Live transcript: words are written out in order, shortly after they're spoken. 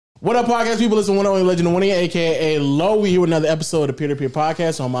What up, podcast people? Listen, one only legend of winning, aka Low. We here with another episode of Peer to Peer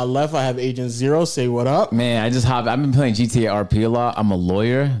Podcast. On my left, I have Agent Zero. Say what up, man. I've been playing GTA RP a lot. I'm a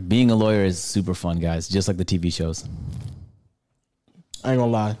lawyer. Being a lawyer is super fun, guys. Just like the TV shows. I ain't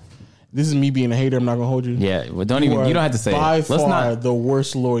gonna lie. This is me being a hater. I'm not gonna hold you. Yeah, well, you don't have to say by it. Let's far not. The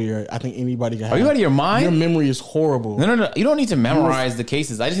worst lawyer I think anybody can have. Are you out of your mind? Your memory is horrible. No. You don't need to memorize the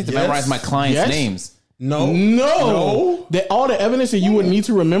cases. I just need to memorize my clients' names. No. All the evidence that you would need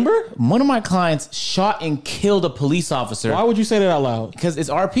to remember? One of my clients shot and killed a police officer. Why would you say that out loud? Because it's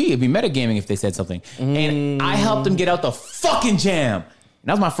RP. It'd be metagaming if they said something. And I helped them get out the fucking jam. And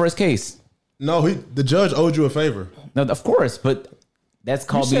that was my first case. No, the judge owed you a favor. No, of course, but that's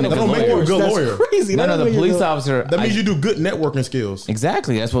called being a good lawyer. That don't make you a good lawyer. Crazy. No, the police officer. That means you do good networking skills.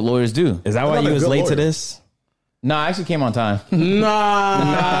 Exactly. That's what lawyers do. Is that why you was late to this? No, I actually came on time.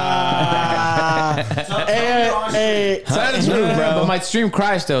 Hey, that's true, bro. But my stream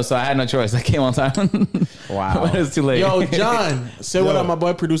crashed though, so I had no choice. I came on time. Wow. But it was too late. Yo, John. Say what up, my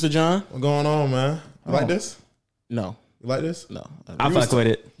boy, producer John. What's going on, man? You like this? No. You like this? No. I fuck with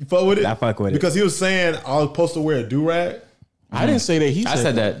it. You fuck with it? I fuck with it. Because he was saying I was supposed to wear a do-rag. I didn't say that. I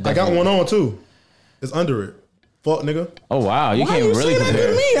said that. I got one on too. It's under it. Fuck, nigga. Oh, wow. You Why can't you really say that compare.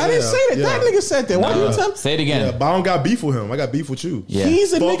 to me? I didn't say that. Yeah. That nigga said that. Why you tell me? Say it again. Yeah, but I don't got beef with him. I got beef with you. Yeah.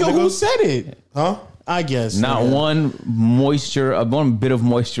 He's a Fuck, nigga who nigga. said it. Huh? I guess. Not nigga. one bit of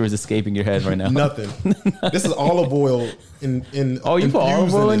moisture is escaping your head right now. Nothing. This is olive oil in Oh, you put olive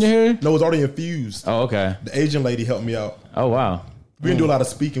infused oil in this. your hair? No, it's already infused. Oh, okay. The Asian lady helped me out. Oh, wow. We didn't do a lot of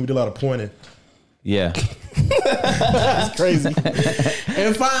speaking. We did a lot of pointing. Yeah. That's crazy.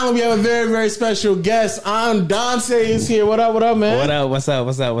 And finally, we have a very, very special guest. Dante is here. What up, man? What up? What's up?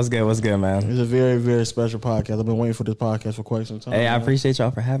 What's good, man? It's a very, very special podcast. I've been waiting for this podcast for quite some time. Hey, I man. appreciate y'all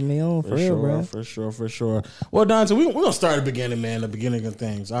for having me on. For real, bro. For sure. Well, Dante, we're gonna start at the beginning, man. The beginning of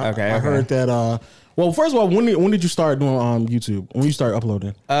things. I heard that. Well, first of all, when did you start doing YouTube? When you start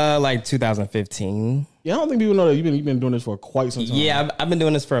uploading? Like 2015. Yeah, I don't think people know that you've been doing this for quite some time. Yeah, I've been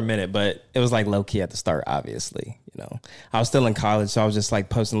doing this for a minute, but it was like low key at the start. Obviously, I was still in college, so I was just like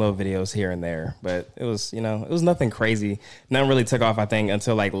posting little videos here and there. But it was, it was nothing crazy. Nothing really took off, I think,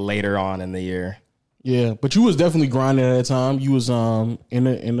 until like later on in the year. Yeah, but you was definitely grinding at that time. You was in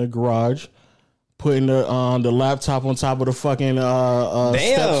the garage, putting the laptop on top of the fucking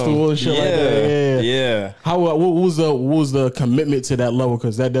step stool and shit like that. Yeah. How what was the commitment to that level?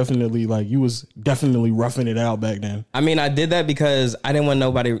 Because that definitely you was definitely roughing it out back then. I mean, I did that because I didn't want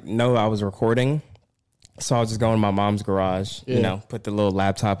nobody to know I was recording. So I was just going to my mom's garage, put the little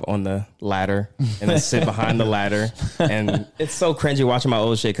laptop on the ladder and then sit behind the ladder. And it's so cringy watching my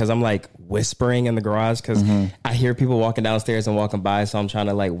old shit because I'm like whispering in the garage because I hear people walking downstairs and walking by. So I'm trying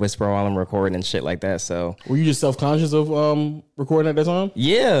to like whisper while I'm recording and shit like that. So were you just self-conscious of recording at that time?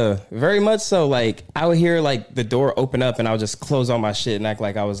 Yeah, very much so. Like I would hear like the door open up and I would just close all my shit and act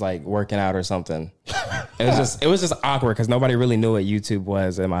like I was like working out or something. It was just awkward because nobody really knew what YouTube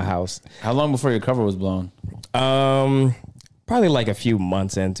was in my house. How long before your cover was blown? Probably like a few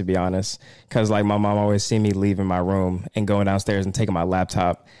months in, to be honest, because like my mom always see me leaving my room and going downstairs and taking my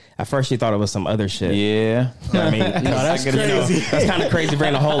laptop. At first, she thought it was some other shit. Yeah, you know what I mean, no, that's crazy. That's kind of crazy.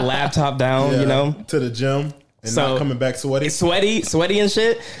 Bringing the whole laptop down, to the gym and not coming back sweaty and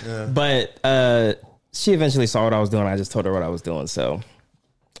shit. Yeah. But she eventually saw what I was doing. I just told her what I was doing, so.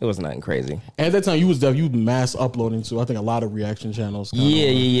 It was nothing crazy. And at that time, you mass uploading to, I think, a lot of reaction channels.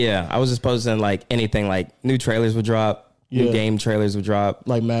 Yeah. I was just posting like anything, like new trailers would drop, new game trailers would drop,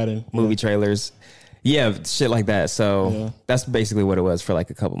 like Madden, movie trailers. Yeah, shit like that. So that's basically what it was for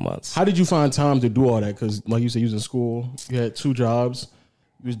like a couple months. How did you find time to do all that? Because like you said, you was in school, you had 2 jobs,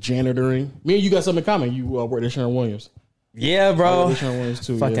 you was janitoring. Me and you got something in common. You worked at Sharon Williams. Yeah, bro.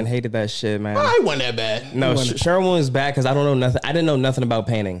 Too, fucking hated that shit, man. I wasn't that bad. No, Sharon Williams bad because I don't know nothing. I didn't know nothing about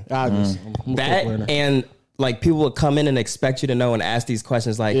painting. That and like people would come in and expect you to know and ask these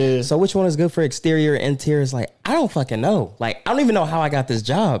questions like, so which one is good for exterior, interior? It's like, I don't fucking know. Like, I don't even know how I got this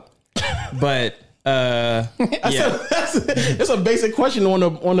job. But it's a basic question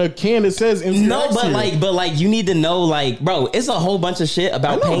on the can that says interior. No, but like you need to know, like, bro, it's a whole bunch of shit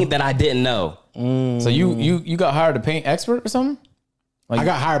about paint that I didn't know. So you got hired a paint expert or something? Like, I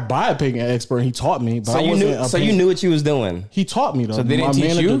got hired by a paint expert and he taught me. But you knew what you was doing. He taught me though. So they didn't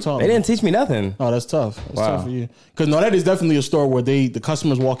teach you? They didn't teach me nothing. Oh, that's tough. That's tough for you. Because that is definitely a store where the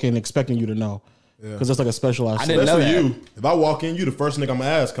customers walk in expecting you to know. Because that's like a specialized. I didn't know that. You. If I walk in, you the first thing I'm gonna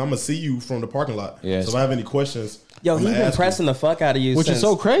ask. I'm gonna see you from the parking lot. Yes. So if I have any questions, yo, he's been pressing the fuck out of you, which is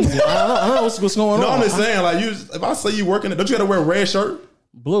so crazy. I don't know what's going on. No, I'm just saying, like, if I say you working, don't you gotta wear a red shirt?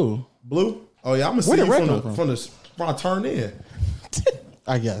 Blue. Oh yeah, I'm gonna see you from I turn in.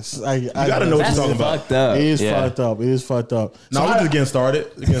 I guess. You gotta know what you're talking about. Fucked up. It is fucked up. It is fucked up. No, we're just getting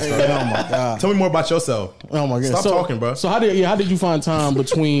started. Oh my god. Tell me more about yourself. Oh my god. Stop talking, bro. So how did you find time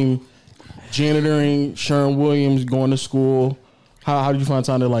between janitoring, Sherwin-Williams, going to school? How did you find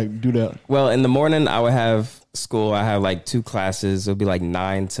time to like do that? Well, in the morning I would have school. I have like 2 classes. It would be like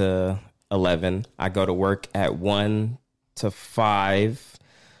 9 to 11. I go to work at 1 to 5,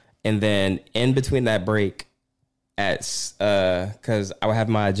 and then in between that break, at because I would have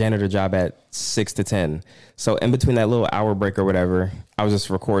my janitor job at 6 to 10. So in between that little hour break or whatever, I would just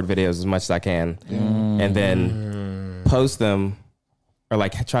record videos as much as I can, and then post them, or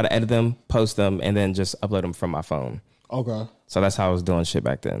like try to edit them, post them, and then just upload them from my phone. Okay. So that's how I was doing shit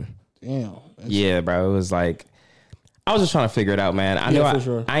back then. Damn. Yeah, bro. It was like, I was just trying to figure it out, man. I knew I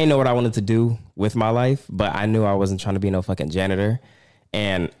didn't know what I wanted to do with my life, but I knew I wasn't trying to be no fucking janitor.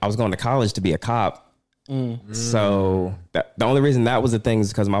 And I was going to college to be a cop. So the only reason that was the thing is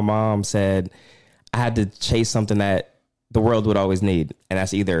because my mom said I had to chase something that the world would always need. And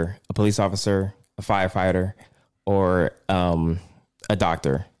that's either a police officer, a firefighter, or a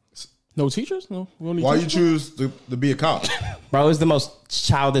doctor. No teachers? No. Why you choose to be a cop? Bro, it was the most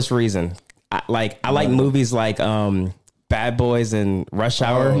childish reason. I like movies like Bad Boys and Rush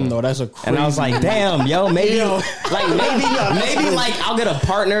Hour. No, that's a crazy. And I was like, damn, yo, maybe like I'll get a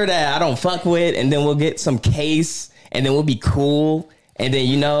partner that I don't fuck with, and then we'll get some case, and then we'll be cool. And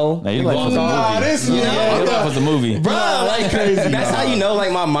then, Now your life was a movie. Your life was a movie. Bro, like crazy. That's how you know,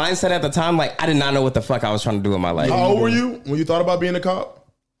 like my mindset at the time, like I did not know what the fuck I was trying to do in my life. How old were you when you thought about being a cop?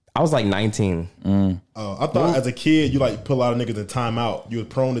 I was like 19. I thought as a kid you like put a lot of niggas in timeout. You was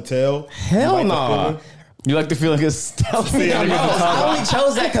prone to tell. Hell no. You like to feel like it's stealthy. I only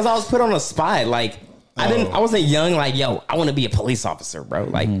chose that because I was put on a spot. Like I wasn't young. Like, yo, I want to be a police officer, bro.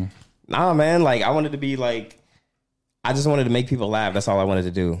 Like, nah, man. Like, I wanted to be like, I just wanted to make people laugh. That's all I wanted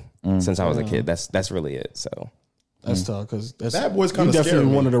to do since I was a kid. That's really it. So that's tough because Bad Boys kind of definitely scared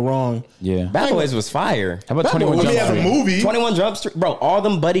me. one of the wrong. Yeah. Bad Boys was fire. How about 21 Jump as a Street? movie. 21 Jump Street, bro. All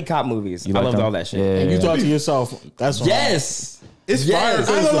them buddy cop movies. I loved all that shit. Yeah. And you thought to yourself, that's wrong. Yes. It's Yes.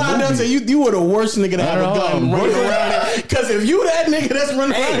 fire. I ain't gonna lie, Dante, you were the worst nigga to have a gun running around here. Because if you that nigga that's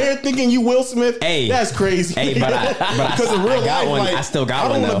running around here thinking you Will Smith, that's crazy. Hey, but Because in real life, one. like, I still got I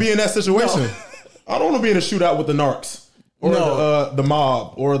don't one. want to be in that situation. I don't want to be in a shootout with the narcs or the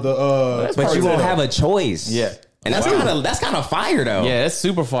mob or the. But you won't have a choice. Yeah. And that's kind of fire though. Yeah, that's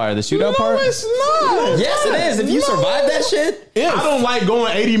super fire. The shootout part? it's not. Yes, it is. If you survive that shit. I don't like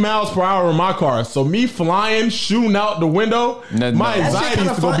going 80 miles per hour in my car. So me flying, shooting out the window, my anxiety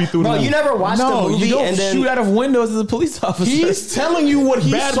is going to be through the Bro, roof. you never watched the movie you don't and then shoot out of windows as a police officer. He's telling you what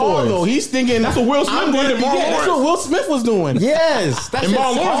he Bad saw Boys. though. He's thinking That's what Will Smith did in Marlon that's what Lawrence. Will Smith was doing. Yes, that And shit's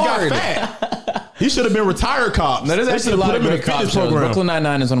Marlon Lawrence hard. got fat. He should have been retired cop. Now, there's They actually a should have lot put of him in great a cop fitness shows. program. Brooklyn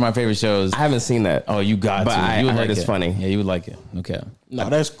Nine-Nine is one of my favorite shows. I haven't seen that. Oh, you got But to. I You would heard like it's it. funny. Yeah, you would like it. Okay. No,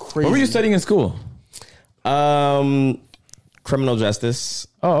 that's crazy. What were you studying in school? Criminal justice.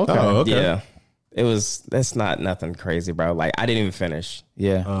 Oh, okay. Oh, okay. Yeah. That's not nothing crazy, bro. Like I didn't even finish.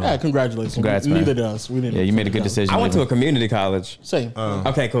 Yeah. Yeah, congratulations. Congrats, man. Neither does. We didn't. Yeah, you made a good decision. I went to a community college. Same.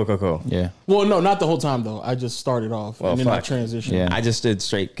 Okay, cool. Yeah. Well, no, not the whole time though. I just started off and then I fuck. transitioned. Yeah. I just did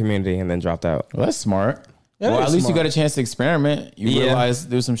straight community and then dropped out. Well, that's smart. That Well, is at least smart. you got a chance to experiment. You Yeah. realized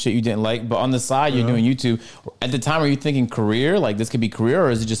there was some shit you didn't like, but on the side, you're doing YouTube. At the time, are you thinking career? Like this could be career, or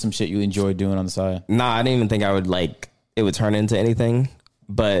is it just some shit you enjoy doing on the side? Nah, I didn't even think I would it would turn into anything,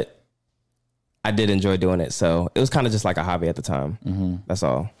 but I did enjoy doing it. So it was kind of just like a hobby at the time. That's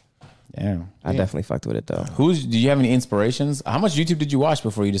all. Yeah. I definitely fucked with it though. Do you have any inspirations? How much YouTube did you watch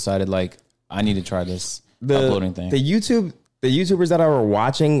before you decided like I need to try this uploading thing? The YouTubers that I were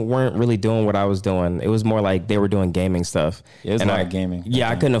watching weren't really doing what I was doing. It was more like they were doing gaming stuff. Yeah, it was And a lot of gaming. Yeah,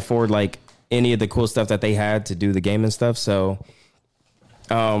 I couldn't afford like any of the cool stuff that they had to do the gaming stuff. So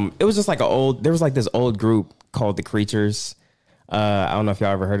it was just like there was like this old group called The Creatures. I don't know if y'all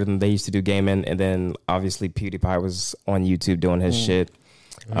ever heard of them. They used to do gaming, and then obviously PewDiePie was on YouTube doing his shit.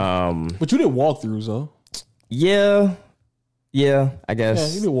 But you did walkthroughs though. Yeah, I guess.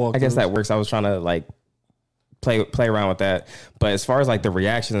 Yeah, you did walkthroughs. I guess that works. I was trying to like play around with that. But as far as like the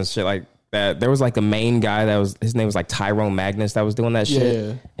reactions and shit like that, there was like a main guy his name was like Tyrone Magnus that was doing that shit.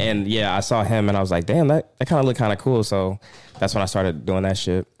 Yeah. And yeah, I saw him and I was like, damn, that kind of looked kind of cool. So that's when I started doing that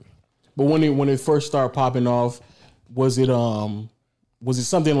shit. But when it first started popping off, was it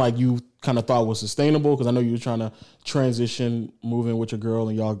something like you kind of thought was sustainable? Because I know you were trying to transition, moving with your girl,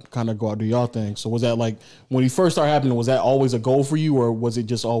 and y'all kind of go out do y'all thing. So was that like when you first started happening? Was that always a goal for you, or was it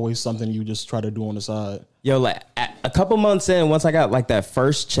just always something you just try to do on the side? Yo, like a couple months in, once I got like that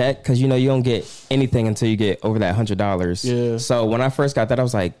first check, because you don't get anything until you get over that $100. Yeah. So when I first got that, I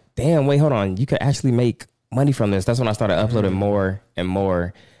was like, damn, wait, hold on, you could actually make money from this. That's when I started uploading more and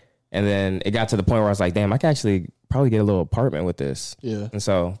more, and then it got to the point where I was like, damn, I could actually probably get a little apartment with this. Yeah. And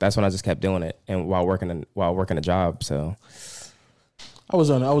so that's when I just kept doing it, and while working a job. So I was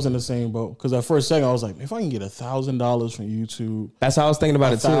in the same boat because at first second I was like, if I can get $1,000 from YouTube, that's how I was thinking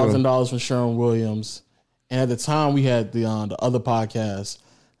about it too. $1,000 from Sharon Williams, and at the time we had the other podcast.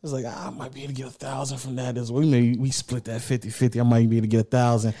 I was like, I might be able to get 1,000 from that as well. We split that 50-50. I might be able to get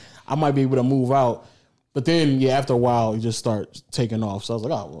 1,000. I might be able to move out. But then, after a while, it just starts taking off. So I was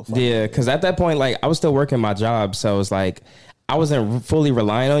like, oh, well, fuck. Yeah, because at that point, like, I was still working my job. So it was like, I wasn't fully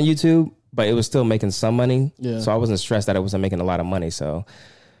relying on YouTube, but it was still making some money. Yeah. So I wasn't stressed that it wasn't making a lot of money. So,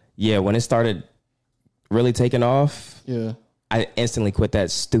 yeah, when it started really taking off, I instantly quit that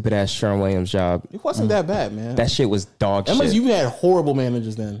stupid ass Sharon Williams job. It wasn't that bad, man. That shit was dog shit. Unless you had horrible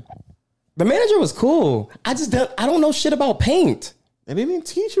managers then. The manager was cool. I don't know shit about paint. They didn't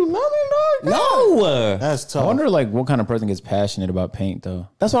teach you nothing, dog? No. That's tough. I wonder like what kind of person gets passionate about paint though.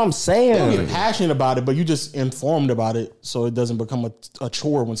 That's what I'm saying. You don't get passionate about it, but you just informed about it so it doesn't become a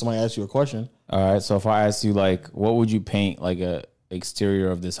chore when somebody asks you a question. All right, so if I ask you like, what would you paint like a exterior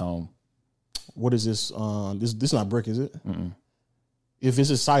of this home? What is this? This not brick, is it? Mm-mm. If it's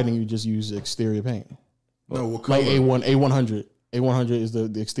a siding, you just use exterior paint. No, what color? Like A100. A100 is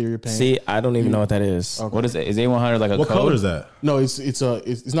the exterior paint. See, I don't even know what that is. Okay. What is it? Is A100 like a What code? color is that? No,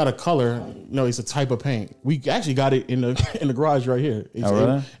 it's not a color. No, it's a type of paint. We actually got it in the garage right here. It's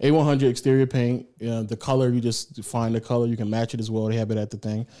really? A100 exterior paint. The color, you just find the color. You can match it as well. They have it at the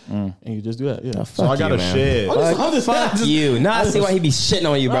thing, and you just do that. Yeah. So I got a shed. Fuck you. Now I see why he be shitting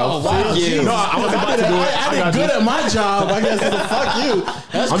on you, bro. Fuck you. No, I was about to do it. I did good at my job. I guess fuck you.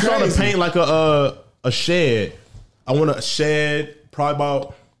 That's I'm crazy. trying to paint like a shed. I want a shed probably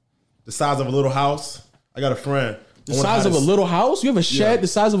about the size of a little house. I got a friend. The size of a little house? You have a shed the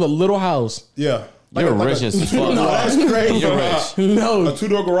size of a little house? Yeah. You're rich as fuck. No, that's crazy. You're rich. No. A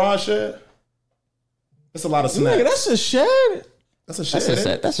 2-door garage shed? That's a lot of snacks. Nigga, that's a shed? That's a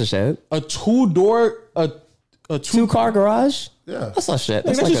shed. That's a shed. A 2-door, a 2-car garage? Yeah. That's not shit.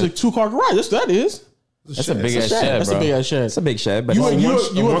 That's just a 2-car garage. That is. That's a big ass shed, That's bro. a big ass shed. It's a big shed, but You one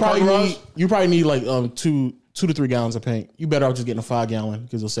would car garage? probably need like 2 to 3 gallons of paint. You better off just getting a 5-gallon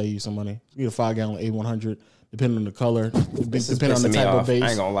because it'll save you some money. You get a 5-gallon A100, depending on the color, depending on the type of base. I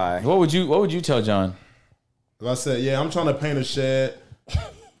ain't gonna lie. What would you tell John? I said, yeah, I'm trying to paint a shed.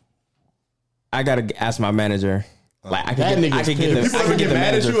 I gotta ask my manager. Like I That could nigga's get the pissed. People ever get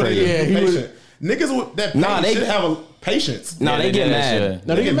mad at you or they you. get he patient? Niggas with that paint Nah, they- should have a patience. No, Yeah, they get do that mad. shit.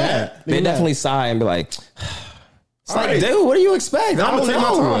 No, they get mad. They get mad. definitely sigh and be like, it's like, right. dude, what do you expect? I'm gonna take my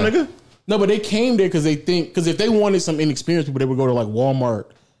time, nigga. No, but they came there because if they wanted some inexperienced people, they would go to like Walmart,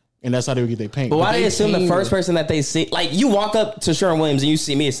 and that's how they would get their paint. But why they they assume the came first there- person that they see, like you walk up to Sharon Williams and you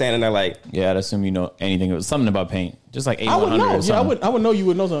see me standing there like, Yeah, I'd assume you know anything. It was something about paint, just like A100 I would know. or Yeah, something. I would know you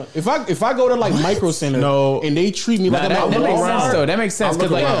would know something. If I go to like Micro Center No. and they treat me like Nah, I'm that at makes Walmart, sense though. That makes sense I'll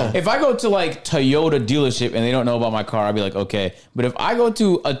because look like around. if I go to like Toyota dealership and they don't know about my car, I'd be like, okay. But if I go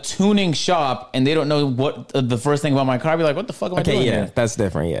to a tuning shop and they don't know what the first thing about my car, I'd be like, what the fuck am I okay, doing yeah, here? that's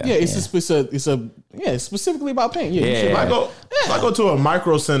different. Yeah, yeah, it's specifically about paint. Yeah, you should If buy it. if I go to a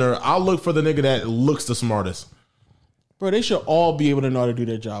Micro Center, I'll look for the nigga that looks the smartest. Bro, they should all be able to know how to do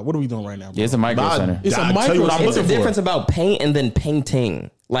their job. What are we doing right now, bro? Yeah, it's a micro Nah, center. It's a I'll tell you what I'm micro- It's a looking for. difference about paint and then painting.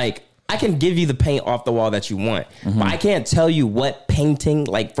 Like I can give you the paint off the wall that you want, but I can't tell you what painting,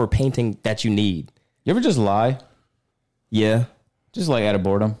 like for painting that you need. You ever just lie? Yeah, Just like out of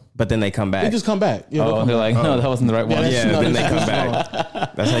boredom? but then they come back. They just come back. Yeah, they'll Oh, come they're back. like, no, that wasn't the right one. that's- yeah, no, then they that's- come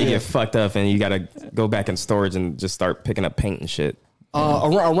back. That's how you get fucked up, and you got to go back in storage and just start picking up paint and shit.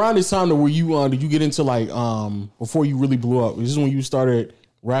 Around this time, where you did you get into like before you really blew up? Is this when you started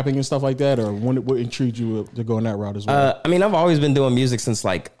rapping and stuff like that, or what intrigued you to go in that route as well? I mean, I've always been doing music since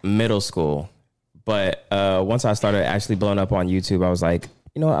like middle school, but once I started actually blowing up on YouTube, I was like,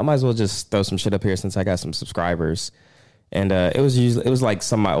 you know what, I might as well just throw some shit up here since I got some subscribers. And it was like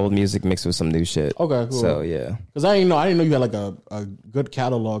some of my old music mixed with some new shit. Okay, cool. So yeah, Because I didn't know you had like a good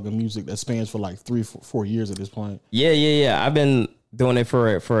catalog of music that spans for like 3-4 years at this point. yeah. I've been doing it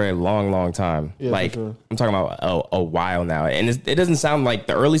for a long time. Yeah, like for sure. I'm talking about a while now, and it doesn't sound like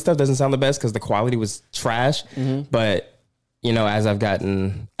the early stuff doesn't sound the best because the quality was trash. Mm-hmm. But you know, as I've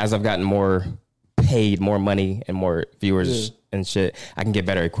gotten more paid more money and more viewers and shit, I can get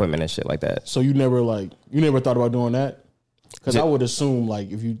better equipment and shit like that. So you never thought about doing that? Because I would assume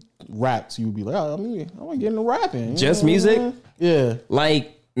like if you rapped, you would be like, oh, I want to get into rapping. Just music? Yeah.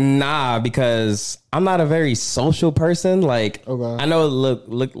 Like, nah, because I'm not a very social person. Like, Okay. I know it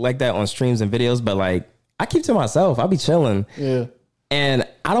look like that on streams and videos, but like, I keep to myself. I be chilling. Yeah. And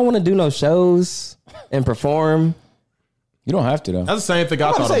I don't want to do no shows and perform. You don't have to though. That's the same thing I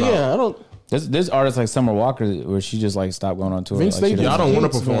I thought say, about. yeah, I don't. There's artists like Summer Walker where she just like stopped going on tour. Vince Like, she Staples. Yeah, I doesn't- don't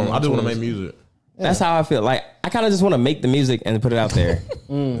want to Hates perform. going I just want to tours. make music. That's how I feel. Like, I kind of just want to make the music and put it out there.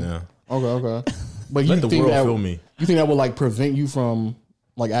 Yeah. Okay. But you Let the think world that feel me. You think that would like prevent you from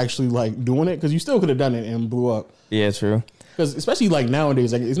like actually like doing it? Because you still could have done it and blew up. Yeah, true. Because especially like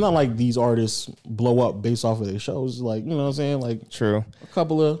nowadays, like it's not like these artists blow up based off of their shows. Like, you know what I'm saying? Like True. a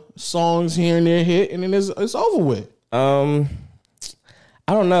couple of songs here and there hit, and then it's over with.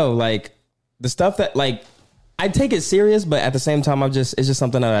 I don't know. Like, the stuff that, like, I take it serious, but at the same time, it's just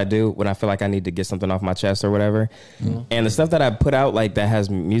something that I do when I feel like I need to get something off my chest or whatever. And the stuff that I put out, like, that has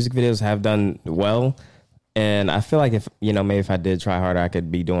music videos, have done well. And I feel like if, you know, maybe if I did try harder, I could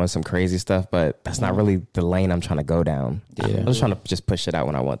be doing some crazy stuff, but that's not really the lane I'm trying to go down. I'm just trying to just push it out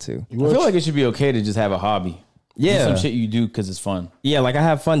when I want to. I feel like it should be okay to just have a hobby. Yeah. Do some shit you do because it's fun. Yeah, like I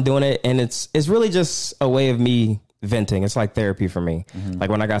have fun doing it, and it's really just a way of me venting. It's like therapy for me. Like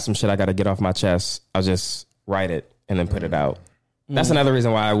when I got some shit I got to get off my chest, I'll just write it and then put it out. That's another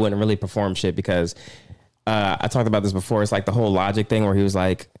reason why I wouldn't really perform shit, because I talked about this before. It's like the whole Logic thing where he was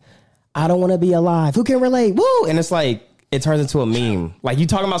like, I don't want to be alive. Who can relate? Woo! And it's like, it turns into a meme. Like you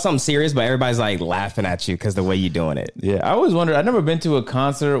talking about something serious, but everybody's like laughing at you because the way you doing it. Yeah, I always wondered. I've never been to a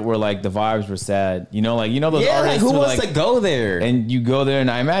concert where like the vibes were sad. You know, like those Yeah, like artists who who, wants like, to go there? and you go there, and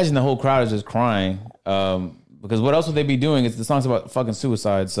I imagine the whole crowd is just crying. Because what else would they be doing? It's the song's about fucking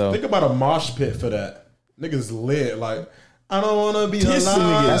suicide. So Think about a mosh pit for that. Niggas lit. Like, I don't want to be This alive.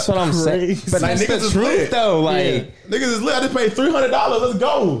 nigga- That's what I'm saying. Crazy. But Like, that's niggas the is truth, lit. though. Like. Niggas is lit. I just paid $300. Let's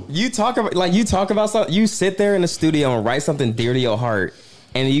go. You talk about something. You sit there in the studio and write something dear to your heart,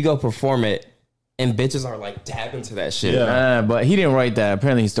 and you go perform it, and bitches are like dabbing to that shit. Yeah. but he didn't write that.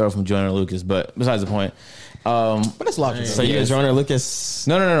 Apparently, he stole it from Joyner Lucas. But besides the point. But it's logical. So you and Joyner Lucas?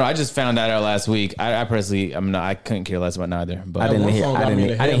 No. I just found that out last week. I personally, I couldn't care less about neither. But I didn't One hear. song I got me in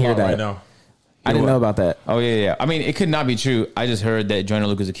didn't. the I didn't hear headlock that. right now. I didn't know about that. Oh yeah. I mean, it could not be true. I just heard that Joyner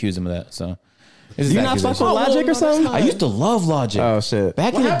Lucas accused him of that. So You not fuck with Logic or something? I used to love Logic. Oh shit.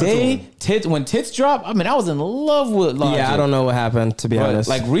 Back in the happened to day, him? when Tits dropped, I mean, I was in love with Logic. Yeah, I don't know what happened, to be But honest.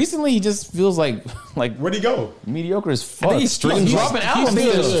 like recently, he just feels like Where'd he go? mediocre as I fuck. think he's streaming. He's dropping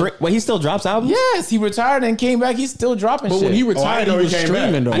albums. Wait, he still drops albums? Yes, he retired and came back. He's still dropping But shit. when he I retired, didn't know he he was came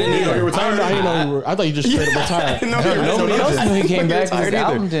streaming back. though. I didn't know he retired. I didn't know. I thought you just straight up retired. Nobody else knew he came back. His retired either.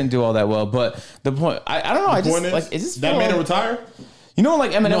 album didn't do all that well. But the point, I don't know. I just Point is, like it. Just that feel made him like, retire? you know,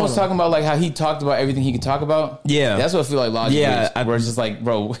 like Eminem No, was no. talking about, like how he talked about everything he could talk about. Yeah. that's what I feel like Logic Yeah, is. Where it's just like,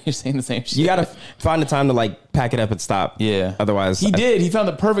 bro, you're saying the same shit. You gotta find the time to like pack it up and stop. Yeah. Otherwise, He did. He found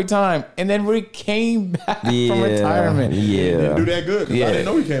the perfect time, and then we came back from retirement. Yeah. Do that good. 'Cause Yeah. I didn't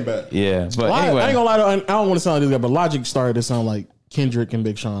know he came back. Yeah, but Well, anyway, I ain't gonna lie. I don't want to sound like this guy, but Logic started to sound like Kendrick and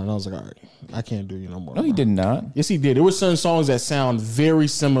Big Sean, and I was like, all right, I can't do you no more. no, he did not. Yes, he did. There were certain songs that sound very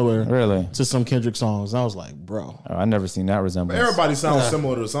similar, Really? to some Kendrick songs. And I was like, bro, Oh, I never seen that resemblance. Everybody sounds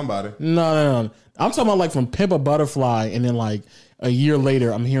similar to somebody. no. I'm talking about like from Pimp a Butterfly, and then like a year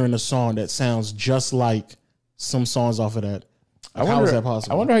later, I'm hearing a song that sounds just like some songs off of that. Like, how is that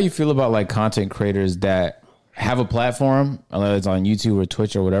possible? I wonder how you feel about like content creators that have a platform, whether it's on YouTube or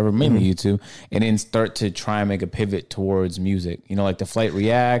Twitch or whatever, mainly YouTube, and then start to try and make a pivot towards music. You know, like The Flight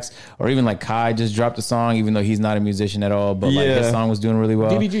Reacts, or even like Kai just dropped a song, even though he's not a musician at all, but like his Yeah. song was doing really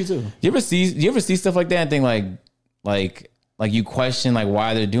well. DDG too. You ever see stuff like that and think like you question like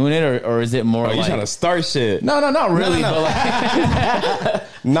why they're doing it, or is it more you like trying to start shit? no, not really, No. but like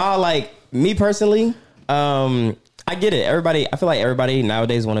Nah, like me personally, I get it. I feel like everybody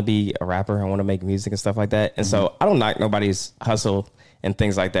nowadays want to be a rapper and want to make music and stuff like that. And so I don't knock nobody's hustle and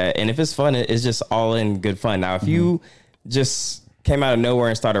things like that. And if it's fun, it's just all in good fun. Now, if you just came out of nowhere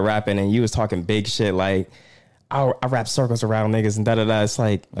and started rapping and you was talking big shit like, I rap circles around niggas and da-da-da, it's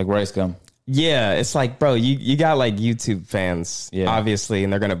like Rice Gum. yeah, it's like, bro, you got like YouTube fans, Yeah. obviously,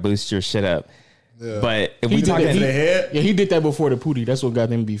 and they're gonna boost your shit up. Yeah. But if He we did talking, that. To the head. Yeah, he did that before the Pootie. That's what got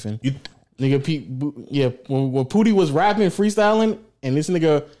them beefing. You, Nigga, when Pootie was rapping, freestyling, and this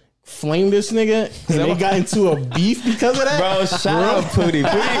nigga flamed this nigga, and they got into a beef because of that. bro, shout out Pootie.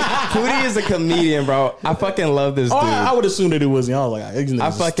 Pootie is a comedian, bro. I fucking love this Oh, dude. I would assume that it was. I was like, these niggas I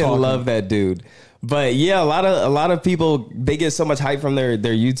is fucking talking. love that dude. But yeah, a lot of people, they get so much hype from their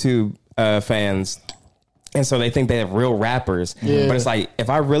YouTube fans. And so they think they have real rappers. Yeah. But it's like, if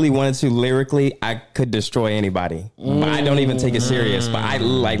I really wanted to lyrically, I could destroy anybody. But I don't even take it serious. But I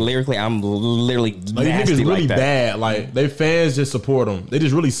like lyrically, I'm literally Like, these nasty niggas really like that. bad. Like, they fans just support them. They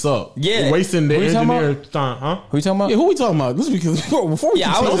just really suck. Yeah. They're wasting their Who you talking engineering time, huh? Who you talking about? Yeah, who we talking about? This is because before we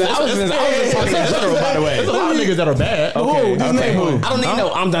Yeah, I was just talking in general, by the way. There's a lot of niggas that are bad. Who? Just name who. I don't even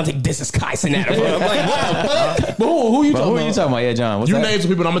know. I'm Dante. This is Kai Cenat. I'm like, what the fuck? But who you But talking who are you about? talking about? Yeah, John. What's You that? name some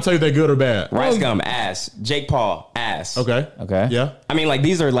people, and I'm gonna tell you they're good or bad. Rice Gum, ass. Jake Paul, ass. Okay. Okay. Yeah. I mean, like,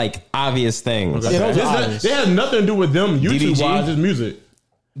 these are like obvious things. Okay. Yeah, those are This- obvious. They have nothing to do with them YouTube DDG? wise, just music.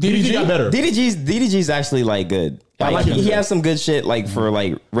 DDG got better. DDG's actually like good. Like, like him. he has some good shit like for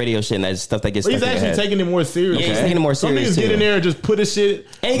like radio shit and that stuff that gets But stuck he's in your actually head. taking it more serious. Yeah, he's taking it more Some serious, niggas get too. in there and just put his shit.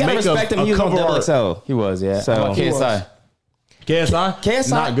 And you gotta make respect him. He was on cover Double art. XL. He was, yeah. So- How about He KSI? KSI?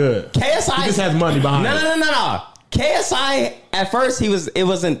 Not good. KSI He just has money behind No, it. no, no, no, no. KSI at first it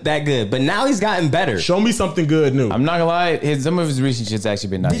wasn't that good, but now he's gotten better. Show me something good new. I'm not gonna lie. Some of his recent shit's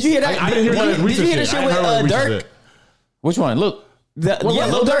actually been nice. Did you hear that? I didn't hear none of his Did you recent hear the shit. shit I with ain't heard what recent Dirk? shit. Which one? Look. Yeah,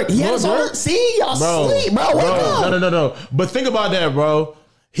 Lil Durk. He had Lil some. Durk? See, y'all Bro, sleep, bro. Wake up. no. But think about that, bro.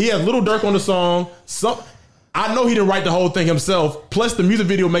 He has Little Dirk on the song. I know he didn't write the whole thing himself. Plus, the music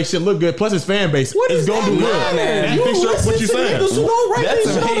video makes shit look good. Plus, his fan base is gonna do good. man? You think so? What you saying? That's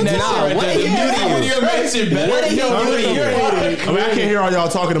some hating ass shit right there. The music video makes it better. What did he do to you? I mean, I can't hear all y'all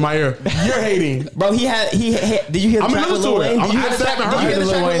talking in my ear. You're hating. Bro, he had. Did you hear the I'm track gonna with listen Lil to it. Wayne? Did you I hear the sat track? and Did heard you hear it. the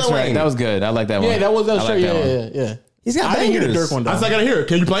Lil track Wayne with Lil track. Wayne? That was good. I like that one. Yeah, that was I like straight. that one. Yeah. He's got I didn't hear the bangers. Dirk one I though. just gotta hear it.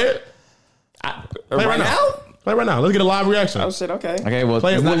 Can you play it? Play it Right now? Play it right now. Let's get a live reaction. Oh shit. Okay. Okay, well,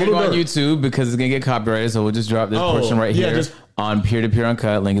 Play it it's not with gonna go on Lil Durk. YouTube because it's gonna get copyrighted. So we'll just drop this Oh, portion right yeah, here just- on peer-to-peer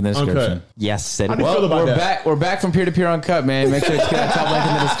uncut. Link in the description. Uncut. Yes, said How do you well. feel about We're that? back. We're back from peer-to-peer uncut, man. Make sure to get that top link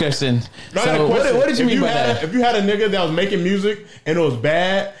in the description. No, I got a So question. what did you If mean by had- that? If you had a nigga that was making music and it was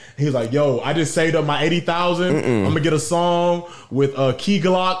bad, he was like, "Yo, I just saved up my 80,000. I'm gonna get a song with Key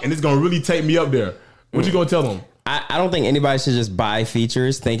Glock, and it's gonna really take me up there." What you gonna tell him? I don't think anybody should just buy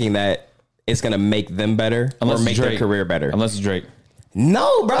features thinking that it's gonna make them better Unless or it's make their Drake. career better. Unless it's Drake.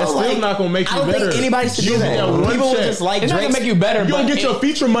 No, bro. That's still not gonna make you I don't better. think anybody should You do get that. one People will check. just like It's not Drake. gonna make you better, You gonna but get your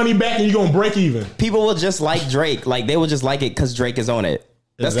feature money back, and you gonna break even. People will just like Drake. Like they will just like it because Drake is on it.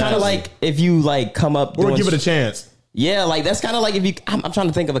 That's kind of Exactly. like if you like come up Or doing give it a chance. yeah, like that's kind of like if you. I'm trying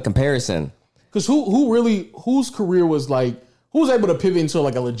to think of a comparison. Because whose career was like, who was able to pivot into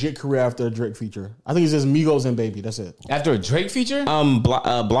like a legit career after a Drake feature? I think it's just Migos and Baby. That's it. after a Drake feature,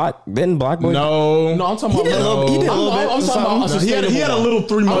 Block didn't Block Boy. No, No, I'm talking about. did a little- he did a little bit. I'm talking about a No, sustainable. he had a little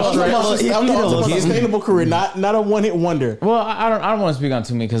 3 I'm months talking straight. about He did a I'm talking about little- a sustainable career, not a one hit wonder. well, I don't want to speak on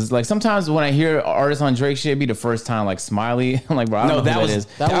too many because like sometimes when I hear artists on Drake shit, it'd be the first time like Smiley. I'm like, bro, I don't No, know that who was that is.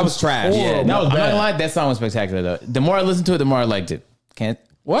 that was trash. horrible. Yeah, That no, was I'm not bad. gonna lie. That song was spectacular though. The more I listened to it, the more I liked it. Can't.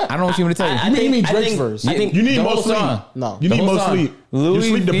 What? I don't know what you want me to tell you. You mean Drake's verse? I think You need The more whole sleep. song. No. You The need whole more song. sleep. Louis You're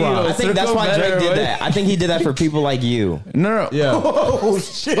sleep Vito. deprived. I think that's why Better, Drake did right? that. I think he did that for people like you. No. Yeah. Oh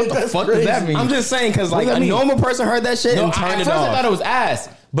shit! What the fuck does that mean? I'm just saying because like does a that mean? normal person heard that shit No, and at turned first it I thought off. it was ass.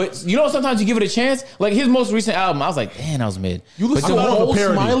 But you know, sometimes you give it a chance. Like his most recent album, I was like, damn, that was mid. You listen But to the the thought it was a whole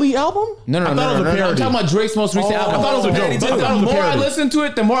parody. Smiley album? No, I thought it was a I'm parody. talking about Drake's most recent album. I thought it was a joke. But I thought it was the a more I parody. listened to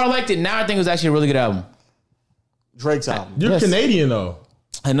it, the more I liked it. Now I think it was actually a really good album. Drake's album. You're Yes. Canadian though.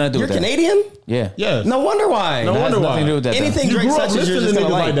 Had nothing to do You're with that. Canadian? Yeah. Yes. No wonder why. No That has wonder nothing why. to do with that. though. Anything You Drake grew up touches, you're listening just to gonna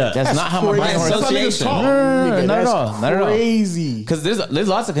niggas like. like that. That's not how my brain crazy. works. That's how niggas Association. talk. Nigga, Not at that's all. Not at all. Crazy. Because there's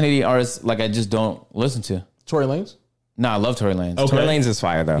lots of Canadian artists like I just don't listen to. Tory Lanez. No, I love Tory Lanez. Okay. Tory Lanez is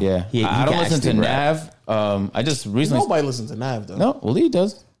fire though. Yeah. He I don't can listen to actually rap. Nav. I just recently. Nobody listens to Nav though. No, well, he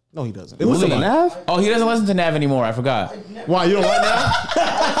does. No, he doesn't. Listen Really? to Nav? Oh, he doesn't listen to Nav anymore. I forgot. Why you don't like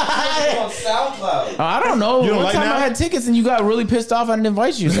that? on SoundCloud. I don't know. You don't One like time Nav? I had tickets and you got really pissed off. I didn't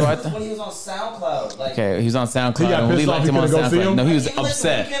invite you. So I When he was on SoundCloud, like okay, he was on SoundCloud. He got and we pissed off liked he him on couldn't go see SoundCloud. him? No, he was He listened to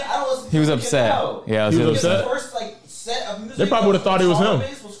upset. Weeknd, I don't listen to He was Weeknd upset. now. Yeah, I was He was really upset? The first like set of music. They probably would've thought it was him.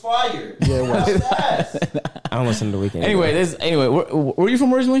 Was fire. Yeah, it was. I don't listen to the Weeknd. Anyway, where are you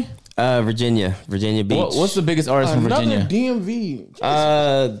from originally? Virginia Beach. What's the biggest artist from Another Virginia?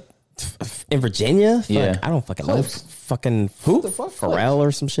 DMV. In Virginia? Fuck, Yeah. I don't fucking Clips. know. Fucking who? The fuck? Pharrell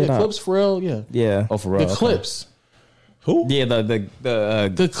or some shit. Yeah, Clips, Pharrell. Yeah. Yeah. Oh, for real. The okay. Clips. Who? Yeah. The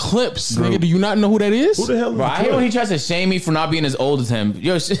The Clips. Nigga, do you not know who that is? Who the hell is Bro, the I hate Clip? when he tries to shame me for not being as old as him.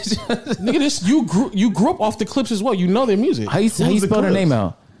 Yo, Nigga, this you grew up off the Clips as well. You know their music. how you Who's spell the their Clips? name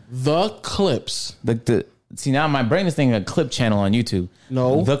out? The Clips. See, now my brain is thinking a clip channel on YouTube.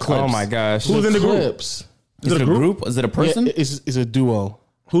 No. The Clips. Oh my gosh. Who's in the group? Clips. Is it a group? Is it a person? Yeah, it's a duo.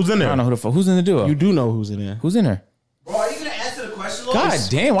 Who's in I don't know there? who the fuck. Who's in the duo? You do know who's in there. Who's in there? Bro, are you gonna answer the question God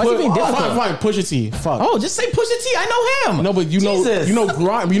damn, why you being difficult? Fine, Pusha T. Fuck. Oh, just say Pusha T. I know him. No, but Jesus. you know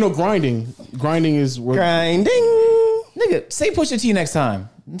grinding. Grinding is where Grinding. Nigga, say Pusha T next time.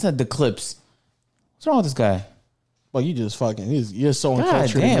 Instead the clips. What's wrong with this guy? Well, you just fucking. You're so God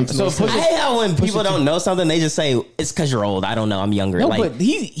uncultured. damn. It makes no So sense. I hate how when people don't know something, they just say it's because you're old. I don't know. I'm younger. No, like, but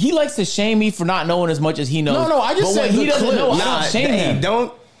he likes to shame me for not knowing as much as he knows. No, I just but said when he the doesn't clip. know, I nah, don't shame hey, him.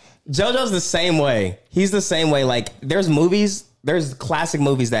 don't. JoJo's the same way. He's the same way. Like, there's movies, there's classic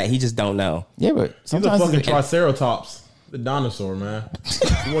movies that he just don't know. Yeah, but He's a sometimes fucking it's- triceratops, the dinosaur, man.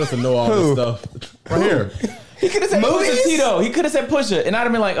 You want us to know all this stuff right here. he could have said Pusha T though. He could have said Pusha, and I'd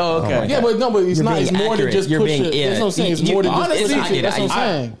have been like, oh, okay. Yeah, but it's You're not. being It's more accurate. than just You're being- Pusha. yeah. That's what I'm saying. It's You- more than just honestly, Pusha. I get it. That's what I'm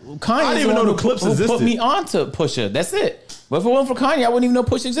saying. Kanye I didn't even know the clips who put existed. me on to Pusha. That's it. But if it wasn't for Kanye, I wouldn't even know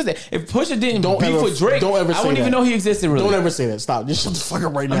Pusha existed. If Pusha didn't Don't beef ever- with Drake, don't ever I say wouldn't even that. know he existed really. Don't ever say that. Stop. Just shut the fuck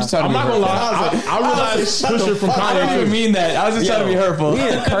up right now. just trying to I'm be not gonna hurtful. lie. I realized shut the Pusha from fuck up. I didn't Kanye even too. mean that. I was just trying to be hurtful.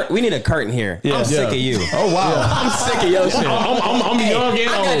 We need a curtain here. I'm sick of you. Oh wow. I'm sick of your shit. I'm young and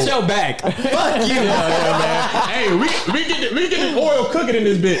I old. got your back. Fuck you. Hey, we get the oil cooking in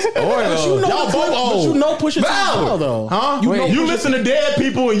this bitch. But you know, Y'all both but old. you know Pusha T well, though. Huh? You know You Pusha listen to dead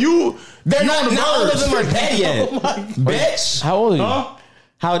people and you They're you not, on the not all of verge. them are dead yet. Bitch. How old are you? Huh?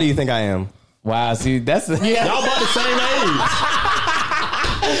 How do you think I am? Wow, see, that's Y'all about the same age.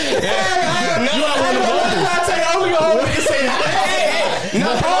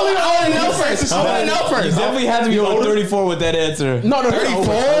 You definitely had to be over 34 with that answer. No, 34?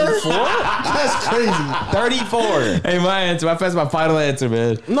 That's crazy. 34. Hey, my answer. That's my final answer,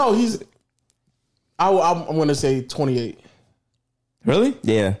 man. No, he's. I'm going to say 28. Really?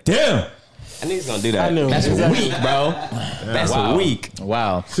 Yeah. Damn. I knew he was gonna do that. I knew. That's Exactly. weak, bro. That's Wow. weak.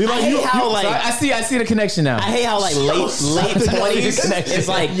 Wow. See, like I you, hate how like I see the connection now. I hate how like late 20s. It's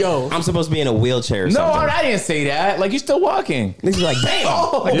like Yo. I'm supposed to be in a wheelchair. Or No, something. I didn't say that. Like, you're still walking. Niggas be like, damn.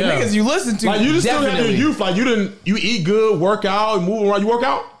 Like, Yeah. the niggas you listen to, like you just still have your definitely. youth. Like you eat good, work out, move around. You work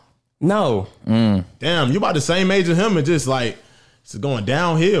out. No. Damn, you about the same age as him and just like it's going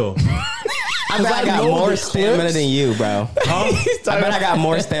downhill. I bet I got know more the stamina clips. than you, bro. I bet I got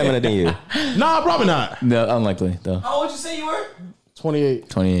more stamina than you. Nah, probably not. No, unlikely, though. How old you say you were? 28.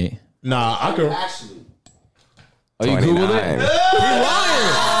 28. Nah, I could. Actually. Oh, you Googled it? 29.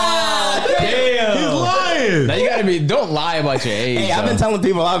 Damn. He's lying. Now you gotta be, don't lie about your age. Hey, I've been though. telling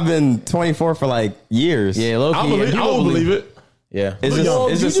people I've been 24 for like years. Yeah, low key. I will believe it. Yeah. It's Yo,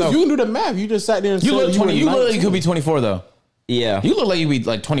 just, you can do the math. You just sat there and You said look 20. You were look like you 19. could be 24, though. yeah. You look like you be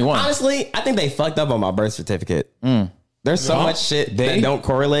like 21. Honestly, I think they fucked up on my birth certificate. There's so much shit They? that don't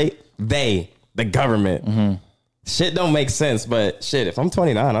correlate. The government. Shit don't make sense, but shit, if I'm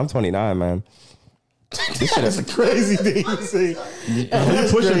 29, I'm 29, man. That's a crazy thing to say. You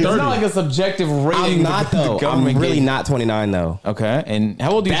pushing It's 30. not like a subjective rating. I'm not, the though. I'm government really gave. not 29, though. Okay. And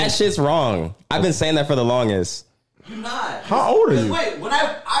how old do you That think? shit's wrong. I've been saying that for the longest. You're not. How old are you? Wait, when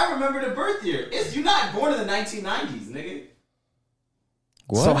I remember the birth year. You're not born in the 1990s, nigga.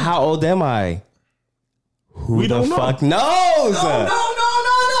 What? So how old am I? Who We the don't know. fuck knows?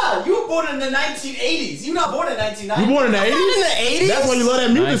 No. You were born in the 1980s. You're not born in 1990s. You born in the In 80s? the 80s? That's why you love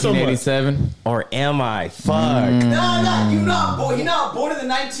that music so much. 1987. Or am I? Fuck. No, you're not born. You're not born in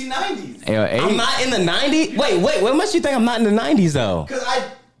the 1990s. I'm not in the 90s? Wait, what makes you think I'm not in the 90s, though? Because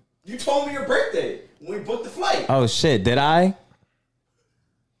you told me your birthday when we booked the flight. Oh, shit. Did I?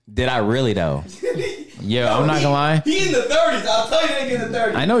 Did I really, though? Yo, I'm not gonna lie. He in the 30s. I'll tell you, nigga in the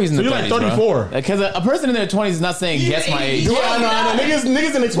 30s. I know he's in the you're 30s, like 34. Because a person in their 20s is not saying guess my age. Do I know. Niggas in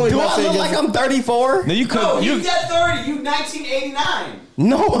their 20s. Do not I saying look yes. like I'm 34? No, you could. No, you you at 30. You 1989.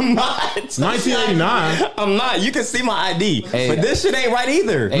 No, I'm not. 1989. I'm not. You can see my ID. Hey. But this shit ain't right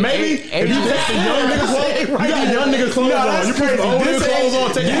either. Hey. Maybe if you take the young nigga clothes, you got young nigga clothes on. You put the old nigga clothes on,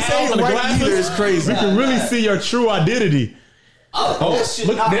 take the This hat off ain't and the right glasses. either. It's crazy. We can really see your true identity. Oh, that shit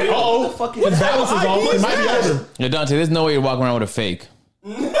Look, not there, real. oh, What the fuck is the that? balance is off. It might be over. Yo, Dante, there's no way you're walking around with a fake.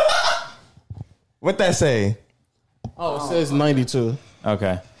 What that say? Oh, it says 92.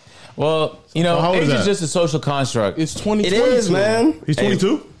 Okay. Well, you know, So how old age is is that? just a social construct. It's It 2022. is, man. He's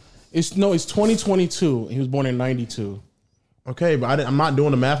 22. It's 2022. He was born in 92. Okay, but I'm not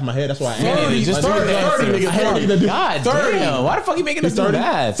doing the math in my head. That's why I am. 30, just like, do the 30, answer. nigga, 30. God 30. damn. Why the fuck you making us He's do 30?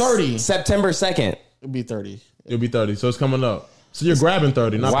 that? 30. September 2nd. It'd be 30. It'll be 30, so it's coming up. So you're grabbing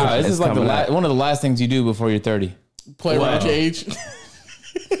 30, not Wow, this It's is like coming up. one of the last things you do before you're 30. Play around your age.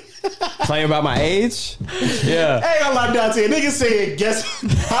 Playing about my age? Yeah. Hey, I like Dante. Niggas saying, guess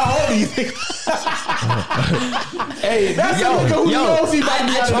how old do you think? Hey, That's a nigga who knows he might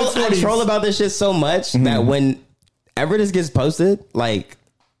be out of his I 20s. troll about this shit so much that whenever this gets posted, like,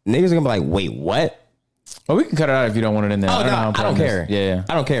 niggas are gonna be like, wait, what? Oh, we can cut it out if you don't want it in there. Oh, I no, know how I don't important it is. care. Yeah.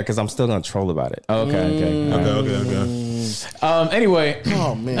 I don't care because I'm still gonna troll about it. Oh, okay. Okay. Anyway,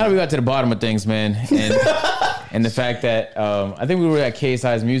 Oh, man. now that we got to the bottom of things, man, and the fact that I think we were at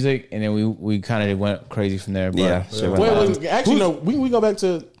KSI's music, and then we kind of went crazy from there. But, Yeah, shit went Wait, actually, no. We go back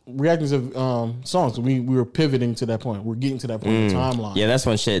to reacting to songs. We were pivoting to that point. We're getting to that point in the timeline. Yeah, that's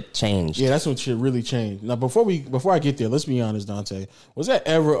when shit changed. Yeah, that's when shit really changed. Now, before I get there, let's be honest, Dante. Was there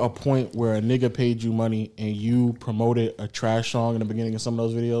ever a point where a nigga paid you money and you promoted a trash song in the beginning of some of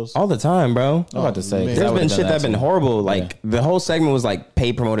those videos? All the time, bro. I'm about to say, man. 'cause I There's would've been done shit that's been too. horrible. Like the whole segment was like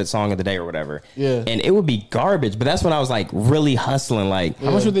paid promoted song of the day or whatever. Yeah. And it would be garbage. But that's when I was like really hustling. Like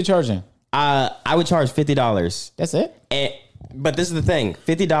How much were they charging? I would charge $50. That's it. But this is the thing: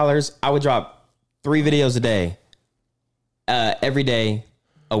 $50. I would drop 3 videos a day, every day,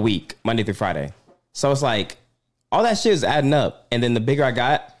 a week, Monday through Friday. So it's like all that shit is adding up, and then the bigger I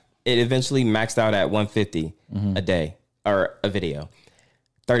got, it eventually maxed out at $150 a day or a video,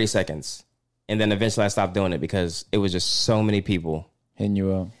 30 seconds, and then eventually I stopped doing it because it was just so many people Hitting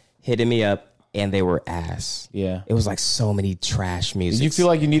you up. hitting me up, and they were ass. Yeah. It was like so many trash music. Did you feel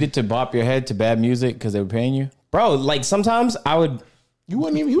like you needed to bop your head to bad music because they were paying you? bro? Like sometimes I would. You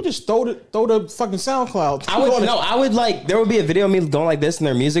wouldn't even. You just throw the fucking SoundCloud. I would like, there would be a video of me going like this and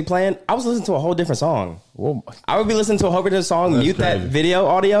their music playing. I was listening to a whole different song. Whoa. I would be listening to a whole different song, mute that crazy. video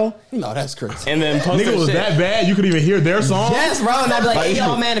audio, No, that's crazy. and then post Nigga that was shit. that bad? You could even hear their song? Yes, bro. And I'd be like, hey,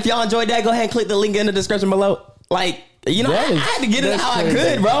 yo, man, if y'all enjoyed that, go ahead and click the link in the description below. Like, you know, I had to get it how I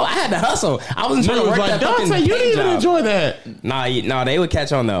could, bro. I had to hustle. I wasn't trying Nigga to was work like, that fucking Dante, you paid didn't even job. enjoy that. Nah, they would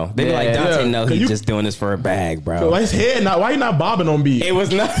catch on though. They'd be like, Dante, no, Cause he's you- just doing this for a bag, bro. Why his head not? Why you not bobbing on beat? It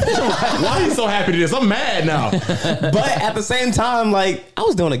was not. Why you so happy to this? I'm mad now. But at the same time, like, I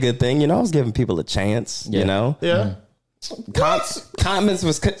was doing a good thing. You know, I was giving people a chance. You know, Yeah. comments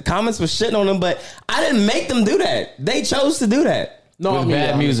was shitting on them, but I didn't make them do that. They chose to do that. No, With I mean,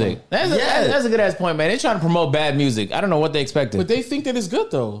 bad music. That's a good ass point, man. They're trying to promote bad music. I don't know what they expected. But they think that it's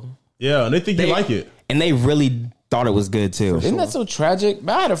good though. Yeah, and they think you like it. And they really thought it was good too. Isn't that so tragic?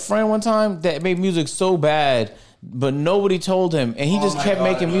 I had a friend one time that made music so bad, but nobody told him, and he just kept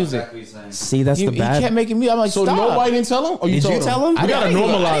making music. See, that's He the bad. kept making music. I'm like, So stop. nobody didn't tell him. Or Did you tell him? I We gotta didn't-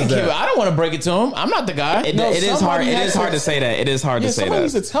 normalize I didn't that. care. I don't want to break it to him. I'm not the guy. It No, is hard. somebody It has is to- hard to say that. It is hard Yeah, to say somebody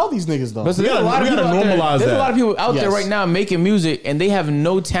that. needs to tell these niggas though. But so there's a lot of we people gotta out there. normalize There's that. a lot of people out there Yes. right now making music, and they have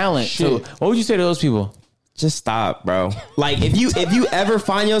no talent. So Shit. what would you say to those people? Just stop, bro. Like if you ever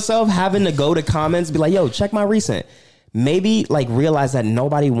find yourself having to go to comments, be like, yo, check my recent. Maybe like realize that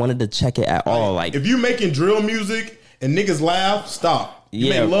nobody wanted to check it at all. Like If you making drill music and niggas laugh, stop. You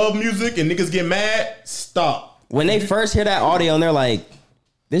Yeah. make love music and niggas get mad, stop. when they first hear that audio and they're like,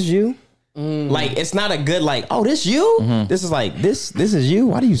 "This you?" Like it's not a good like, "Oh, this you?" This is like this is you.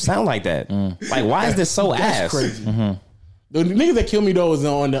 Why do you sound like that? Like why is this so That's ass? crazy. The niggas that kill me though is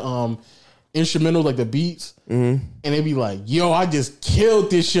on the instrumental, like the beats, and they be like, "Yo, I just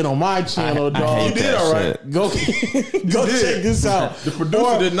killed this shit on my channel, dog." hate You did that all right. shit. Go, go did. check this out. The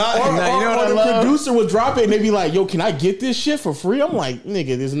producer did not. Or, Nah, you know what I the love? producer would drop it and they be like, "Yo, can I get this shit for free?" I'm like,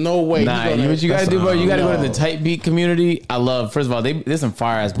 "Nigga, there's no way." Nah, you gonna- what you gotta do, bro? You gotta go to the No. type beat community. I love. First of all, there's some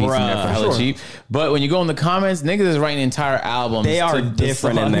fire ass beats in there for Bruh. hella Sure. cheap. But when you go in the comments, niggas is writing entire albums. They are to the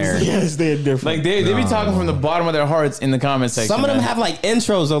different in songs. there. Yes, they're different. Like they be talking from the bottom of their hearts in the comment section. Some of them man. have like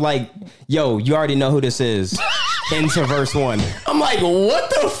intros of like, "Yo, you already know who this is." Into verse 1. I'm like, what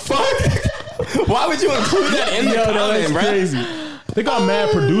the fuck? Why would you include that in the comment, bro? crazy. Think how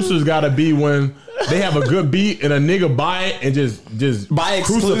mad producers gotta be when they have a good beat and a nigga buy it and just Buy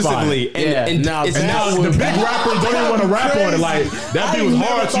crucify exclusively. it. Yeah. And Now it's And now That the was- big rappers don't even want to rap on it. Like that I beat was ain't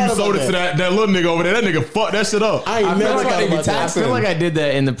hard, never so you thought sold about it to that little nigga over there. That nigga fucked that shit up. I ain't I feel, never like thought about I that. feel like I did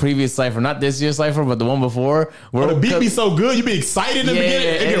that in the previous cipher, not this year's cipher, but the one before. Where The beat be so good, you be excited in the Yeah,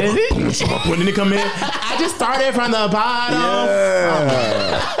 beginning. and And get, when they come in, I just started from the bottom.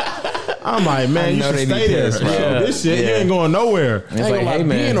 I'm like, man, you know should they be stay there, pissed, bro. bro. This shit, you Yeah. ain't going nowhere. It's I ain't like, gonna lie, hey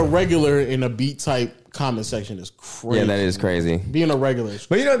being a man. regular in a beat type comment section is crazy. yeah, that is crazy. Being a regular. Is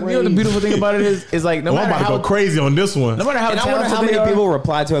But you know the beautiful thing about it is like no Oh, I'm matter about to how go crazy on this one. no matter how And I wonder talented how they many are, people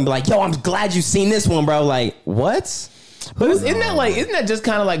reply to him and be like, "Yo, I'm glad you seen this one, bro." Like, what? But isn't that just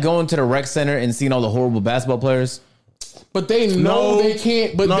kind of like going to the rec center and seeing all the horrible basketball players? But they know No. they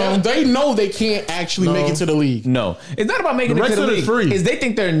can't. But No. they know they can't actually make it to the league. No, it's not about making The it rec to the center's league. free. Is they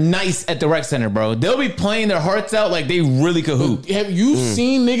think they're nice at the rec center, bro. They'll be playing their hearts out like they really could hoop. Have you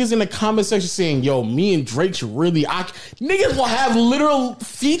seen niggas in the comment section saying, "Yo, me and Drake should really"? Niggas will have literal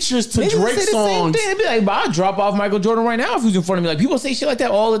features to They just Drake say the same songs. thing. They'd be like, "I'll drop off Michael Jordan right now if he's in front of me." Like people say shit like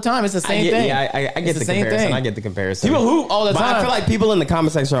that all the time. It's the same thing. Yeah, I It's get the same comparison. thing. I get the comparison. People hoop all the But time. I feel like people in the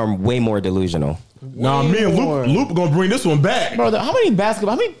comment section are way more delusional. Nah, me and Loop gonna bring this one back. Bro, how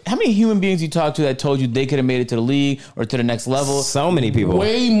many human beings you talk to that told you they could have made it to the league or to the next level? So many people.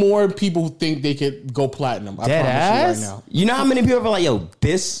 Way more people who think they could go platinum. I Dead promise ass? you right now. You know how many people are like, yo,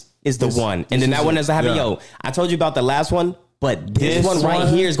 this is the one. And then that one doesn't happen. Yeah. Yo, I told you about the last one, but this one right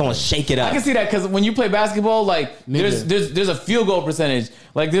here is going to shake it up. I can see that because when you play basketball, like there's a field goal percentage.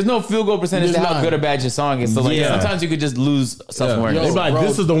 Like there's no field goal percentage There's to how not. good or bad your song is. So like Yeah. sometimes you could just lose self-awareness. They be like, bro.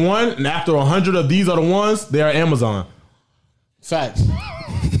 this is the one, and after 100 of these are the ones, they are Amazon. Facts.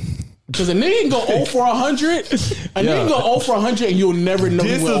 Because a nigga can go 0 for 100. A nigga can go 0 for 100 and you'll never know.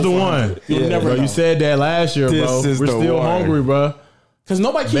 This he is went the 0 for one. 100. You'll never Bro, know. you said that last year, This bro. is We're the still one. hungry, bro.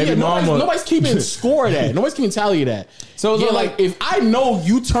 Because Baby mama. nobody's keeping score of that. Nobody's keeping tally of that. So yeah, look, like if I know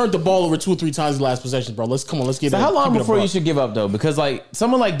you turned the ball over 2 or 3 times in the last possession, bro, let's get So that. how long keep it before above. you should give up though? Because like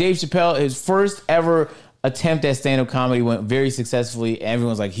someone like Dave Chappelle, his first ever attempt at stand-up comedy went very successfully.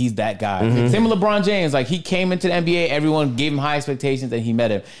 Everyone's like, he's that guy. Same with LeBron James. Like he came into the NBA, everyone gave him high expectations and he met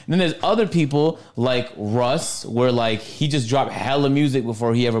him. And then there's other people like Russ, where like he just dropped hella music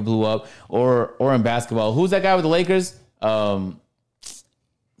before he ever blew up. Or in basketball, who's that guy with the Lakers?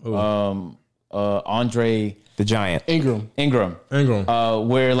 Andre The Giant. Ingram. Ingram.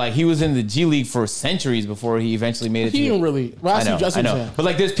 Where like he was in the G League for centuries before he eventually made it. He to didn't really. Well, I know. what you're I know. saying. But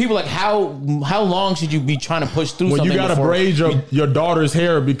like, there's people like how long should you be trying to push through When something? you gotta before- braid your daughter's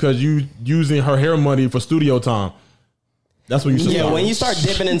hair because you using her hair money for studio time. That's when you should Yeah, stop. when you start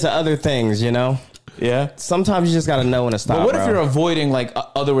dipping into other things, you know, Yeah. sometimes you just got to know when to stop. But what bro. if you're avoiding like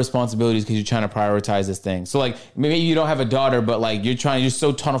other responsibilities because you're trying to prioritize this thing? So like maybe you don't have a daughter, but like you're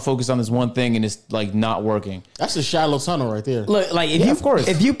so tunnel focused on this one thing and it's like not working. That's a shallow tunnel right there. Look, like if Yeah, you of course.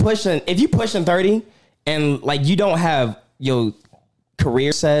 if you pushing 30 and like you don't have your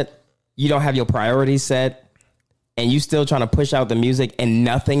career set, you don't have your priorities set, and you still trying to push out the music and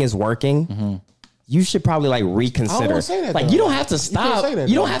nothing is working, you should probably like reconsider. wanna say that, like though. you don't have to can't stop. say that,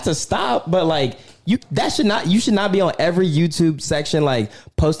 You don't though. have to stop, but like you should not be on every YouTube section like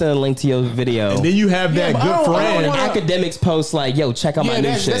posting a link to your video. And then you have that but I good don't friend. wanna- Academics post like, yo, check out my Yeah, new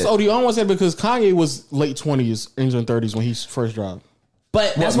that's shit. OD. I don't want to say because Kanye was late 20s, entering 30s when he first dropped.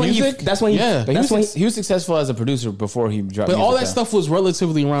 But that's when music? Yeah. But he was successful as a producer before he dropped. But all that music, though. stuff was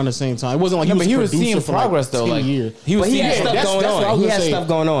relatively around the same time. It wasn't like No, he but was he was producer seeing for progress like though. 10 Like years. he was But he seeing had stuff that's going what I on. was He gonna had say. stuff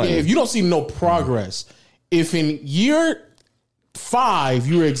going on. Yeah, if you don't see no progress, if in year 5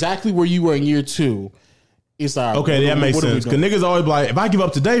 you were exactly where you were in year 2, it's like Okay, that makes sense. Because niggas always be like, if I give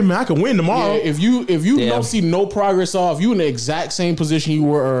up today, man, I can win tomorrow. Yeah, if you Yeah. don't see no progress off, you in the exact same position you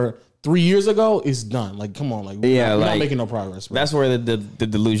were 3 years ago, it's done. Like, come on, like, Yeah, you're not like, making no progress. Bro. That's where the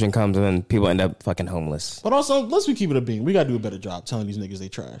delusion comes and people end up fucking homeless. But also, let's keep it a bean. We gotta do a better job telling these niggas they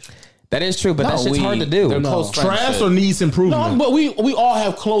trash. That is true, but that No, shit's hard to do. they're No. close friends. Trash shit. or needs improvement? No, but we all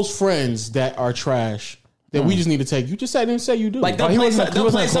have close friends that are trash that we just need to take. You just didn't say you do. Like they'll he play, wasn't- he they'll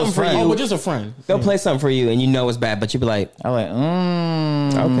wasn't play a close something for friend. oh, you. but just a friend. They'll play something for you, and you know it's bad, but you be like, I'm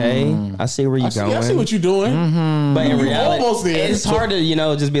like, okay, I see where you're going. I see what you're doing. But in You reality, almost there. it's hard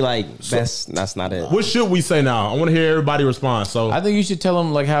to just be like, that's not it. What should we say now? I want to hear everybody respond. So I think you should tell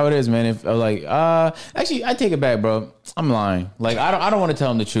them like how it is, man. If actually, I take it back, bro. I'm lying. Like I don't want to tell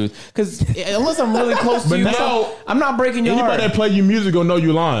them the truth because unless I'm really close to But you, now- I'm not breaking your anybody heart. that play you music gonna know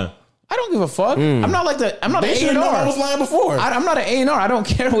you lying. I don't give a fuck. I'm not like the. I'm not They an should have known I was A&R. lying before. I'm not an A&R. I don't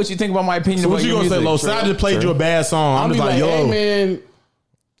care what you think about my opinion So about what you your gonna say, music. Lo? So I just played you a bad song. I'm I'll just be like, like, yo, hey man,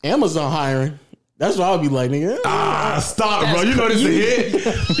 Amazon hiring. That's what I'll be like, nigga. stop, bro. You know this is a hit.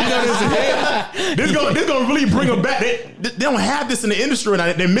 You know this is a hit. This gonna really bring them back. They don't have this in the industry,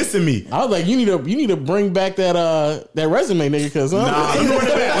 and they're missing me. I was like, you need to bring back that resume, nigga, because Nah, let me run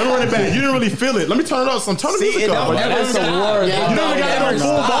it back. Let me run it back. You didn't really feel it. Let me turn it up. Turn the music up. don't bro. ever You stop. word. Yeah, don't even got it on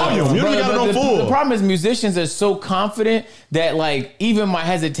full volume. You don't even got it on The full. problem is musicians are so confident that like even my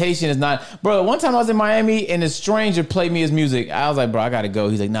hesitation is not. Bro, one time I was in Miami and a stranger played me his music. I was like, bro, I gotta go.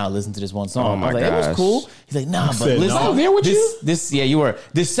 He's like, nah, listen to this one song. Oh my I was like, it gosh. was cool. He's like, nah, but said listen. no. I was there with you? This, yeah, you were.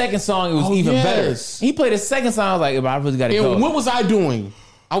 This second song, it was Oh, even yes. better. He played a second song. I was like, bro, I really gotta go. And what was I doing?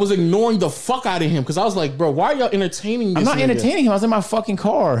 I was ignoring the fuck out of him because I was like, bro, why are y'all entertaining this I'm not nigga? entertaining him. I was in my fucking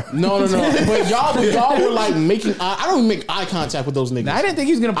car. No. But y'all were like making I don't even make eye contact with those niggas. I didn't think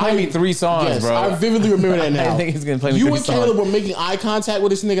he was gonna play me 3 songs, yes, bro. I vividly remember that now. I didn't think he was gonna play me You 3 and Caleb songs. were making eye contact with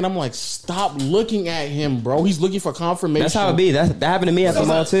this nigga, and I'm like, stop looking at him, bro. He's looking for confirmation. That's how it be. That happened to me at the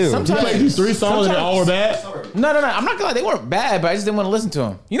mall too. You played these 3 songs and they all were bad. No. I'm not gonna lie. They weren't bad, but I just didn't want to listen to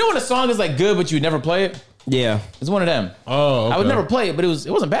them. You know when a song is like good, but you would never play it? Yeah. It's one of them. Oh, okay. I would never play it, but it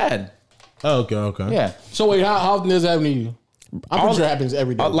wasn't bad. Okay. Yeah. So wait, how often does that happen to you? I'm pretty sure it happens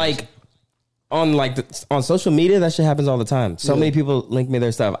every day. Like on on social media, that shit happens all the time. So many people link me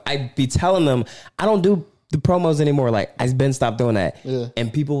their stuff. I be telling them I don't do the promos anymore. Like, I've been stopped doing that. Yeah.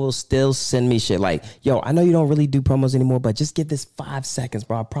 And people will still send me shit like, yo, I know you don't really do promos anymore, but just give this 5 seconds,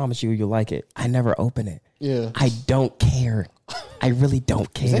 bro. I promise you'll like it. I never open it. Yeah. I don't care. I really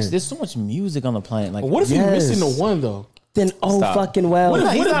don't care. There's so much music on the planet. Like, What if you're missing the one though? Then Stop. fucking well.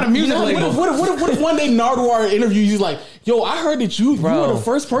 He's not a music label. What if one day Nardwuar interviews you like, yo, I heard that you were the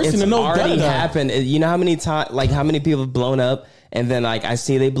first person it's to know already da-da-da. happened. You know how many times, like how many people have blown up, and then like I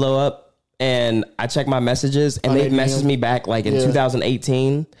see they blow up, and I check my messages, and they they message DM? me back like in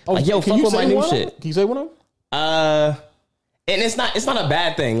 2018, like, yo, can fuck you with say my new one of them? shit. Can you say one of them? And it's not a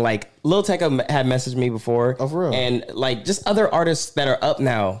bad thing. Like Lil Tecca had messaged me before, Oh, for real? and like just other artists that are up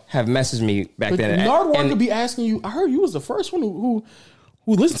now have messaged me back But then. Nardwuar And- could be asking you. I heard you was the first one who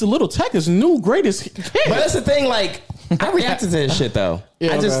listened to Little Tecca's new greatest hit. But that's the thing, like, I reacted to this shit though.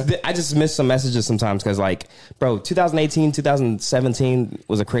 Yeah, I just miss some messages sometimes because, like, bro, 2018, 2017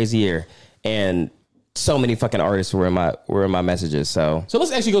 was a crazy year, and so many fucking artists were in my messages. So So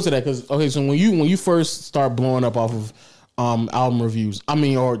let's actually go to that because so when you first start blowing up off of album reviews,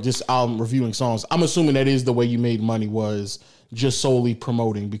 or just album reviewing songs, I'm assuming that is the way you made money, was just solely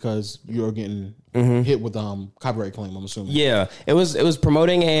promoting because you're getting hit with copyright claim. I'm assuming. yeah, it was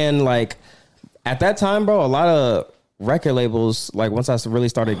promoting, and like at that time, bro, a lot of record labels, like once I really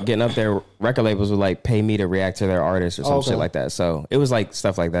started getting up there, record labels would like pay me to react to their artists or some okay. shit like that. So it was like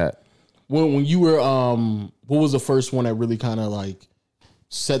stuff like that. When you were what was the first one that really kind of like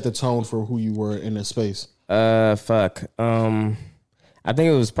set the tone for who you were in this space? Fuck. I think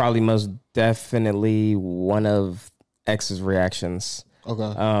it was probably most definitely one of X's reactions.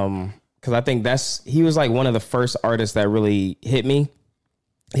 Okay. Because I think he was like one of the first artists that really hit me.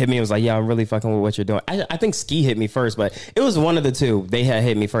 And was like, yeah, I'm really fucking with what you're doing. I think Ski hit me first, but it was one of the two. They had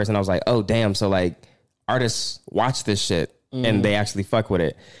hit me first, and I was like, oh damn. So like, artists watch this shit and they actually fuck with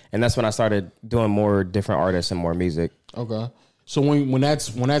it, and that's when I started doing more different artists and more music. Okay. So when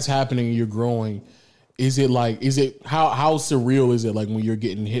that's happening and you're growing, is it how surreal is it like when you're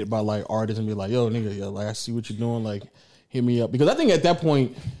getting hit by like artists and be like, yo nigga, yo, like I see what you're doing, like hit me up? Because I think at that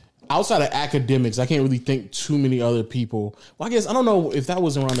point, outside of academics, I can't really think too many other people. Well, I guess I don't know if that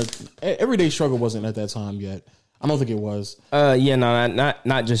was around Everyday Struggle wasn't at that time yet. I don't think it was. Yeah, no,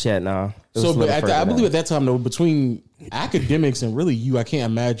 not just yet. No. So, but I believe at that time though, between academics and really you, I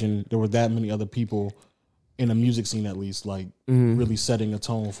can't imagine there were that many other people in the music scene, at least, like really setting a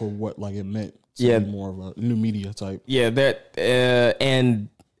tone for what like it meant. To Yeah. be more of a new media type. Yeah, that and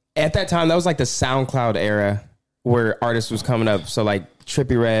at that time that was like the SoundCloud era where artists was coming up. So like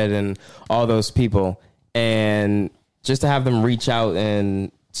Trippie Redd and all those people, and just to have them reach out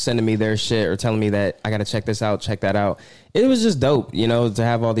and sending me their shit or telling me that I got to check this out, check that out. It was just dope, you know, to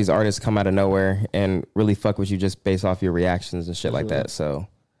have all these artists come out of nowhere and really fuck with you just based off your reactions and shit like that. So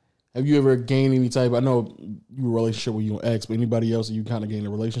Have you ever gained any type? I know you were a relationship with you and X, but anybody else that you kind of gained a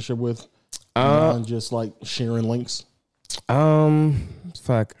relationship with? Beyond just like sharing links.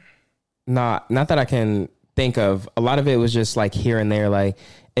 Fuck. Not that I can think of. A lot of it was just like here and there, like,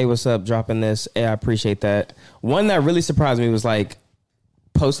 hey, what's up? Dropping this. Hey, I appreciate that. One that really surprised me was like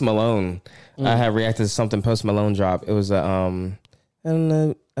Post Malone. I had reacted to something Post Malone dropped. It was and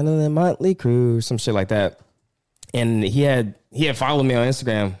the Motley Crue, some shit like that. And he had followed me on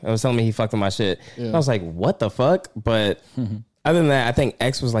Instagram. I was telling me he fucked with my shit. Yeah. I was like, what the fuck? But other than that, I think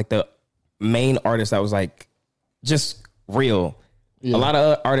X was like the main artist that was like just real. Yeah. A lot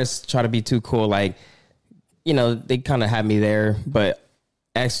of artists try to be too cool. Like, you know, they kind of had me there, but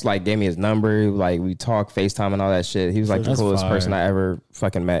X like gave me his number. Like we talk FaceTime and all that shit. He was like the That's coolest fire. person I ever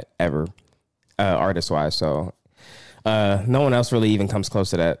fucking met ever, artist wise. So no one else really even comes close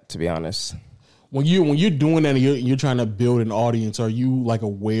to that, to be honest. When you're doing that and you're trying to build an audience, are you like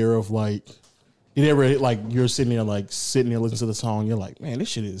aware of like, you ever like you're sitting there listening to the song, you're like, man, this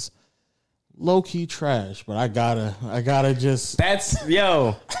shit is low key trash, but I gotta just That's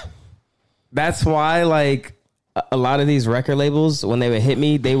why like a lot of these record labels, when they would hit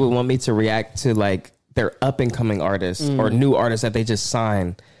me, they would want me to react to like their up and coming artists or new artists that they just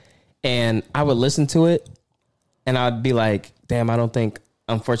signed. And I would listen to it and I'd be like, damn,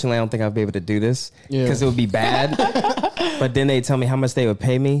 unfortunately, I don't think I'll be able to do this because it would be bad. But then they tell me how much they would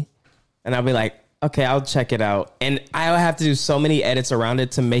pay me. And I'll be like, okay, I'll check it out. And I would have to do so many edits around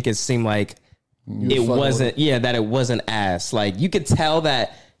it to make it seem like it wasn't ass. Like you could tell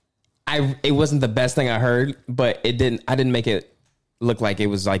that it wasn't the best thing I heard, but I didn't make it look like it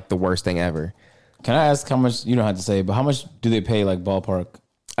was like the worst thing ever. Can I ask how much, you don't have to say, but how much do they pay, like ballpark?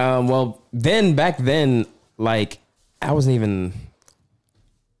 Well, back then, like I wasn't even,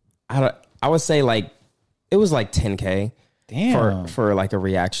 I would say like it was like 10K Damn. for like a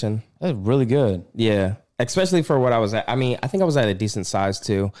reaction. That's really good. Yeah, especially for what I was at. I mean, I think I was at a decent size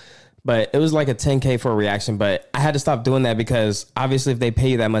too, but it was like a 10K for a reaction. But I had to stop doing that because obviously, if they pay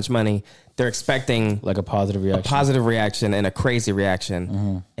you that much money, they're expecting Like a positive reaction. and a crazy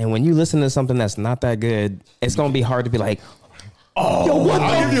reaction. And when you listen to something that's not that good, it's gonna be hard to be like, oh, yo, what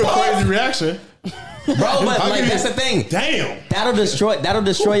I'll give you a crazy reaction. bro? But like that's the thing. Damn. That'll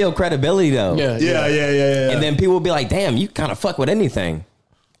destroy your credibility though. Yeah. And then people will be like, damn, you kind of fuck with anything.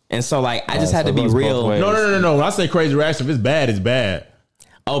 And so like I just had to be real. No. When I say crazy reaction, if it's bad, it's bad.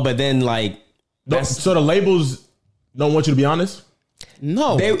 Oh, but then like So the labels don't want you to be honest?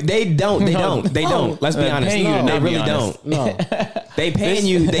 No, they don't. Let's be honest. paying you to They not be really honest. don't. no. They paying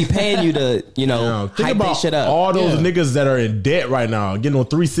you to, Think hype about that shit up. all those Yeah. niggas that are in debt right now, getting on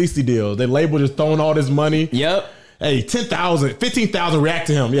 360 deals. They label just throwing all this money. Yep. Hey, 10,000, 15,000 react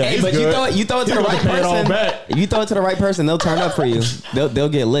to him. Yeah, Hey, he's but good. you throw it to He's the about right pay it all person. back. If you throw it to the right person, they'll turn up for you. They'll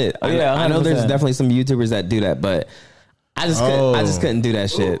get lit. yeah, I know there's 100%. definitely some YouTubers that do that, but I just couldn't do that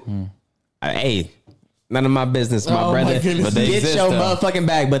shit. Hey, none of my business, my Oh, my brother. goodness. But they Get exist, your though. motherfucking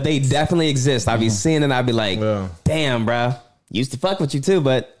bag, but they definitely exist. I be seeing it. I be like, Yeah. damn, bro. Used to fuck with you too,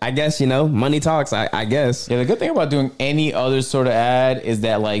 but I guess money talks. I guess. Yeah, the good thing about doing any other sort of ad is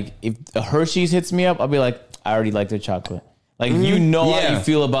that like if a Hershey's hits me up, I'll be like, I already like their chocolate. Like you know how Yeah. you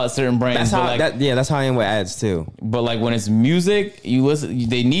feel about certain brands. That's how. but like, That's how I am with ads too. but like when it's music, you listen.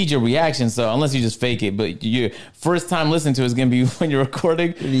 They need your reaction. So unless you just fake it, but your first time listening to it is gonna be when you're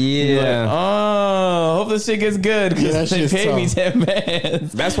recording. You're Yeah. like, oh, hope this shit gets good Yeah, that because they shit's paid me tough. 10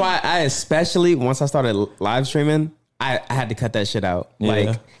 bands. That's why I especially once I started live streaming, I had to cut that shit out. Yeah.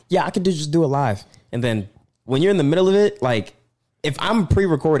 Like, yeah, I could just do it live. And then when you're in the middle of it, like if I'm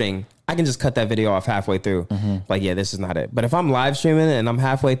pre-recording, I can just cut that video off halfway through. Like, yeah, this is not it. But if I'm live streaming and I'm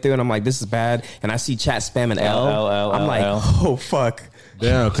halfway through and I'm like, this is bad, and I see chat spamming L, I'm like, oh fuck.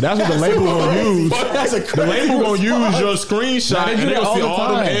 Damn, because that's what the label gonna use. The label gonna use your screenshot they and do they that gonna all see the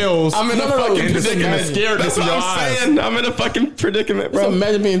all them time. L's. I'm in a fucking and the predicament. scaredness in your eyes. I'm in a fucking predicament, Bro, bro.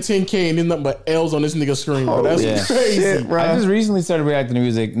 imagine being 10K and then nothing but L's on this nigga's screen. Bro. That's yeah. crazy. Shit, bro. I just recently started reacting to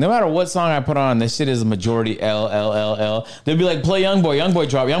music. No matter what song I put on, this shit is a majority L. They'll be like, play Young Boy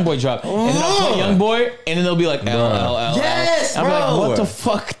drop, and then I'll play Young Boy, and then they'll be like L. Yes, I'm bro. like, what the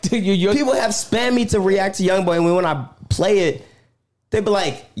fuck, dude? You're People have spammed me to react to Youngboy, and when I play it, they be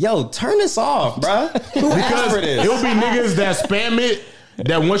like, "Yo, turn this off, bruh. Who asked Because for this?" it'll be niggas that spam it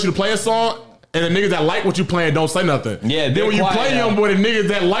that want you to play a song, and the niggas that like what you playing don't say nothing. Yeah, then they're when you quiet, play yeah. Young Boy, the niggas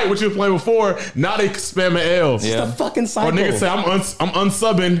that like what you playing before, now they spamming L's. Yeah. The fucking Or cycle. niggas say I'm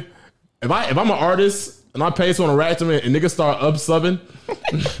unsubbing. If I'm an artist and I pay someone to react to me and niggas start upsubbing,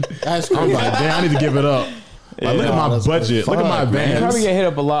 That's I'm crazy. like, damn, I need to give it up. Like, look at my that's budget. Look at my fuck, man. You probably advance. get hit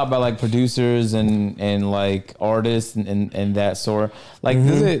up a lot by like producers and like artists and that sort. Like,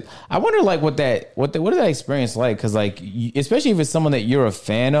 does it? I wonder like what is that experience like? Because like, especially if it's someone that you're a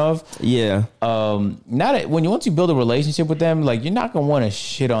fan of. yeah, Once you build a relationship with them, like you're not gonna want to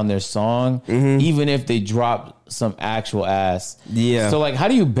shit on their song, even if they drop some actual ass. Yeah. So like, how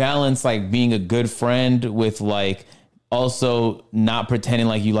do you balance like being a good friend with like also not pretending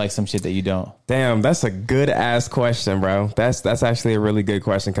like you like some shit that you don't? damn, that's a good ass question, bro. That's actually a really good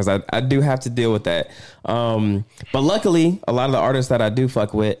question because I do have to deal with that. But luckily, a lot of the artists that I do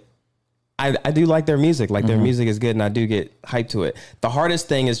fuck with, I do like their music. Like their music is good, and I do get hyped to it. The hardest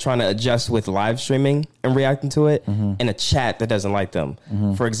thing is trying to adjust with live streaming and reacting to it in a chat that doesn't like them.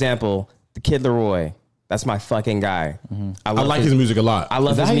 For example, the Kid Leroy. That's my fucking guy. I like his music a lot. I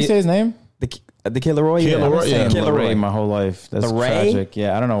love Is that his how you say his name? the Kid Leroy. Kid yeah. Leroy, I've been saying yeah. Kid Leroy Leroy. my whole life. That's Leroy? tragic.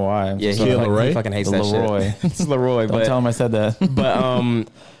 Yeah, I don't know why. Yeah, Kid Leroy? he fucking hates The that Leroy. shit. It's Leroy, Don't tell him I said that.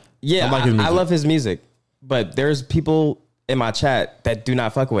 but yeah, I like his I music. love his music. But there's people in my chat that do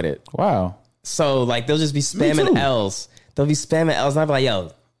not fuck with it. Wow. So like they'll just be spamming too. L's. They'll be spamming L's, and I'll be like,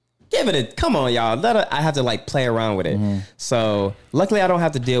 yo, give it a come on, y'all. I have to like play around with it. So luckily I don't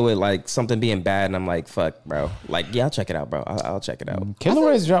have to deal with like something being bad, and I'm like, fuck, bro. Like, yeah, I'll check it out, bro. I'll check it out. Kid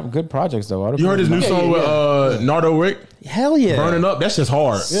Leroy's dropped good projects though. You heard his new song with Nardo Wick? Hell yeah. Burning Up? That's just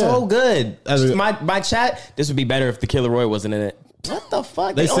hard. So good. As a- My chat, this would be better if the Kid Leroy wasn't in it. What the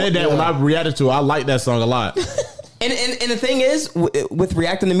fuck? They said that when I reacted to it. I like that song a lot. And the thing is, with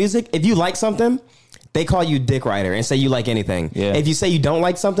reacting to music, if you like something, they call you dick rider and say you like anything. Yeah. If you say you don't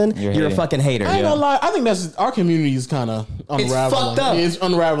like something, you're a hating. fucking hater. I ain't gonna lie. I think that's our community is kind of unraveling. fucked up. It's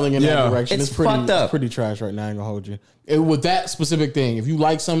unraveling in Yeah. that direction. It's pretty, fucked up. It's pretty trash right now. I ain't gonna hold you. With that specific thing, if you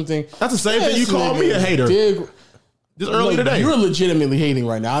like something, That's the same thing. You this call me nigga a hater. Dig Just earlier today. You're legitimately hating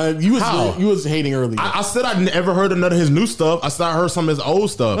right now. How? You was hating earlier. I said I never heard of none of his new stuff. I said I heard some of his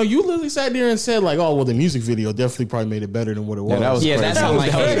old stuff. No, you literally sat there and said like, "Oh, well, the music video definitely probably made it better than what it was." that was Yeah, that sounds like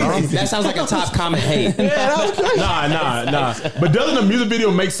hate. crazy. That sounds like a top comment hate. Yeah, that was crazy. Nah. But doesn't the music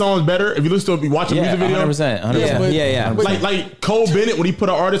video make songs better? If you listen to it, if you watch a Yeah, music video, 100%. Yeah. like Cole Bennett when he put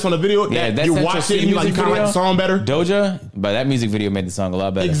an artist on the video, Yeah, that you Central watch C it and you like music kind of like the video, song better. Doja, but that music video made the song a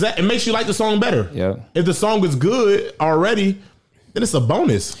lot better. Exactly, it makes you like the song better. Yeah. If the song is good already, then it's a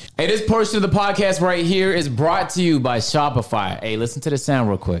bonus. Hey, this portion of the podcast right here is brought to you by Shopify. Hey, listen to the sound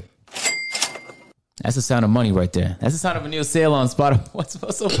real quick. That's the sound of money right there. That's the sound of a new sale on Spotify. What's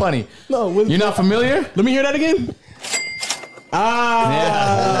so funny? No, You're not familiar? Let me hear that again.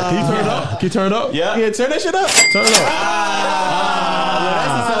 Can you turn it up? Can you turn it up? Yeah. Yeah, turn that shit up. Turn it up.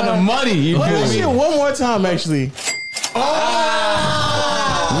 That's the sound of money. You Play that feel shit me? one more time, actually.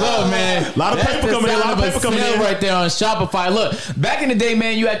 Look, man. A lot of That's paper the coming in, a sound lot of of paper coming sale in. right there on Shopify. Look, back in the day,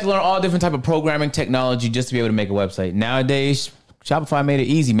 man, you had to learn all different type of programming technology just to be able to make a website. Nowadays, Shopify made it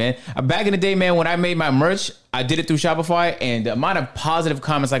easy, man. Back in the day, man, when I made my merch, I did it through Shopify, and the amount of positive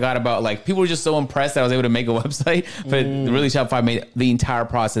comments I got about, like, people were just so impressed that I was able to make a website. But really, Shopify made the entire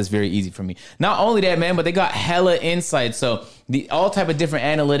process very easy for me. Not only that, man, but they got hella insights. So all type of different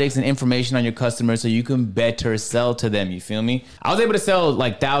analytics and information on your customers so you can better sell to them. You feel me? I was able to sell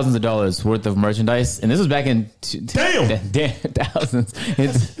like thousands of dollars worth of merchandise, and this was back in thousands.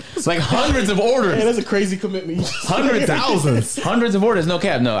 It's like hundreds of orders. Man, that's a crazy commitment. Hundreds of orders. No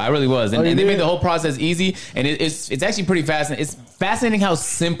cap. No, I really was. And, you and they did? made the whole process easy. And it's actually pretty fascinating. It's fascinating how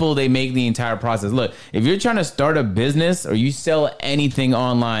simple they make the entire process. Look, if you're trying to start a business or you sell anything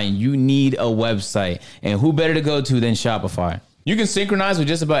online, you need a website. And who better to go to than Shopify? You can synchronize with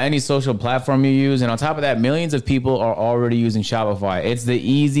just about any social platform you use. And on top of that, millions of people are already using Shopify. It's the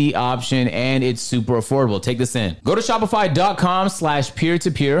easy option and it's super affordable. Take this in. Go to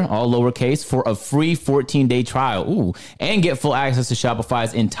shopify.com/peer-to-peer, all lowercase, for a free 14-day trial. Ooh, and get full access to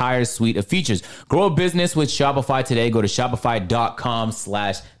Shopify's entire suite of features. Grow a business with Shopify today. Go to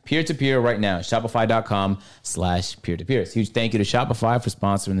shopify.com/peer-to-peer right now. Shopify.com/peer-to-peer. Huge thank you to Shopify for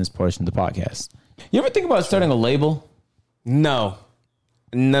sponsoring this portion of the podcast. You ever think about starting a label? No,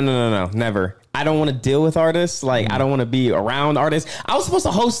 never. I don't want to deal with artists. Like, I don't want to be around artists. I was supposed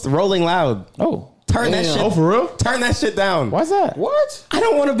to host Rolling Loud. Oh, Turn that shit. Oh, for real? Turn that shit down. why's that? What? I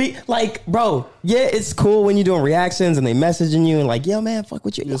don't want to be like, bro. Yeah, it's cool when you're doing reactions and they messaging you and like, yo, man, fuck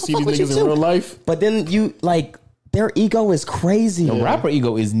with you. You Yo, see fuck these with you niggas in too. real life? But then you like, their ego is crazy. The rapper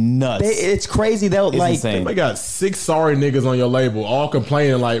ego is nuts. It's crazy. They'll It's like, insane. They got 6 sorry niggas on your label, all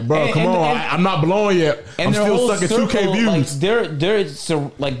complaining like, bro, And- come and- on, and- I'm not blowing yet. I'm their still whole stuck at 2K circle, views.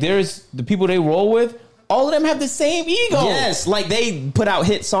 There's the people they roll with. All of them have the same ego. yes, like they put out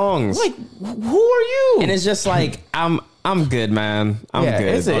hit songs. Like, who are you? and it's just like, I'm good, man. I'm yeah,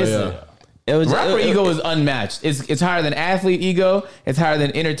 good. It was rapper ego is unmatched. It's higher than athlete ego. It's higher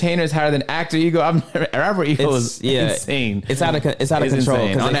than entertainer. It's higher than actor ego. Rapper ego is insane. It's out of control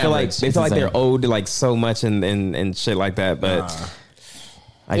insane. because On they feel like average, they it's feel like they're insane. owed like so much and shit like that. But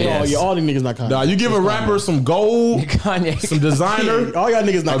I Yeah, guess all these niggas not Kanye. Nah, you give a rapper some gold, Kanye. some designer, All y'all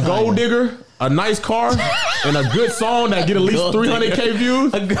niggas a not Kanye. gold digger, a nice car, and a good song that get at least Gold 300K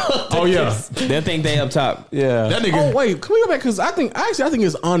views. Oh yeah, they think they up top. Yeah. that nigga. Oh wait, can we go back? Because I think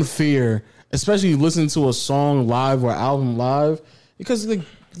it's unfair, especially listening to a song live or album live, because like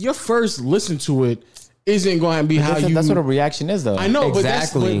your first listen to it isn't going to be how you. That's what a reaction is, though. I know,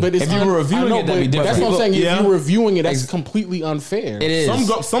 Exactly. but it's If you were reviewing I know, it, that'd be but that's different. what I'm saying. Yeah. If you're reviewing it, that's completely unfair. It is Some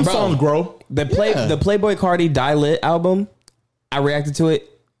Bro, songs grow. The Yeah. Playboy Cardi Die Lit album. I reacted to it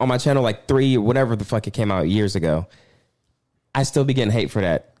on my channel like 3 whatever the fuck it came out years ago. I still be getting hate for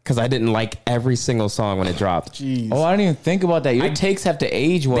that because I didn't like every single song when it dropped. Jeez. Oh, I didn't even think about that. Your takes have to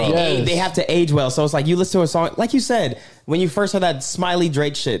age well. They have to age well. So it's like you listen to a song, like you said, when you first heard that Smiley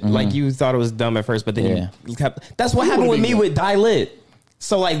Drake shit, like you thought it was dumb at first, but then you kept. That's what happened with me with Die Lit.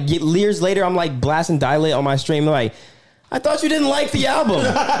 So like years later, I'm like blasting Die Lit on my stream, like, I thought you didn't like the album.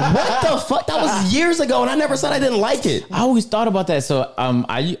 What the fuck? That was years ago, and I never said I didn't like it. I always thought about that. So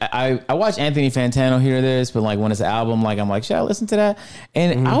I watch Anthony Fantano hear this, but like when it's an album, like I'm like, should I listen to that?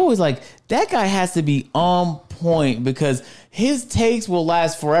 And I always like that guy has to be on point because his takes will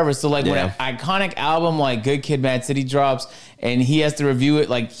last forever. So like when an iconic album like Good Kid, Mad City drops and he has to review it,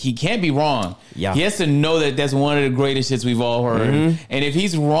 like he can't be wrong. Yeah. He has to know that that's one of the greatest shits we've all heard. And if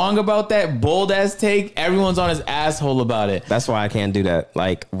he's wrong about that bold ass take, everyone's on his asshole about it. That's why I can't do that.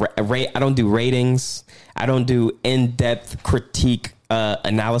 Like, I don't do ratings. I don't do in-depth critique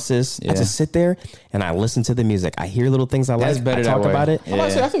analysis. Yeah. I just sit there and I listen to the music. I hear little things I That's like. better I that talk way. about it. Yeah.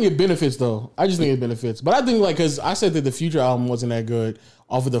 I think it benefits though. I just think it benefits. But I think like because I said that the Future album wasn't that good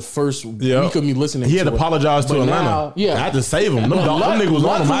off of the first Yeah. week of me listening. He had to it. apologize to But Atlanta. now- yeah. I had to save him. Them niggas was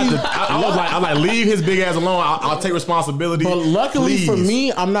on him. I was like, leave his big ass alone. I'll take responsibility. But luckily for Please.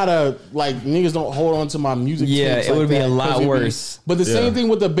 me, I'm not a like niggas don't hold on to my music. Yeah, tapes it like would be that, a lot 'cause it'd be- worse. But the same Yeah. thing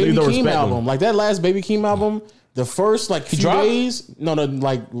with the Baby Niggas don't Keem respect album. him. Like that last Baby Keem album, the first like few dropped? days, no,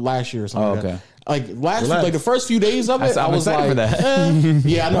 like last year or something. Oh, like that. okay. Like Relax. like the first few days of it, I I'm was excited like, for that.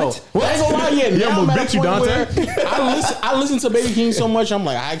 yeah, I know. I ain't gonna lie, yeah. Now almost I'm at a bit you, point Dante. where I listen to Baby Keem so much. I'm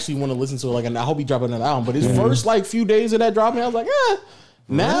like, I actually want to listen to it. Like, and I hope he drop another album. But his first like few days of that dropping, I was like,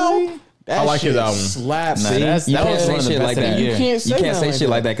 now that I like his shit album. slaps. Nah, See? that You was can't one say of the shit best like of the that. year. You can't say, say nothing shit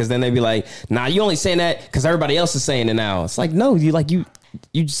like that because then they be like, "Nah, you only saying that because everybody else is saying it now." It's like, no,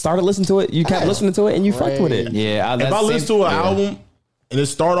 you started listening to it, you kept listening to it, and you fucked with it. Yeah, If I listen to an album and it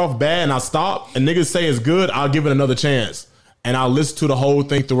start off bad and I stop and niggas say it's good, I'll give it another chance and I'll listen to the whole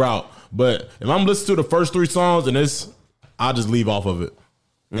thing throughout. But if I'm listening to the first 3 songs and I'll just leave off of it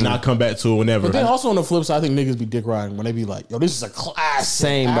and I'll come back to it whenever. But then also on the flip side, I think niggas be dick riding when they be like, yo, this is a classic.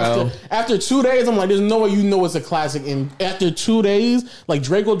 Same, bro. After 2 days, I'm like, there's no way you know it's a classic. And after 2 days, like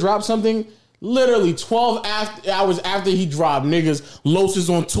Drake will drop something. Literally 12 hours after he dropped, niggas, Los is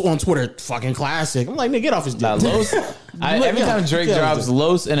on Twitter, fucking classic. I'm like, nigga, get off his dick. Nah, Los, every time Drake drops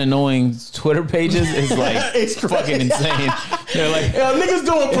Los and annoying Twitter pages is like It's fucking insane. They're like, Yo, niggas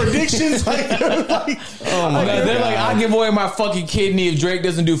doing predictions. oh my god, they're like, I'll give away my fucking kidney if Drake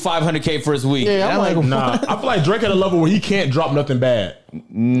doesn't do 500K for his week. Yeah, And I'm like, nah, I feel like Drake at a level where he can't drop nothing bad. he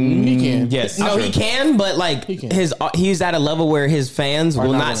can. yes, No, he can, but like can. he's at a level where his fans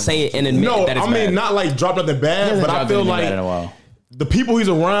will not not gonna- say it and admit No, that it's I mean bad. not like drop nothing bad, but I Dropped feel anything like bad in a while. the people he's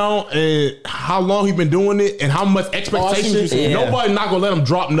around and how long he's been doing it and how much I see what you're expectations. saying. Nobody's not gonna let him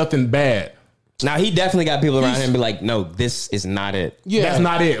drop nothing bad. Now he definitely got people around him and be like, no, this is not it. Yeah. That's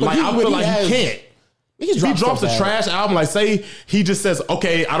not it. But Like I but feel like has- he can't. He, If he drops a trash album, like say he just says,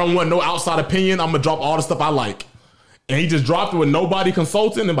 "Okay, I don't want no outside opinion. I'm gonna drop all the stuff I like," and he just dropped it with nobody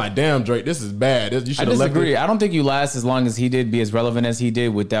consulting, and like, damn, Drake, this is bad. You I should have left disagree. it. I don't think you last as long as he did, be as relevant as he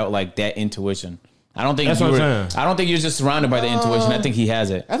did without like that intuition. I don't think That's you what were, I'm saying. I don't think you're just surrounded by the intuition. I think he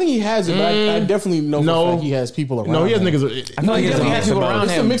has it. I think he has it, but I definitely know for a no. fact he has people around. No, he has him. niggas. I feel like he It's a has mix of people both. around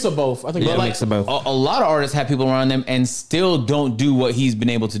It's a him. mix of both. I think. Yeah, But like, mix of both. A lot of artists have people around them and still don't do what he's been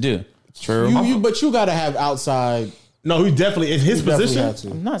able to do. True. but you gotta have outside. No, he definitely in his Definitely position. have to.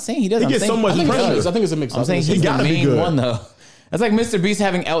 I'm not saying he doesn't. He I'm gets saying, so much I think, pressure. I think it's a mix. I'm saying He he's the gotta be main good. one though. That's like Mr. Beast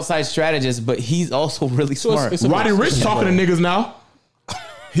having outside strategists, but he's also really smart. it's a Roddy mix. Rich talking to niggas now.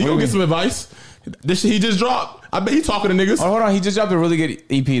 He gonna get some advice. This shit he just dropped. I bet he talking to niggas. Oh, hold on, he just dropped a really good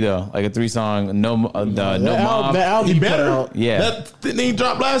EP though, like a 3-song. No Mob. That album He he put better. out. Yeah. That thing he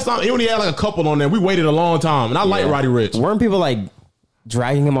dropped last time. He only had like a couple on there. We waited a long time, and I like Yeah. Roddy Rich Weren't people like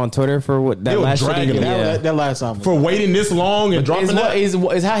dragging him on Twitter for what They that were last shit he dragging did? him. That, that last album. for waiting this long and dropping that. Is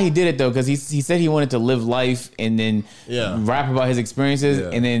how he did it though, because he said he wanted to live life and then Yeah. rap about his experiences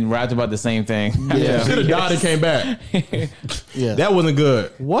Yeah. and then rapped about the same thing. Yeah. Should have died and came back. yeah. That wasn't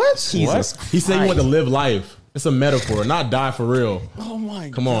good. what? Jesus. He said he wanted to live life. It's a metaphor, not die for real. Oh my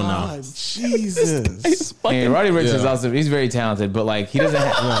god! Come on now. Jesus. And Roddy Ricch is Yeah. also he's very talented, but like he doesn't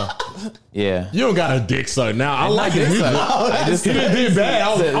have yeah. You don't got a dick suck now. I like his music. I just He didn't do bad.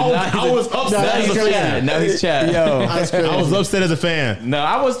 I was upset now as he's a fan. chat. Now he's chat. I was upset as a fan. No,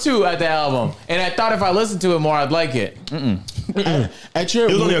 I was too at the album, and I thought if I listened to it more, I'd like it. At your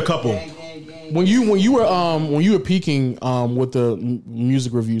It was only a couple. when you were peaking with the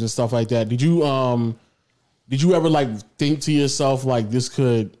music reviews and stuff like that, did you ever like think to yourself like this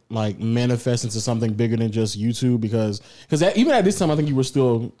could like manifest into something bigger than just YouTube? Because even at this time, I think you were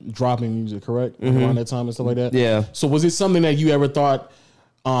still dropping music, correct? Like around that time and stuff like that. Yeah. So was it something that you ever thought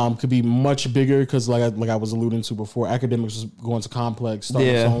could be much bigger? Because like I was alluding to before, Academics was going to Complex, starting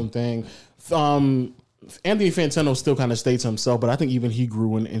his Yeah. own thing. Anthony Fantano still kind of states himself, but I think even he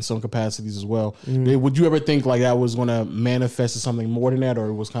grew in some capacities as well. Would you ever think like that was going to manifest to something more than that, or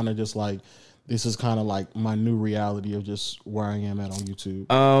it was kind of just like this is kind of like my new reality of just where I am at on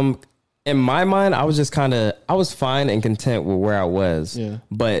YouTube? In my mind, I was just I was fine and content with where I was. Yeah.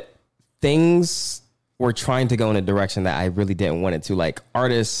 But things were trying to go in a direction that I really didn't want it to. Like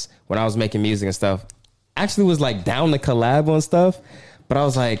artists, when I was making music and stuff, actually was like down to collab on stuff. But I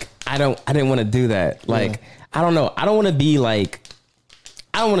was like, I didn't want to do that. Like, I don't know. I don't want to be like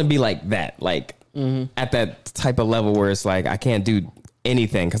that. Like at that type of level where it's like, I can't do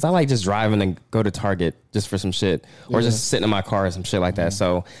anything. Cause I like just driving and go to Target just for some shit or just sitting in my car or some shit like that.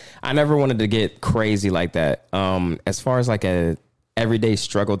 So I never wanted to get crazy like that. As far as like a everyday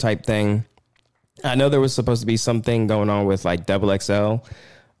struggle type thing. I know there was supposed to be something going on with like Double XL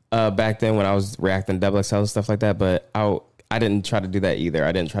back then when I was reacting to Double XL and stuff like that, but I didn't try to do that either.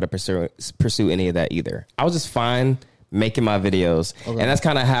 I didn't try to pursue any of that either. I was just fine making my videos. Okay. And that's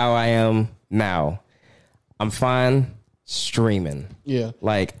kind of how I am now. I'm fine streaming. Yeah.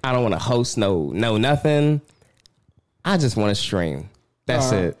 Like, I don't want to host no nothing. I just want to stream.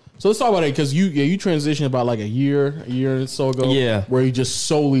 That's it. So let's talk about it, because you transitioned about like a year or so ago. Yeah. Where you just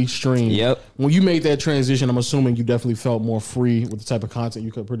solely streamed. Yep. When you made that transition, I'm assuming you definitely felt more free with the type of content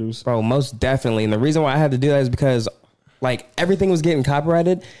you could produce. Bro, most definitely. And the reason why I had to do that is because like everything was getting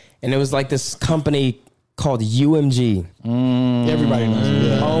copyrighted, and it was like this company called UMG. Everybody knows it.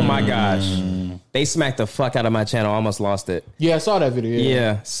 Yeah. Oh my gosh. They smacked the fuck out of my channel. I almost lost it. Yeah, I saw that video.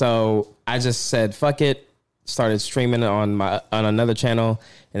 Yeah. So I just said, fuck it. Started streaming on another channel,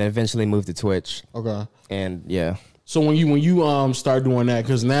 and then eventually moved to Twitch. Okay. And yeah. So when you start doing that,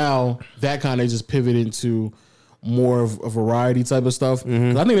 because now that kind of just pivoted into more of a variety type of stuff.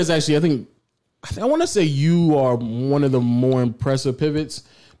 Mm-hmm. I think that's actually, I want to say you are one of the more impressive pivots,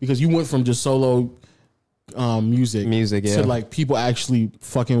 because you went from just solo music yeah, to like people actually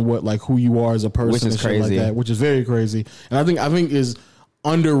fucking who you are as a person, which is and shit crazy. like that, which is very crazy. And I think is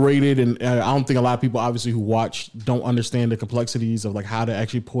underrated, and I don't think a lot of people obviously who watch don't understand the complexities of like how to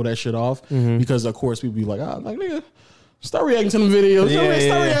actually pull that shit off, because of course people be like, nigga, start reacting to them videos,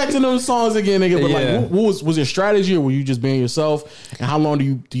 start reacting to them songs again, nigga. But like, what was your strategy, or were you just being yourself? And how long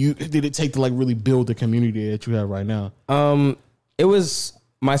did it take to like really build the community that you have right now? It was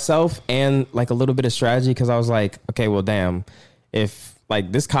myself and like a little bit of strategy, because I was like, okay, well, damn, if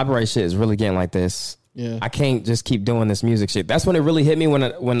like this copyright shit is really getting like this, I can't just keep doing this music shit. That's when it really hit me,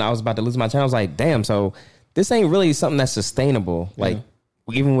 when I was about to lose my channel. I was like, damn, so this ain't really something that's sustainable. Like,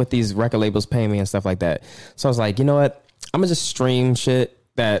 even with these record labels paying me and stuff like that. So I was like, you know what? I'm gonna just stream shit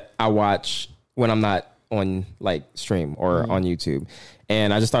that I watch when I'm not on like stream or on YouTube.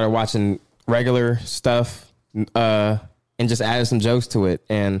 And I just started watching regular stuff, and just added some jokes to it.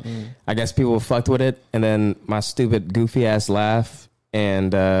 And I guess people fucked with it. And then my stupid goofy ass laugh,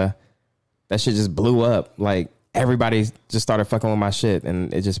 and that shit just blew up. Like, everybody just started fucking with my shit,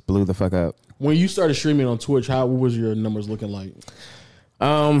 and it just blew the fuck up. When you started streaming on Twitch, what was your numbers looking like?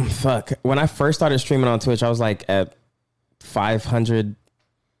 When I first started streaming on Twitch, I was like at 500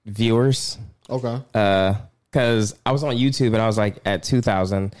 viewers. Okay. Because I was on YouTube and I was like at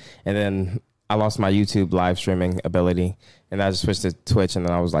 2,000, and then I lost my YouTube live streaming ability, and I just switched to Twitch, and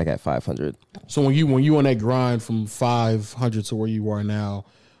then I was like at 500. So when you on that grind from 500 to where you are now,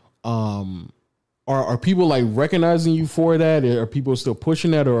 are people like recognizing you for that? Are people still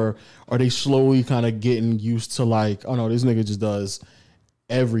pushing that, or are they slowly kind of getting used to like, oh no, this nigga just does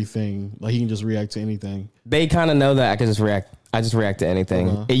everything, like he can just react to anything? They kind of know that I can just react. I just react to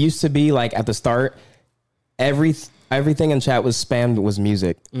anything. It used to be like at the start, everything in chat was spammed was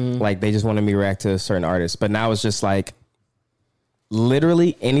music. Like, they just wanted me to react to a certain artist. But now it's just like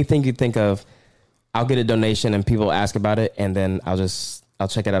literally anything you think of, I'll get a donation and people ask about it, and then I'll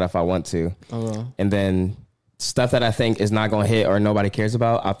check it out if I want to. And then stuff that I think is not going to hit or nobody cares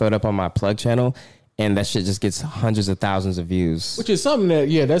about, I'll throw it up on my plug channel, and that shit just gets hundreds of thousands of views. Which is something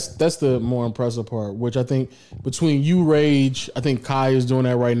that, that's the more impressive part, which I think between you, Rage, I think Kai is doing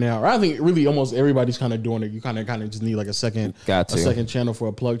that right now. Or I think really almost everybody's kind of doing it. You kind of just need like a second channel for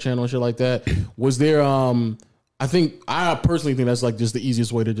a plug channel and shit like that. Was there, I personally think that's like just the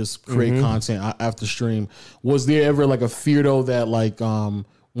easiest way to just create content after stream. Was there ever like a fear though that like when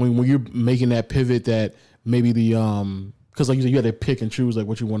you're making that pivot that maybe the because like you said, you had to pick and choose like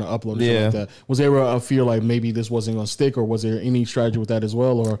what you want to upload and shit like that. Was there ever a fear like maybe this wasn't gonna stick, or was there any strategy with that as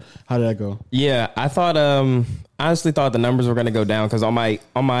well, or how did that go? Yeah, I thought honestly thought the numbers were gonna go down, because on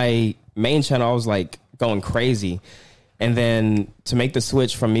my main channel I was like going crazy. And then to make the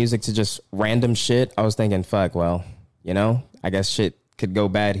switch from music to just random shit, I was thinking, fuck, well, I guess shit could go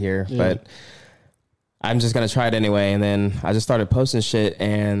bad here, but I'm just going to try it anyway. And then I just started posting shit,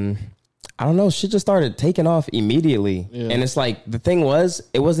 and I don't know, shit just started taking off immediately. And it's like, the thing was,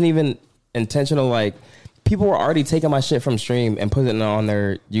 it wasn't even intentional. Like, people were already taking my shit from stream and putting it on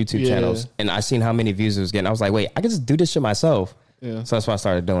their YouTube channels. And I seen how many views it was getting. I was like, wait, I can just do this shit myself. So that's why I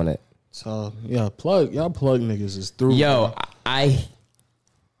started doing it. So y'all plug niggas is through. Yo, I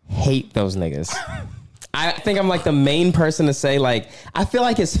hate those niggas. I think I'm like the main person to say, like, I feel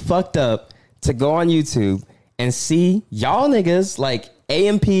like it's fucked up to go on YouTube and see y'all niggas like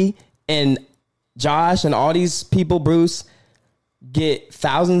AMP and Josh and all these people, Bruce, get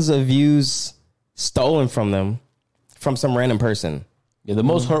thousands of views stolen from them from some random person. Yeah, the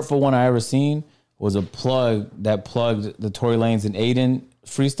most hurtful one I ever seen was a plug that plugged the Tory Lanez and Aiden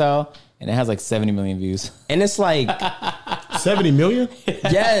freestyle, and it has like 70 million views. And it's like, 70 million?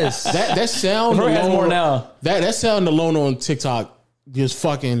 yes. That sound It has alone, more now. That sound alone on TikTok just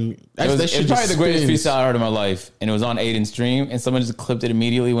fucking. That It was shit probably just the greatest spins. freestyle I heard in my life, and it was on Aiden's stream, and someone just clipped it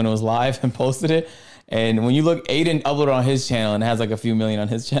immediately when it was live and posted it. And when you look, Aiden uploaded on his channel and it has like a few million on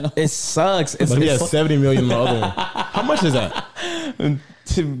his channel. It sucks. It's, But he it's has 70 million on the other one. How much is that?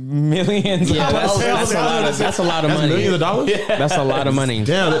 To millions. yeah, of that's, dollars. that's a lot of That's money. millions of dollars? That's a lot of money.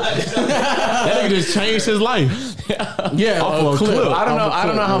 Damn, that nigga just changed his life. Yeah, Off of a clip. I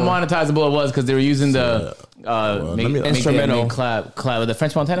don't know how monetizable it was because they were using the let me- Instrumental. clap. The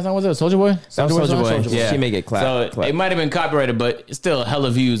French Montana song was it Soldier Boy? That was Soulja Boy. Yeah, She make it clap. So clap. it might have been copyrighted, but it's still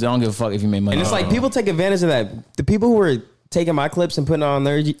hella views. I don't give a fuck if you made money. And it's like people take advantage of that. The people who were taking my clips and putting it on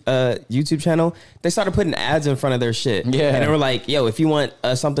their YouTube channel, they started putting ads in front of their shit. Yeah. And they were like, yo, if you want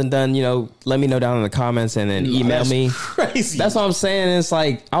something done, let me know down in the comments and then email That's me. crazy. That's what I'm saying. It's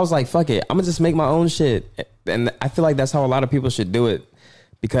like, I was like, fuck it. I'm going to just make my own shit. And I feel like that's how a lot of people should do it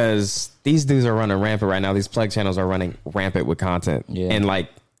because these dudes are running rampant right now. These plug channels are running rampant with content. Yeah. And like,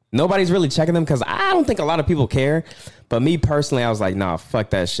 nobody's really checking them because I don't think a lot of people care. But me personally, I was like, nah, fuck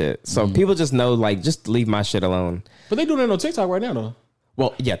that shit. So people just know, like, just leave my shit alone. But they doing that on TikTok right now though.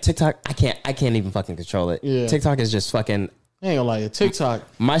 Well, yeah, TikTok, I can't even fucking control it. Yeah. TikTok is just fucking, I ain't gonna lie, TikTok.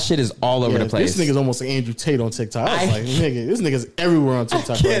 my shit is all over Yeah, the place. this nigga's almost like Andrew Tate on TikTok. I was I- like, nigga, this nigga's everywhere on TikTok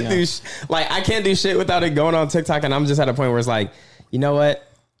right can't now. do I can't do shit without it going on TikTok, and I'm just at a point where it's like, you know what?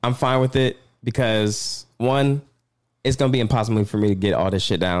 I'm fine with it because one, it's gonna be impossible for me to get all this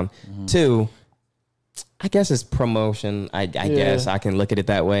shit down. Two, I guess it's promotion. I guess I can look at it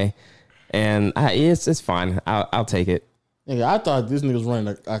that way, and it's fine. I'll take it. Nigga, I thought this nigga was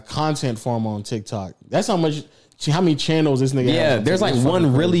running a content farm on TikTok. That's how many channels this nigga has. Yeah, on there's TikTok. like It's one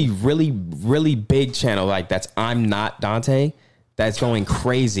fucking really, really, really big channel like that's I'm Not Dante that's going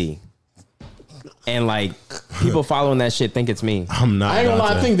crazy. And like people following that shit think it's me. I'm not. I ain't gonna lie,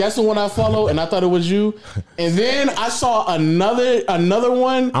 I Dante. think that's the one I follow, and I thought it was you. And then I saw another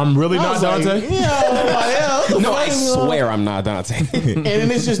one. I'm really I not was like, Dante. yeah, I was like, yeah, what the No, fuck I is going on? swear I'm not Dante. And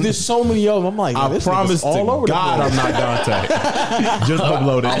then it's just there's so many of them. I'm like, I this promise nigga's all to over the God place. I'm not Dante. Just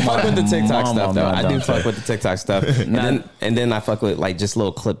upload I it. fuck with the TikTok Mom, stuff I'm though. not I do Dante. fuck with the TikTok stuff. And then I fuck with like just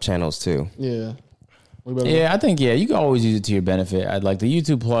little clip channels too. Yeah. We better- Yeah, I think you can always use it to your benefit. I'd like the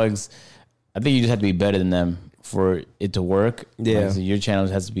YouTube plugs. I think you just have to be better than them for it to work. Yeah. Like, so your channel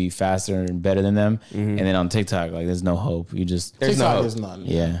has to be faster and better than them. And then on TikTok, like there's no hope. You just There's no TikTok hope. is not.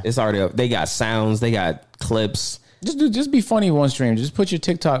 yeah. It's already up. They got sounds, they got clips. Just be funny one stream. Just put your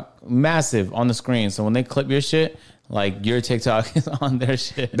TikTok massive on the screen. So when they clip your shit, like your TikTok is on their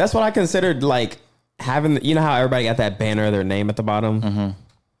shit. That's what I considered like having, you know how everybody got that banner of their name at the bottom?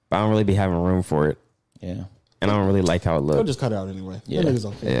 But I don't really be having room for it. Yeah. And I don't really like how it They'll looks. just cut it out anyway. Yeah. That nigga's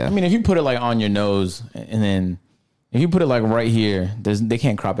okay. Yeah. I mean, if you put it like on your nose and then if you put it like right here, they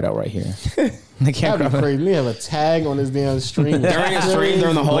can't crop it out right here. They can't That'd crop be it. crazy. We have a tag on this damn stream. During a stream,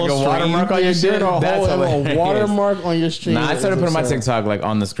 during the whole Like a stream. watermark on your shit. a That's hilarious. watermark on your stream. Nah, I started It's putting my absurd. TikTok like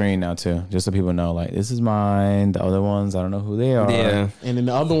on the screen now too, just so people know like this is mine. The other ones, I don't know who they are. Yeah. And then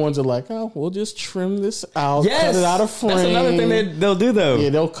the other ones are like, oh, we'll just trim this out, Yes. cut it out of frame. That's another thing they'll do though. Yeah,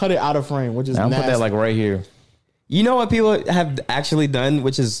 they'll cut it out of frame, which is I'll nasty. put that like right here. You know what people have actually done,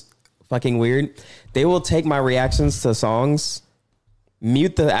 which is fucking weird? They will take my reactions to songs,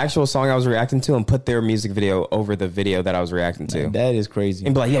 mute the actual song I was reacting to, and put their music video over the video that I was reacting to. That is crazy.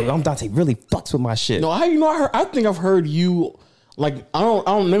 And be like, yo, I'm Dante really fucks with my shit. No, I think I've heard you like I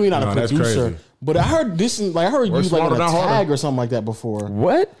don't maybe not No, a that's producer, crazy. but I heard this like I heard We're you like smarter, on a not harder. tag or something like that before.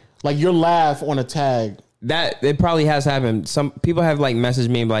 What? Like your laugh on a tag. That it probably has happened. Some people have like messaged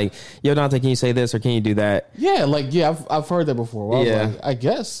me like, yo, Dante, can you say this or can you do that? Yeah, I've heard that before. I was Yeah. like, I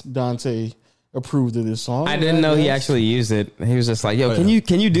guess Dante approved of this song. I didn't know he guess. actually used it. He was just like, yo, can you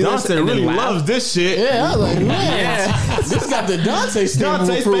do this? Dante And then really laugh. loves this shit. Yeah, I was like, man, this got the Dante stamp of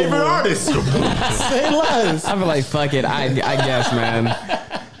Dante's approval. favorite artist. Say less. I'd be like, fuck it. I guess, man. No,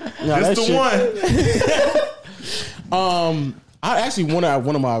 that It's the shit- one. I actually one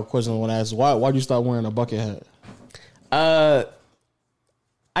of my questions I want to ask is why'd you start wearing a bucket hat?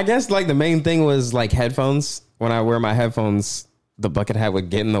 I guess like the main thing was like headphones. When I wear my headphones, the bucket hat would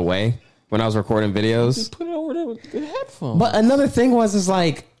get in the way when I was recording videos. Put it over there with the headphones. But another thing is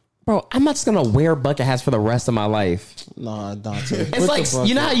like, bro, I'm not just gonna wear bucket hats for the rest of my life. Nah, Dante. It's like,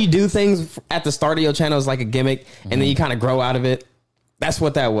 you know how you do things at the start of your channel as like a gimmick, and then you kind of grow out of it. That's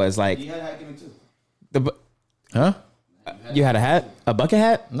what that was like. Huh? You had a hat, a bucket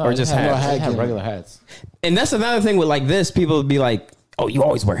hat, or just had, hat? hat had gimmick. regular hats. And that's another thing with like this. People would be like, oh, you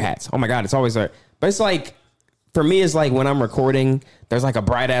always wear hats. Oh my God, it's always there. But it's like, for me, it's like when I'm recording, there's like a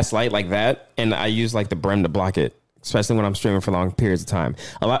bright ass light like that, and I use like the brim to block it, especially when I'm streaming for long periods of time.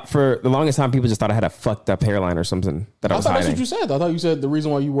 For the longest time, people just thought I had a fucked up hairline or something that I was thought hiding. that's what you said. I thought you said the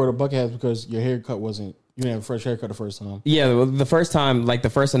reason why you wore the bucket hat is because your haircut wasn't. You didn't have a fresh haircut the first time. Yeah, the first time, like the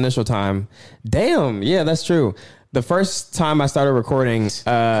first initial time. Damn, yeah, that's true. The first time I started recording, This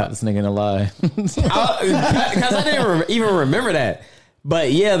nigga in a lie. because I didn't even remember that.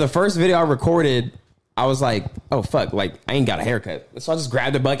 But yeah, the first video I recorded, I was like, oh fuck, like I ain't got a haircut. So I just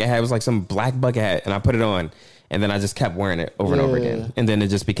grabbed a bucket hat. It was like some black bucket hat, and I put it on. And then I just kept wearing it over and over again. And then it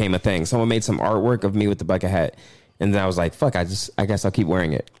just became a thing. Someone made some artwork of me with the bucket hat. And then I was like, fuck, I guess I'll keep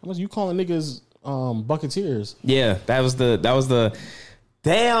wearing it. What was you calling niggas bucketeers? Yeah, that was the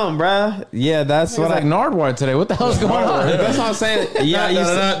damn, bruh. Yeah, that's what like Nardwuar today. What the hell's going on? That's what I'm saying. Yeah,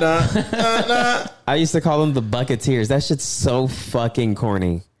 I used to call them the bucketeers. That shit's so fucking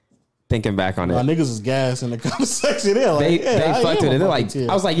corny. Thinking back on it. My niggas is gas in the comment section. They're like, They fucked with it. They're like, bucketeer.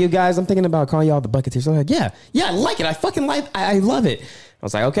 I was like, you guys, I'm thinking about calling y'all the bucketeers. They're like, yeah, I like it. I fucking like, I love it. I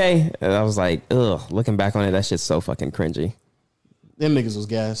was like, okay. And I was like, ugh, looking back on it, that shit's so fucking cringy. Them niggas was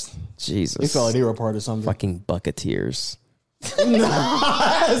gassed. Jesus. They felt like they were a part of something. Fucking bucketeers.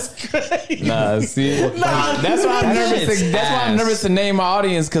 That's crazy. Nah, see, that's why I'm nervous. That's why I'm nervous to name my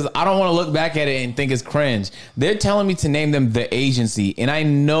audience, because I don't want to look back at it and think it's cringe. They're telling me to name them the agency, and I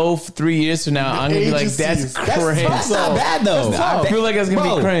know 3 years from now I'm gonna be like, that's cringe. That's not bad though. I feel like it's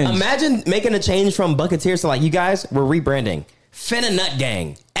gonna be cringe. Imagine making a change from bucketeers to like, you guys, we're rebranding Finna Nut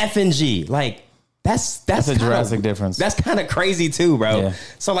Gang, FNG. Like, that's a kinda, drastic difference. That's kind of crazy too, bro. Yeah.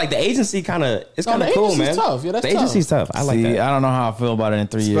 So like the agency it's No, kind of the cool, agency's man. tough. Yeah, that's the tough. agency's tough. I like See, that. I don't know how I feel about it in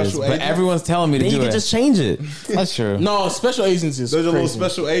 3 years, but agent? everyone's telling me to Then do you it. can just change it. That's true. No, special agents is There's a little crazy.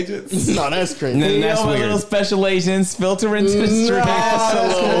 special agents. No, that's crazy. No, You that's know, my weird. little special agents filter into the stream.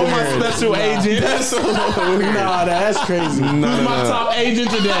 Oh, my special agent. Nah, that's crazy. Who's my top agent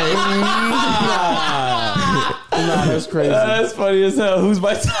today? Nah, that's crazy. That's funny as hell. Who's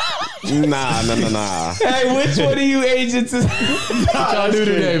my Nah. Hey, which one of you agents is What y'all do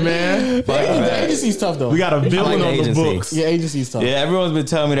today, man? The agency's tough though. We got a villain the on the agency. books. Yeah, agency's tough. Yeah, everyone's been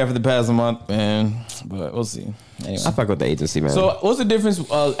telling me that for the past month, man. But we'll see. Anyway. I fuck with the agency, man. So, what's the difference?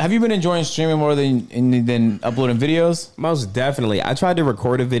 Have you been enjoying streaming more than uploading videos? Most definitely. I tried to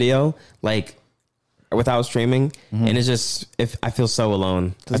record a video like without streaming, and it's just I feel so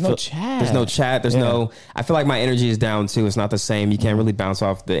alone. There's I no feel- chat. There's no chat. There's no. I feel like my energy is down too. It's not the same. You can't really bounce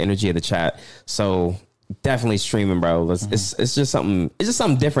off the energy of the chat. So definitely streaming, bro. It's just something. It's just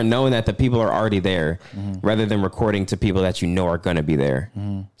something different knowing that the people are already there, rather than recording to people that you know are gonna be there.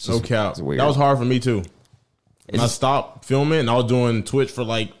 It's No just- cap. it's weird. That was hard for me too. And I just- stopped filming and I was doing Twitch for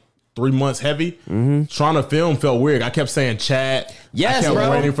like 3 months heavy. Trying to film felt weird. I kept saying chat. Yes, I kept bro.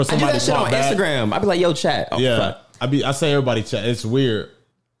 waiting for somebody I do that to shit pop on back. Instagram. I'd be like, yo, chat. Oh, Yeah. fuck. I say everybody chat. It's weird.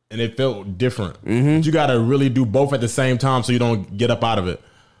 And it felt different. But you gotta really do both at the same time so you don't get up out of it.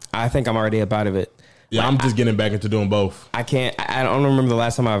 I think I'm already up out of it. Yeah, I'm just getting back into doing both. I can't. I don't remember the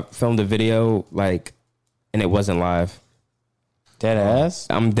last time I filmed a video and it wasn't live. Dead ass.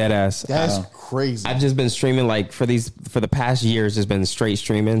 I'm dead ass. That's crazy. I've just been streaming for the past years. Just been straight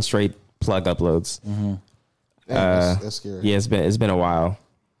streaming, straight plug uploads. That's scary. Yeah, it's been a while.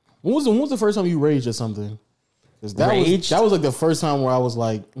 When was the first time you raged or something? 'Cause that Raged? was like the first time where I was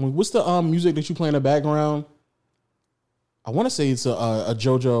like, what's the music that you play in the background? I want to say it's a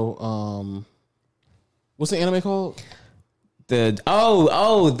JoJo. What's the anime called? The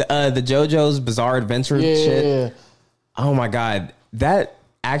JoJo's Bizarre Adventure shit. Oh my god, that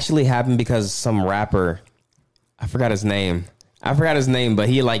actually happened because some rapper, I forgot his name, but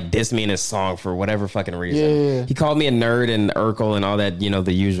he dissed me in his song for whatever fucking reason. Yeah. He called me a nerd and Urkel and all that,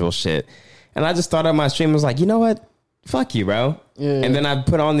 the usual shit. And I just thought on my stream, I was like, you know what? Fuck you, bro. Yeah. And then I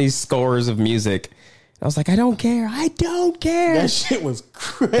put on these scores of music. I was like, I don't care. That shit was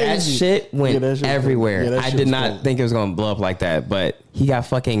crazy. That shit went that shit was everywhere. crazy. Yeah, that I shit did was not crazy. think it was going to blow up like that, but he got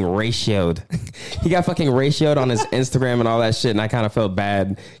fucking ratioed. He got fucking ratioed on his Instagram and all that shit, and I kind of felt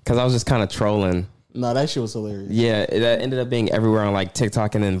bad because I was just kind of trolling. No, that shit was hilarious. Yeah, that ended up being everywhere on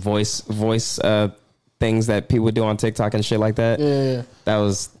TikTok and then voice things that people would do on TikTok and shit like that. Yeah. That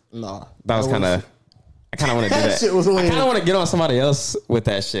was Nah. that was kind of. I kind of want to do That that. shit was I hilarious. kind of want to get on somebody else with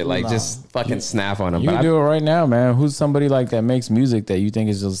that shit, Nah. just fucking snap on them. You can do it right now, man. Who's somebody that makes music that you think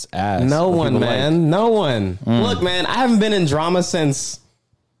is just ass? No but one, people man. No one. Look, man, I haven't been in drama since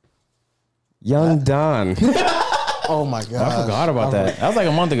Young Don. Oh my god. I forgot about that. That was like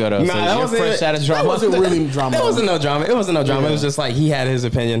a month ago, though. Nah, so that you're wasn't fresh it. out of That drama. wasn't really drama. It wasn't no drama. It wasn't no drama. Yeah. It was just he had his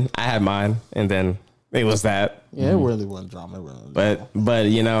opinion. I had mine. And then It was that. Yeah, it really wasn't drama. It really But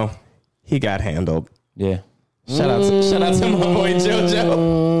you know, he got handled. Yeah. Shout out to my boy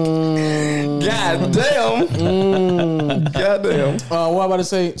JoJo. God damn. God damn. what I was about to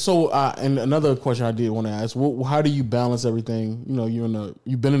say. So, and another question I did want to ask: how do you balance everything? You know,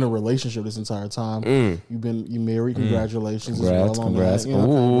 you've been in a relationship this entire time. You married. Congratulations. Congrats, congrats. You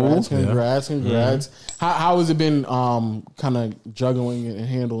know, congrats. How has it been? Kind of juggling and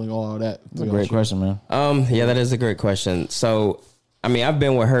handling all of that. That's a great question, man. Yeah, that is a great question. So, I mean, I've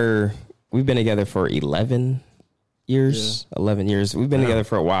been with her. We've been together for 11 years. 11 years. We've been together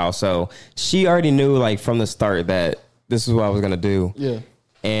for a while. So she already knew, like, from the start that this is what I was gonna do. Yeah.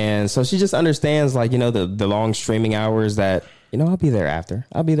 And so she just understands, like, you know, the long streaming hours that, you know, I'll be there after,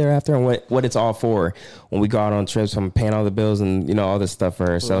 and what it's all for when we go out on trips. I'm paying all the bills and, you know, all this stuff for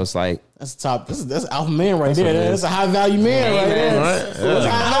her. So it's like, That's top. That's alpha man right there. That's a high value man right there. That's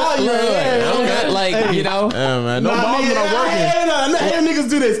high value right there. like, you know, Yeah, man. No balls when I'm working. Hey, niggas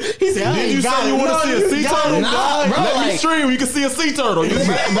do this. He said, Did you say you want to see a sea turtle? Nah, bro, Let me like- stream. You can see a sea turtle.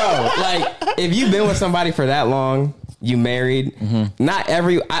 bro, like, if you've been with somebody for that long, you married, not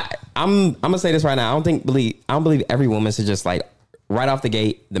every, I'm gonna say this right now. I don't believe every woman should just, like, right off the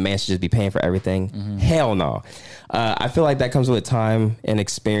gate, the man should just be paying for everything. Hell no. I feel like that comes with time and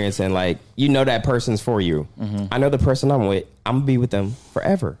experience, and, like, you know that person's for you. I know the person I'm with, I'm gonna be with them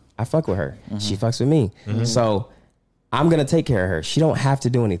forever. I fuck with her. She fucks with me. So I'm gonna take care of her. She don't have to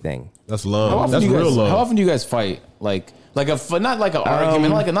do anything. That's How love. often That's do you real guys, love. How often do you guys fight? Like not like an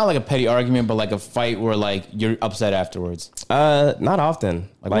argument, not like a petty argument, but like a fight where, like, you're upset afterwards. Not often.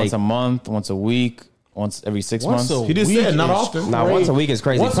 Like once a month, once a week, once every 6 months. He just said not often. Nah, once a week is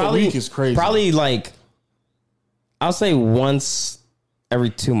crazy. Once a week is crazy. Probably, like, I'll say once every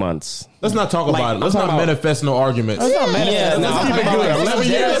 2 months. Let's not talk about it. Let's not manifest no arguments. Yeah, Let's keep it good. 11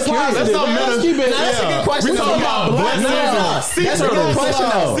 years. Let's not manifest. That's a good question. We talking about black niggas. Sea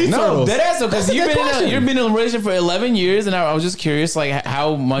turtles. Sea No, turtles. that is so, because you've been in a relationship for 11 years, and I was just curious, like,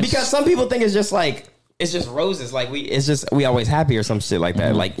 how much. Because some people think it's just like, it's just roses. Like, we always happy or some shit like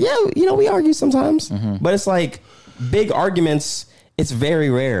that. Like, yeah, you know, we argue sometimes, but it's like big arguments. It's very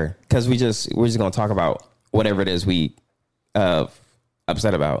rare because we're just gonna talk about whatever it is we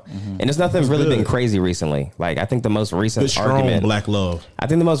upset about, and it's nothing really been crazy recently. Like, I think the most recent Good, strong argument, black love. I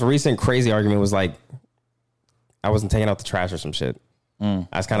think the most recent crazy argument was, like, I wasn't taking out the trash or some shit. I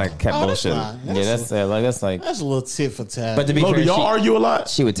just kind of kept That's bullshitting. fine. Yeah, that's like That's a little tit for tat. But to be Lo, do fair, y'all argue a lot?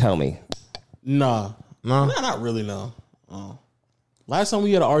 she would tell me. nah, not really. No. Last time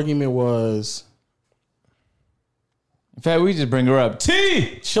we had an argument was in fact, we just bring her up.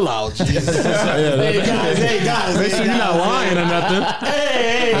 T. chill out. Jesus. Hey guys. Make sure you're not lying or nothing.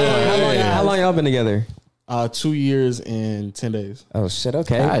 How long y'all been together? 2 years and 10 days. Oh shit!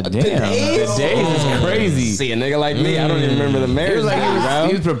 Okay. God damn, the days is crazy. See, a nigga like me, I don't even remember the marriage. He was like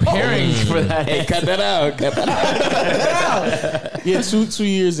he was preparing for that. Hey, cut that out. Cut that out. Yeah, 2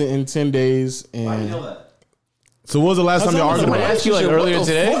 years and 10 days. Why do you And know that? So what was the last time y'all argued? Somebody asked you, like, earlier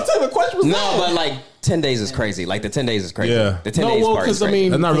today. What type of question was No, that? but like 10 days is crazy. Like the 10 days is crazy. Yeah. The 10 No, days well, part is because I crazy.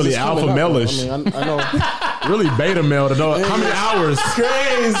 mean, That's not 'cause really it's coming alpha up. male-ish. I mean, I know. Really beta male to know how many hours.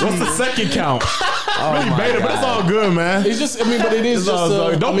 Crazy. What's the second count? Really beta, but it's all good, man. It's just, I mean, but it is It's just. all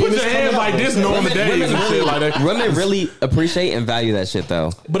good. Don't put your hands like this knowing the days and shit like that. Women really appreciate and value that shit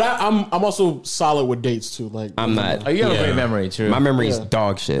though. But I'm also solid with dates too. Like I'm not. Oh, you have a Yeah. great memory, true. My memory is Yeah.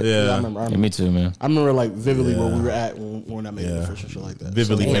 dog shit. Yeah, I Yeah. remember. Yeah, me too, man. I remember like vividly where we were at when I made the first shit like that.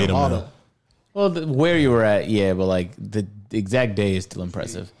 Vividly So, beta all man. the- Well, where you were at, yeah, but like the exact day is still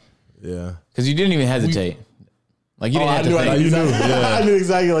impressive Yeah. because you didn't even hesitate. Like you Oh, didn't I have to knew. think. I knew exactly. Yeah. I knew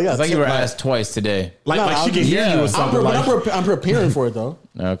exactly. Like, yeah, It's like you were asked twice today. Like No, she can hear you or something. I'm preparing for it though.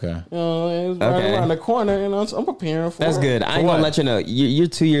 Okay. You know, it's right Okay. around the corner. You know, I'm preparing for That's it. good. I ain't what? gonna let you know. You're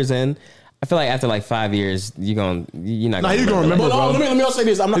 2 years in. I feel like after like 5 years, you're not Nah, gonna he's gonna remember, But bro. let me also say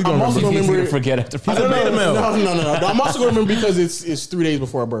this. I'm also gonna He's remember gonna it. forget after. I don't beta male. No. I'm also gonna remember because it's 3 days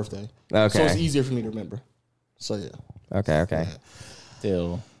before our birthday. Okay. So it's easier for me to remember. So yeah. Okay.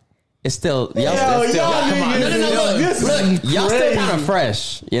 Still. It's still y'all Yo, still y'all come on. niggas, this is Y'all still crazy. kind of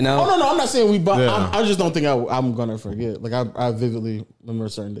fresh, you know? Oh no, I'm not saying we. But Yeah. I just don't think I'm gonna forget. Like I vividly remember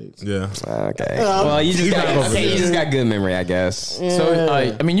certain dates. Yeah. Okay. Well, you just got good memory, I guess. So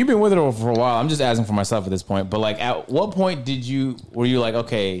I mean, you've been with her for a while. I'm just asking for myself at this point. But like, at what point were you like,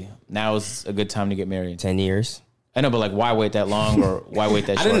 okay, now is a good time to get married? 10 years. I know, but like, why wait that long or why wait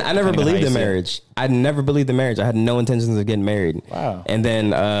that short? I never depending on how believed you in see it? marriage. I never believed in marriage. I had no intentions of getting married. Wow. And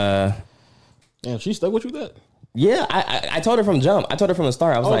then, Damn, she stuck with you that. yeah, I told her from jump. I told her from the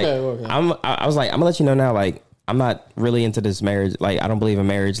start. I was Okay, like, okay. I was like, I'm gonna let you know now. Like, I'm not really into this marriage. Like, I don't believe in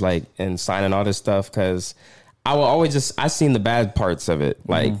marriage, like, and signing all this stuff, because I will always I seen the bad parts of it,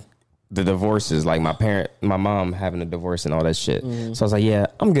 like the divorces, like my mom having a divorce and all that shit. So I was like, yeah,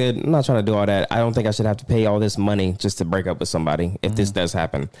 I'm good. I'm not trying to do all that. I don't think I should have to pay all this money just to break up with somebody if this does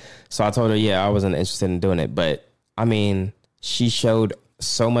happen. So I told her, yeah, I wasn't interested in doing it. But I mean, she showed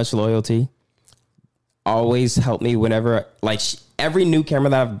so much loyalty, always helped me whenever, like, every new camera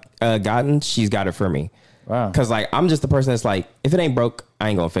that I've gotten, she's got it for me. Wow. Because, like, I'm just the person that's like, if it ain't broke, I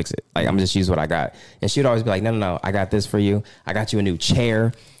ain't gonna fix it. Like, I'm just use what I got. And she'd always be like, no, I got this for you. I got you a new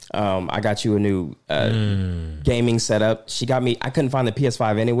chair. I got you a new gaming setup. She got me. I couldn't find the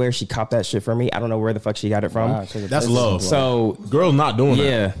PS5 anywhere. She copped that shit for me. I don't know where the fuck she got it from. Wow, That's love. So Girls not doing that.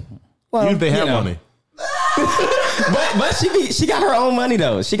 yeah, well, Even if they have you know. money. but she got her own money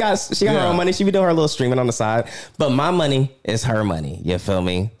though. She got her own money. She be doing her little streaming on the side. But my money is her money. You feel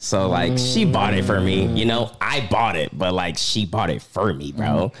me? So like she bought it for me. You know, I bought it, but like she bought it for me,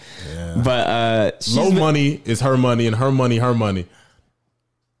 bro. Yeah. But Low money is her money, and her money, her money.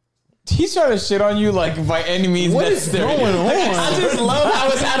 He's trying to shit on you like by any means necessary. going on? I just love how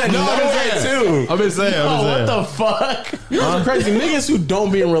it's out of nowhere too. I've been saying. Oh, what the fuck? You know what's crazy? Niggas who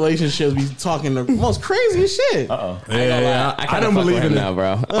don't be in relationships be talking the most craziest shit. Yeah, I don't believe in now,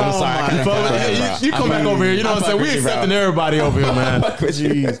 bro. I'm sorry. I kinda fuck with him, bro. You come back over here. You know what I'm saying? We accepting everybody over here, man.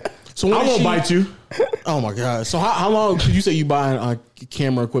 Jeez. So when I did won't she- bite you. Oh my god! So how long could you say you buying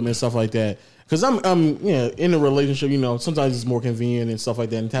camera equipment and stuff like that? Because I'm in a relationship. You know, sometimes it's more convenient and stuff like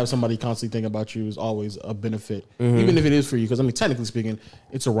that. And to have somebody constantly think about you is always a benefit, even if it is for you. Because I mean, technically speaking,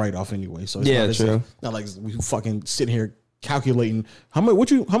 it's a write off anyway. So it's Yeah, true. Not like we fucking sitting here calculating how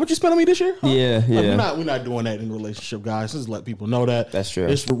much you spent on me this year. Huh? Yeah, Like, yeah. we're not doing that in a relationship, guys. Just let people know that. That's true.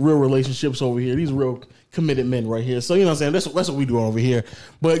 It's real relationships over here. These real committed men right here. So you know what I'm saying. That's what we do over here.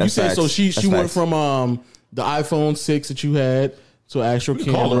 But That's you said so. facts. She That's went facts. from the iPhone 6 that you had to an actual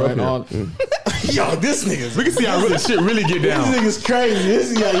call her camera. up And all. Yo, this nigga's We can see how really shit really get this down. nigga's crazy.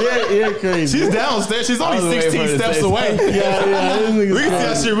 This yeah, crazy. She's downstairs. She's only I was waiting for 16 her to steps say away. yeah. This nigga's We can see how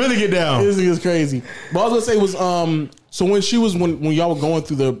crazy. shit really get down. This nigga's crazy. But I was gonna say was so when y'all were going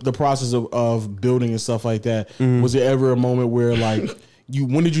through the process of building and stuff like that, was there ever a moment where like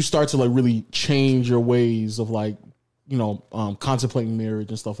when did you start to like really change your ways of like contemplating marriage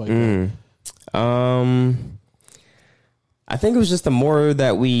and stuff like that? I think it was just the more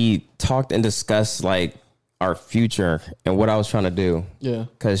that we talked and discussed like our future and what I was trying to do. Yeah.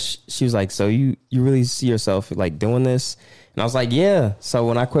 Cause she was like, so you really see yourself like doing this? And I was like, yeah. So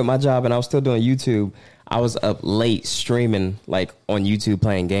when I quit my job and I was still doing YouTube, I was up late streaming like on YouTube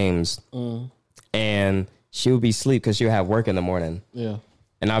playing games. And she would be asleep because she would have work in the morning. Yeah.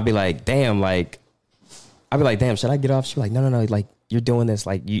 And I'd be like, damn, should I get off? She'd be like, no, like you're doing this.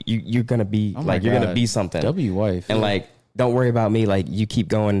 Like you're going to be Oh my you're going to God. be something. W wife. And like, don't worry about me. Like you keep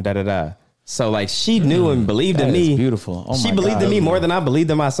going, da. So like she knew and believed That in is me. beautiful. Oh She my believed God. in me more than I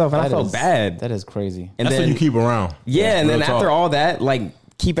believed in myself. And I That felt is- bad. That is crazy. And That's then, what you keep around. yeah. And Real then talk. after all that, like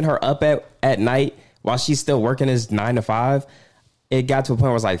keeping her up at night while she's still working his 9 to 5, it got to a point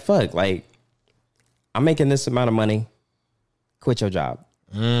where I was like, fuck, like I'm making this amount of money. Quit your job.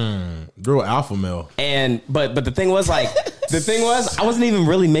 Real alpha male. And but the thing was like I wasn't even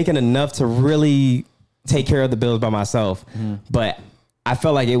really making enough to really take care of the bills by myself. But I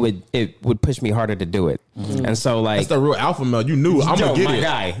felt like it would push me harder to do it. And so like That's the real alpha male. You knew I'm yo, gonna get my it.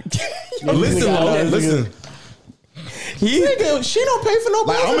 guy. Listen. Nigga, she don't pay for no.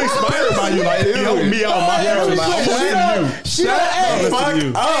 Like I'm inspired by you. Like you helping me out. My family. Like I'm listening to you. She don't. Hey, Fuck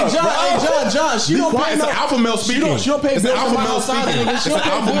you. John. She don't quiet. pay It's no. an alpha male She speaking. don't pay It's bills an alpha to my male outside, speaking. nigga. It's She an don't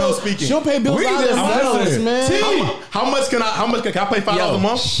pay alpha male bills. speaking. She don't pay bills We out just of balance, listening. man. How much can I pay $5 a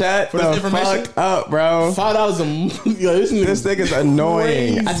month? Shut for the this information? fuck up, bro. $5 a month. Yo, This nigga's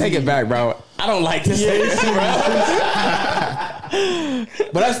annoying. Crazy. I take it back, bro. I don't like this nigga, bro.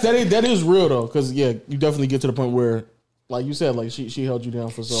 But that is real though, because you definitely get to the point where, like you said, like she held you down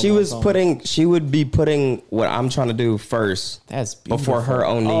for so. She would be putting what I'm trying to do first. That's before beautiful. her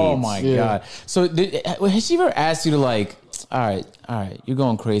own needs. Oh my Yeah. God. So has she ever asked you to like, all right, you're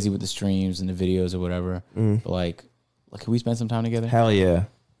going crazy with the streams and the videos or whatever, but like, can we spend some time together? Hell yeah.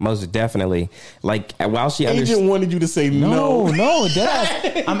 Most definitely. Like while she Agent understood. wanted you to say no. No,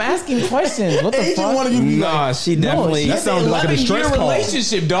 Dad. I'm asking questions. What the Agent fuck? wanted you to be Nah, like, she definitely. that sounds like a distress call.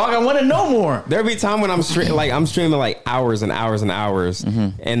 relationship, dog. I want to know more. There'll be time when I'm streaming like hours and hours and hours,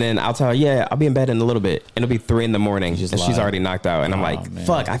 and then I'll tell her, yeah, I'll be in bed in a little bit. And it'll be 3 a.m, and she's lie. already knocked out, and I'm like, man.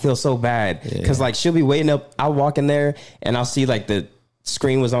 fuck, I feel so bad because like she'll be waiting up. I'll walk in there and I'll see like the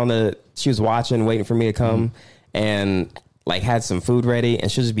screen was on she was watching, waiting for me to come, and like had some food ready,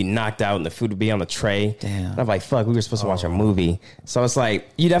 and she'll just be knocked out, and the food would be on the tray. Damn. And I'm like, fuck, we were supposed to watch a movie. So it's like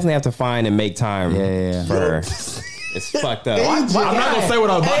you definitely have to find and make time for her. It's fucked up. I'm not gonna say what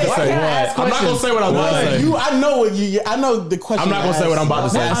I was about to say. I'm not gonna say what I was about to say. I know what you. I know the question. I'm not gonna say what I'm about to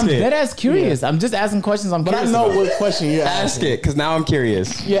say. I'm dead ass curious. I'm just asking questions. I'm But I curious know about. what question you're Ask asking. it, because now I'm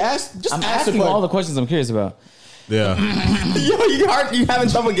curious. Yeah, I'm asking all the questions I'm curious about. Yeah. Yo, you having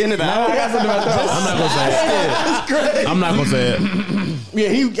trouble getting to that? I got something about that. I'm not gonna say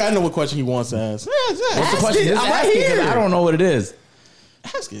it. Yeah, I know what question he wants to ask. What's the Ask question? it. Just I'm ask right it, 'cause here. I don't know what it is.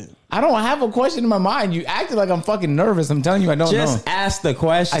 Ask it. I don't have a question in my mind. You acted like I'm fucking nervous. I'm telling you, I don't Just know. ask the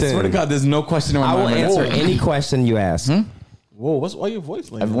question. I swear to God, there's no question in my I will mind. answer any question you ask. Whoa, why your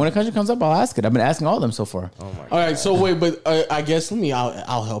voice like that? When a question comes up, I'll ask it. I've been asking all of them so far. All right, so wait, but I guess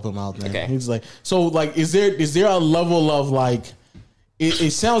I'll help him out then. Okay. He's like, so like, is there a level of like, it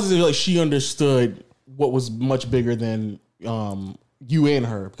sounds as if like she understood what was much bigger than you and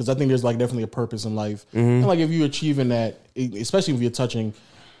her, because I think there's like definitely a purpose in life, and like if you're achieving that, especially if you're touching,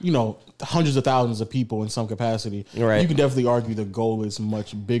 hundreds of thousands of people in some capacity, Right. you can definitely argue the goal is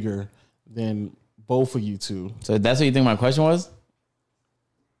much bigger than both of you two. So that's what you think my question was?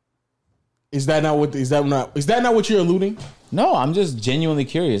 Is that not what you're alluding? No, I'm just genuinely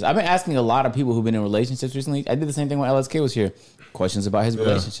curious. I've been asking a lot of people who've been in relationships recently. I did the same thing when LSK was here. Questions about his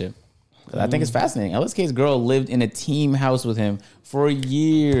relationship. I think it's fascinating. LSK's girl lived in a team house with him for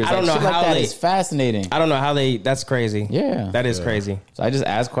years. I don't know shit how that they- is fascinating. I don't know how that's crazy. Yeah. That is crazy. So I just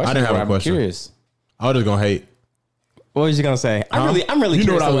asked questions. I didn't have where a I'm question. curious. I was just gonna hate. What was you gonna say? I'm really You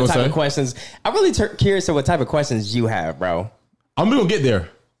know curious what I of was what gonna type of say. questions. I'm really curious of what type of questions you have, bro. I'm gonna get there.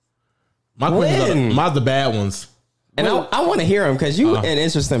 My questions mine's the bad ones. And I want to hear them because you an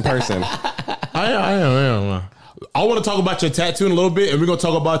interesting person. I am. I want to talk about your tattoo in a little bit, and we're gonna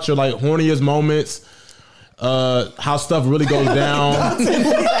talk about your like horniest moments, how stuff really goes down.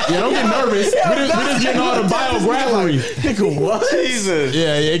 Yeah, don't get nervous. We just getting all the biography. Nigga, what? Jesus.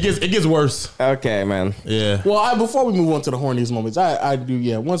 Yeah, it gets worse. Okay, man. Yeah. Well, before we move on to the horniest moments, I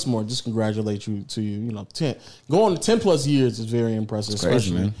do once more just congratulate you to you. 10 plus years is very impressive, crazy,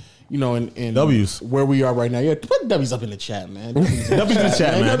 especially man. In W's. where we are right now. Yeah, put W's up in the chat, man. W's in the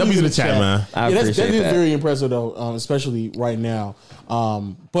chat, man. W's in the chat, man. I That appreciate is that. very impressive though, especially right now.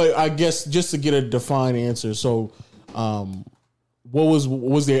 But I guess just to get a defined answer, so what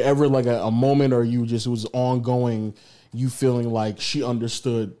was there ever like a moment, or it was ongoing, you feeling like she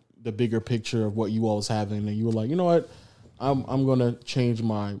understood the bigger picture of what you all was having, and you were like, you know what, I'm gonna change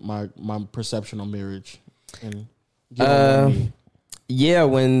my perception on marriage and get on one knee. Yeah,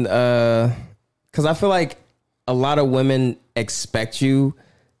 when because I feel like a lot of women expect you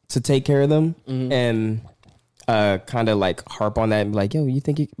to take care of them and kind of like harp on that and be like, yo, you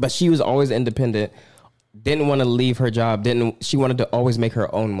think you? But she was always independent. Didn't want to leave her job. She wanted to always make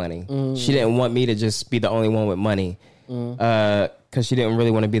her own money. She didn't want me to just be the only one with money because she didn't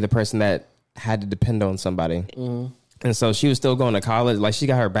really want to be the person that had to depend on somebody. And so she was still going to college. Like she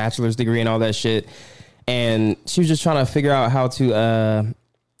got her bachelor's degree and all that shit. And she was just trying to figure out how to,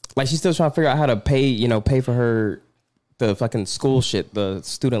 she's still trying to figure out how to pay for the fucking school shit, the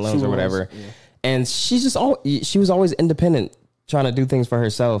student loans or whatever. Yeah. And she was always independent, trying to do things for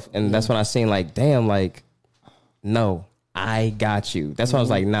herself. And that's when I seen like, damn, like, no, I got you. That's when I was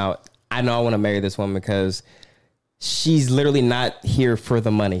like, now I know I want to marry this woman because she's literally not here for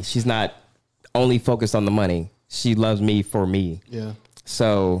the money. She's not only focused on the money. She loves me for me. Yeah.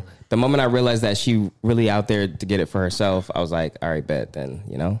 So the moment I realized that she really out there to get it for herself, I was like, all right, bet then,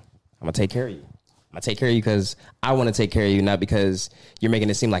 I'm going to take care of you. I'm going to take care of you because I want to take care of you, not because you're making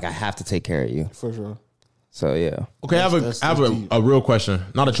it seem like I have to take care of you. For sure. So, yeah. Okay, I have a real question,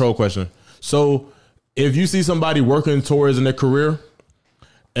 not a troll question. So if you see somebody working towards in their career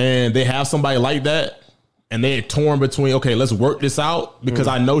and they have somebody like that and they're torn between, okay, let's work this out because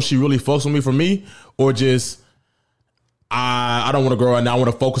I know she really fucks with me for me, or just I don't want to grow right now. I want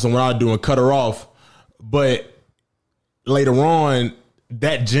to focus on what I do and cut her off. But later on,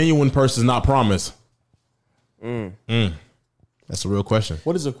 that genuine person is not promised. That's a real question.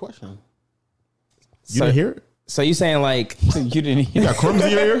 What is the question? You didn't hear it? So you saying like, You didn't hear. You got crumbs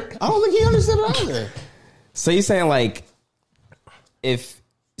in your ear? I don't think he understood it either. so you saying like,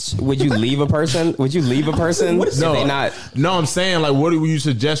 would you leave a person? Would you leave a person? If they not? No, I'm saying like, what do you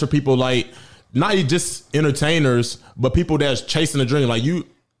suggest for people like, not just entertainers, but people that's chasing a dream? Like you,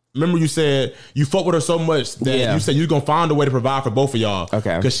 remember you said you fuck with her so much that you said you're gonna find a way to provide for both of y'all.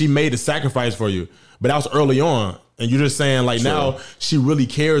 Okay. Because she made a sacrifice for you, but that was early on, and you're just saying like now she really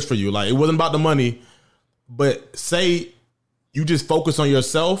cares for you. Like it wasn't about the money, but say you just focus on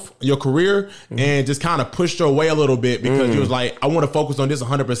yourself, your career, and just kind of pushed her away a little bit because you was like, I want to focus on this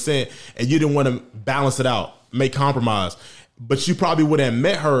 100%, and you didn't want to balance it out, make compromise. But you probably would have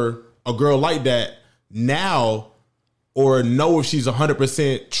met her, a girl like that, now, or know if she's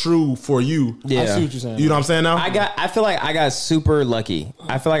 100% true for you. Yeah. I see what you're saying. You know what I'm saying now? I feel like I got super lucky.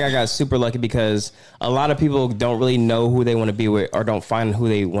 I feel like I got super lucky because a lot of people don't really know who they want to be with or don't find who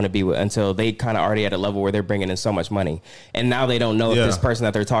they want to be with until they kind of already at a level where they're bringing in so much money. And now they don't know if this person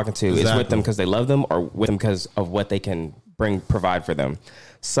that they're talking to is with them because they love them or with them because of what they can provide for them.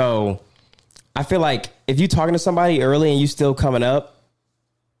 So I feel like if you're talking to somebody early and you still coming up,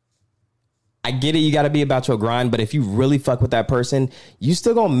 I get it. You got to be about your grind. But if you really fuck with that person, you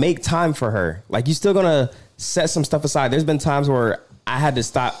still going to make time for her. Like, you still going to set some stuff aside. There's been times where I had to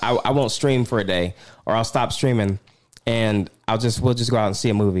stop. I won't stream for a day, or I'll stop streaming and we'll just go out and see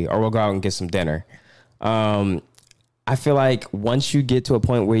a movie, or we'll go out and get some dinner. I feel like once you get to a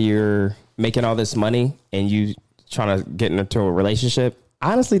point where you're making all this money and you trying to get into a relationship,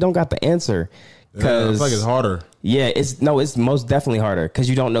 I honestly don't got the answer. Yeah, it's like it's harder. Yeah, it's most definitely harder because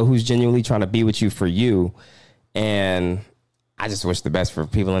you don't know who's genuinely trying to be with you for you. And I just wish the best for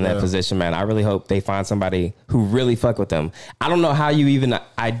people in that position, man. I really hope they find somebody who really fuck with them. I don't know how you even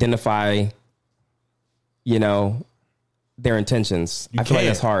identify, their intentions. I feel like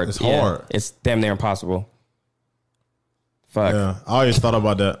that's hard. It's hard. It's damn near impossible. Fuck. Yeah, I always thought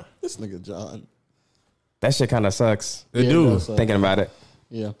about that. This nigga John. That shit kind of sucks. They Yeah, do. it does suck. Thinking about it.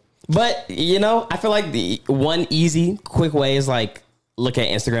 Yeah. But, I feel like the one easy, quick way is like look at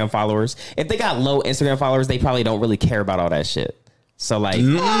Instagram followers. If they got low Instagram followers, they probably don't really care about all that shit. So like,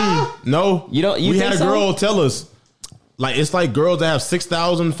 No, You don't- you we think had a so? girl tell us, like, it's like girls that have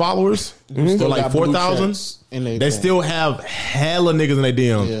 6,000 followers, or Still like got blue 4,000. checks in they They phone. still have hella niggas in their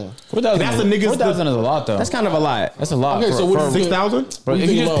DM. Yeah. 4,000. That's the niggas- 4,000 is a lot though. that's kind of a lot. That's a lot. Okay, so what do you think? 6,000? Bro, you if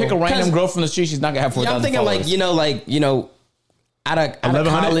you think just pick a low? random girl from the street, she's not gonna have 4,000. Yeah, I'm thinking followers. out of 1,100?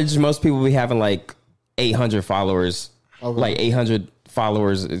 college, most people be having like 800 followers, Okay. like 800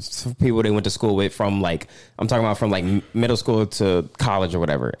 followers. It's people they went to school with from like, I'm talking about from like middle school to college or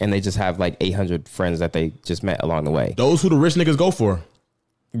whatever. And they just have like 800 friends that they just met along the way. Those who the rich niggas go for.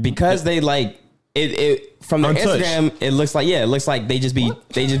 Because they like it from their Untouched. Instagram, it looks like they just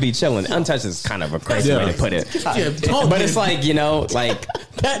be chilling. Untouched is kind of a crazy way to put it. Yeah, don't But get it's like, like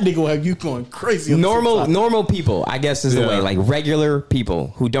that nigga will have you going crazy. on TikTok. normal people, I guess is the Yeah. way. Like regular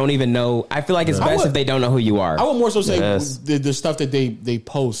people who don't even know. I feel like it's best would- if they don't know who you are. I would more so say Yes. the stuff that they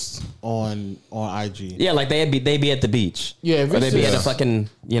post on IG. Yeah, like they be at the beach. Yeah, if or they it's be at a just- fucking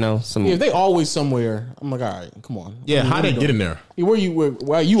some. Yeah, if they always somewhere, I'm like, all right, come on. Yeah, how what they you get doing? in there? Where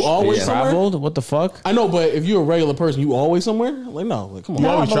you always Yeah. somewhere? Traveled? What the fuck? I know, but if you're a regular person, you always somewhere? Like, no, like, come on. No,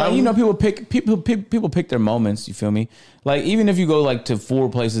 always but like, travel? people pick their moments. You feel me? Like even if you go like to 4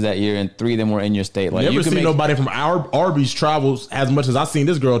 places that year and 3 of them were in your state, like Never you can seen make nobody from our Arby's travels as much as I seen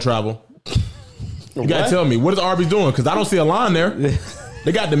this girl travel. You gotta tell me, what is Arby's doing? Because I don't see a line there.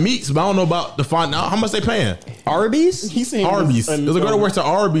 They got the meats, but I don't know about the fine. How much they paying? Arby's. He's saying Arby's. There's a girl that works at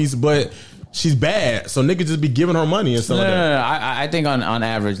Arby's, but she's bad. So niggas just be giving her money and stuff No, like no, that. no, no. I think on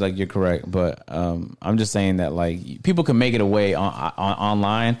average, like you're correct, but I'm just saying that like people can make it a way on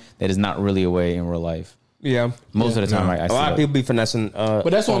online that is not really a way in real life. Yeah, Most of the time, I a see lot that. of people be finessing. But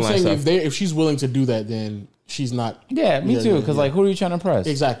that's what I'm online saying. stuff. If she's willing to do that, then she's not. Yeah, me too. Because like, who are you trying to impress?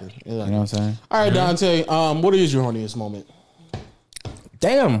 Exactly. You know what I'm saying? All right, Dante. What is your horniest moment?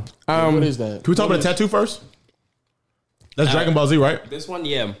 Damn. What is that? Can we talk about the tattoo first? That's Dragon Ball Z, right? This one,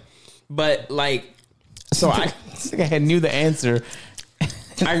 yeah. But like, so I I knew the answer.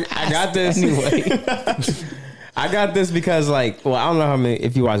 I got this Anyway, I got this because like, well, I don't know how many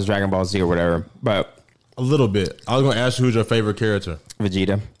if you watch Dragon Ball Z or whatever, but A little bit. I was gonna ask you who's your favorite character.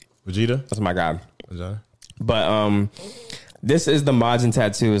 Vegeta, Vegeta? that's my god. Is that? But this is the Majin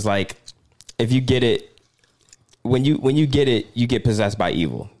tattoo. Is like if you get it, when you get it, you get possessed by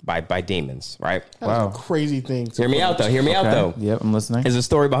evil, by demons, right? Wow, crazy thing. to Hear me put out though. Hear me out though. okay. Yep, I'm listening. There's a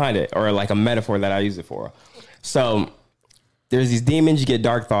story behind it, or like a metaphor that I use it for. So there's these demons. You get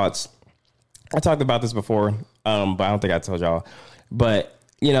dark thoughts. I talked about this before, but I don't think I told y'all. But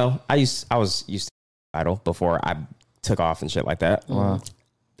you know, I was used to idol before I took off and shit like that. Wow.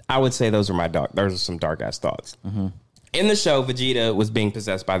 I would say those are some dark ass thoughts. Mm-hmm. In the show, Vegeta was being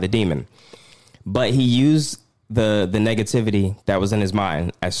possessed by the demon, but he used the negativity that was in his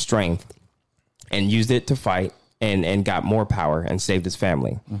mind as strength and used it to fight and got more power and saved his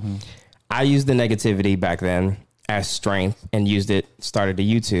family. Mm-hmm. I used the negativity back then as strength and used it, started a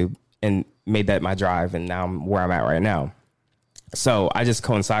YouTube and made that my drive. And now I'm where I'm at right now. So I just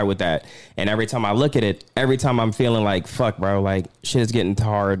coincide with that. And every time I look at it, every time I'm feeling like, fuck, bro, like shit is getting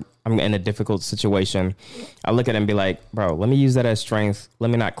hard. I'm in a difficult situation. I look at it and be like, bro, let me use that as strength. Let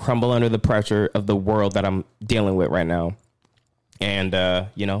me not crumble under the pressure of the world that I'm dealing with right now. And,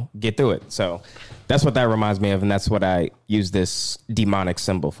 get through it. So that's what that reminds me of. And that's what I use this demonic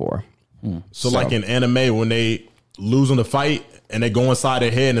symbol for. So like in anime, when they lose in the fight and they go inside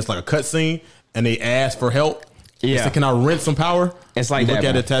their head and it's like a cutscene and they ask for help. Yeah. Like, can I rent some power? It's like you that, look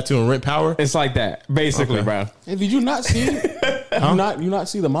at bro. a tattoo and rent power. It's like that, basically, Okay. bro. Hey, did you not see? you not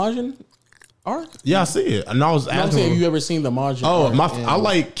see the Majin arc? Yeah, I see it. And I was I'm asking. saying, have you ever seen the Majin? Oh, arc? I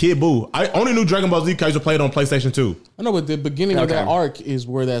like Kid Buu. I only knew Dragon Ball Z because I used to play it on PlayStation 2. I know, but the beginning of Okay. that arc is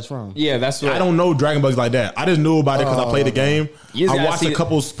where that's from. Yeah, that's what I don't know Dragon Ball Z like that. I just knew about it because I played the game. You just I gotta watched see a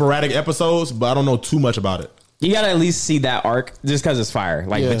couple sporadic episodes, but I don't know too much about it. You gotta at least see that arc just because it's fire.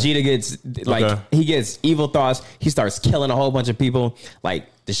 Like Yeah. Vegeta gets Okay. he gets evil thoughts. He starts killing a whole bunch of people. Like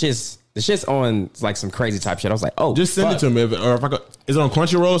the shit's on like some crazy type shit. I was like, oh, Just send it to me. Or if I could, is it on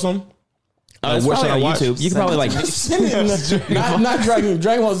Crunchyroll or something? It's what probably should I on watch? YouTube. You can probably like not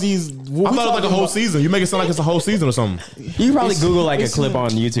Dragon Ball Z's. I thought it was like a whole season. You make it sound like it's a whole season or something. you can probably Google like a it's- clip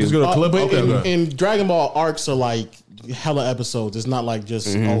on YouTube. Just go to clip. But Okay, okay. in Dragon Ball, arcs are like hella episodes. It's not like just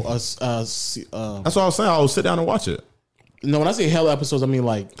That's what I was saying. I will sit down and watch it. no. When I say hella episodes, I mean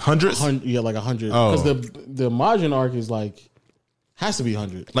like Hundreds? like 100. Oh. Because the Majin arc is like has to be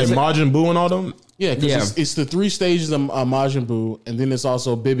 100. Like Majin Buu and all them. Yeah, because Yeah. it's the 3 stages of Majin Buu, and then it's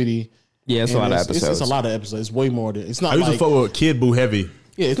also Bibbidi. Yeah, it's a And lot of It's episodes. a lot of episodes. It's way more than it's not I used like to fuck with Kid Buu heavy.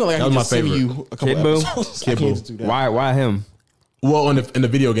 yeah. It's not like I That can was just my send favorite. you a couple Kid Buu? episodes. I Kid can't Buu. just do that. Why him? Well, in the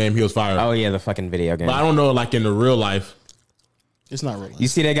video game, he was fire. Oh yeah, the fucking video game. But I don't know, like in the real life. It's not real. You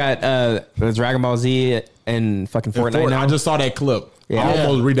see, they got the Dragon Ball Z and fucking Fortnite now. I just saw that clip. Yeah. I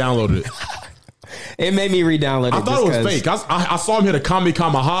almost re-downloaded it. It made me re-download it. I thought it was fake. I saw him hit a Kami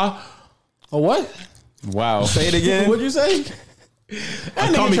Kamaha. A what? Wow. Say it again. What'd you say?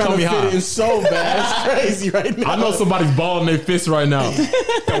 That Kami nigga trying to Kamiha. fit in so bad. It's crazy right now. I know somebody's balling their fist right now.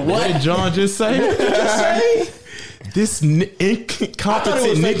 What did John just say? This I thought it incompetent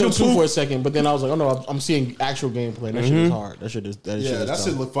was fake too for nigga. a second, but then I was like, oh no, I'm seeing actual gameplay. That shit is hard. That shit is tough.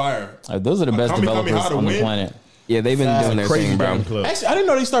 look fire. Those are the best Kami Kami developers how to on the win? planet. Yeah, they've been doing their Crazy thing, bro. damn clip. Actually, I didn't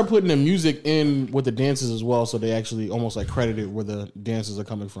know they start putting the music in with the dances as well, so they actually almost like credited where the dances are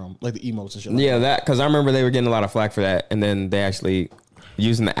coming from, like the emotes and shit. Like Yeah, that because I remember they were getting a lot of flack for that, and then they actually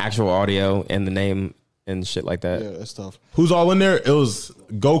using the actual audio and the name and shit like that. that. Yeah, that's tough. Who's all in there? It was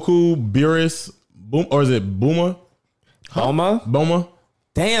Goku, Beerus, Boom, or is it Buma? Alma? Boma?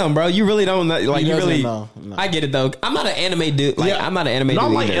 Damn, bro, you really don't know. Like, He you doesn't really. know. No. I get it though. I'm not an anime dude. Like, I'm not an anime No, dude. I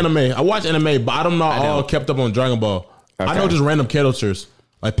like either. anime. I watch anime, but I'm not know. all kept up on Dragon Ball. I Okay. know just random characters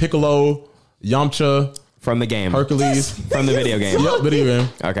like Piccolo, Yamcha, From the game. Hercules. From the video game. Yep, video game.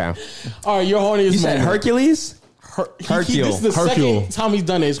 Okay. All right, your horniest You said moment. Hercules? Hercule. This is the Hercule. second time he's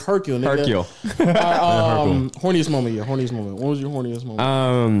done it. It's Hercule. Nigga. Hercule. Horniest moment. Yeah, horniest moment. What was your horniest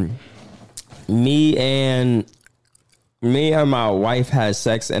moment? Me and my wife had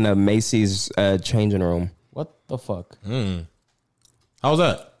sex in a Macy's changing room. What the fuck? How's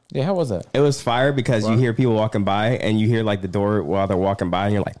that? Yeah, how was that? It was fire because you hear people walking by and you hear like the door while they're walking by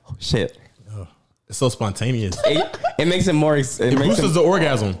and you're like, oh shit. It's so spontaneous. It makes it more. It It makes boosts the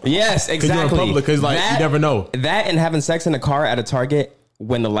orgasm. yes, you're in exactly. public, 'cause, like, you never know. That and having sex in a car at a Target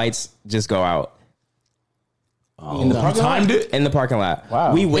when the lights just go out You timed it? in the parking lot.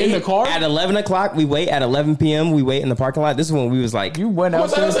 Wow. We wait In the car? at 11 o'clock. We wait at 11 p.m. We wait in the parking lot. This is when we was like, You went out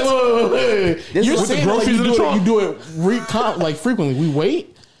Wait. there. This You're is with the saying like groceries you in the do it, trunk. you do it like frequently. We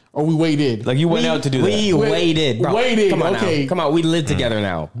wait or we waited. Like you went out to do we that. waited, bro. Waited, Come on, okay. now. Come on. We live together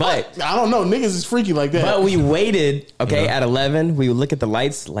now, but. I don't know. Niggas is freaky like that. But we waited, okay, at 11. We would look at the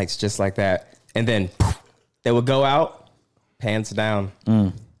lights just like that. And then poof, they would go out, pants down,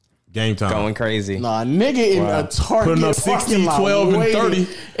 Game time. going crazy. Nah, nigga in a Target Putting up parking 60, lot 12, and waiting. 30.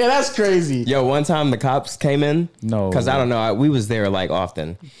 Yeah, that's crazy. Yo, one time the cops came in. No. Because I don't know. We was there like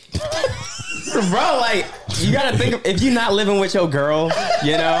often. Bro, like, you got to think of, if you're not living with your girl,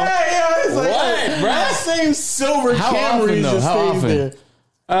 you know. Yeah, it's like, What, yo, bro? That same silver How Camry often, though? just How stays often?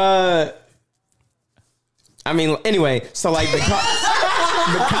 there. I mean, anyway, so like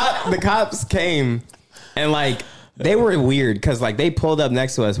the cops came and like they were weird because like they pulled up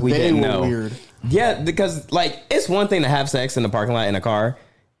next to us. We They didn't were know. weird. Yeah, because like it's one thing to have sex in the parking lot in a car,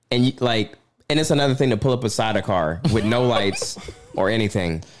 and you like, and it's another thing to pull up beside a car with no lights or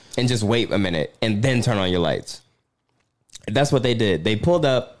anything and just wait a minute and then turn on your lights. That's what they did. They pulled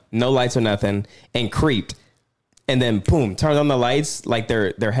up, no lights or nothing, and creeped, and then boom, turned on the lights like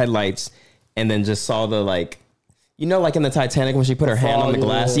their headlights, and then just saw the like, You know, like in the Titanic when she put her hand on the fog,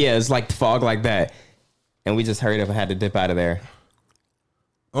 glass. yeah. Yeah, it's like fog like that. And we just hurried up and had to dip out of there.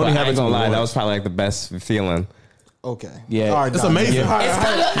 Only But I happens ain't gonna lie, once. that was probably like the best feeling. Okay. Yeah. All right, It's Dante. amazing. All right, It's all right.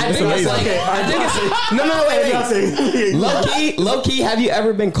 kind of. I think it's amazing. like. Okay, I think it's no. Wait. Low key. Have you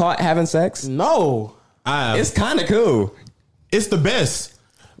ever been caught having sex? No. It's kind of cool. It's the best.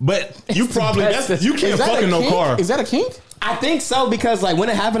 But you probably best. you can't Is that fuck a in no kink? car. Is that a kink? I think so because like when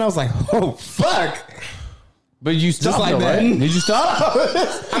it happened, I was like, oh fuck. But you stopped like though, that. right? Did you stop?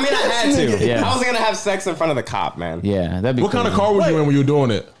 I mean, I had to. Yeah. I wasn't gonna have sex in front of the cop, man. Yeah, that'd be What kind of crazy. car were you in when you were doing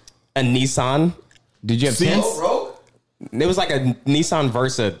it? A Nissan. Did you have See? tents? Rogue? It was like a Nissan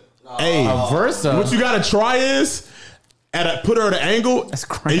Versa. Hey, Versa. what you gotta try is put her at an angle That's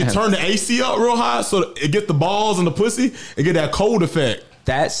and you cramped. turn the AC up real high so it get the balls and the pussy and get that cold effect.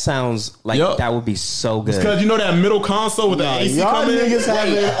 That sounds like Yup. that would be so good. Because you know that middle console with the AC y'all coming in? niggas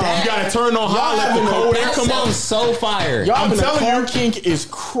having You gotta turn on high, let the cold air That come sounds up. so fire. y'all having a telling car you. kink is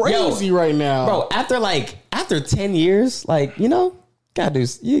crazy right now, Bro, after 10 years, like, you know, gotta do,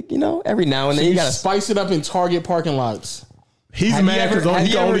 you know, every now and then You you gotta. spice it up in Target parking lots. He's Have you mad ever- because have he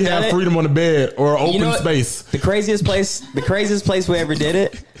you can ever only done have it? freedom on the bed or open You know what? space. The craziest place we ever did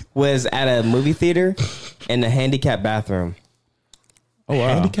it was at a movie theater in the handicapped bathroom. Oh wow.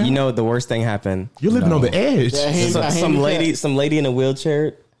 Handicap? You know, the worst thing happened. You're living on the edge. Yeah, hand- So, a some handicap. lady in a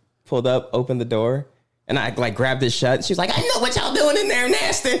wheelchair pulled up, opened the door, and I like grabbed it shut. She was like, "I know what y'all doing in there,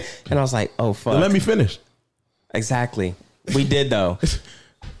 nasty." And I was like, "Oh fuck." Let me finish. Exactly. We did though.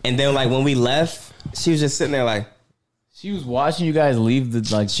 And then like when we left, she was just sitting there like She was watching you guys leave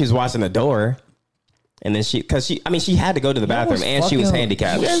the like. she was watching the door. And then she had to go to the bathroom was and she was fucking-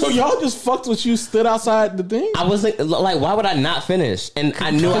 handicapped. So y'all just fucked with you stood outside the thing? I was like, why would I not finish? And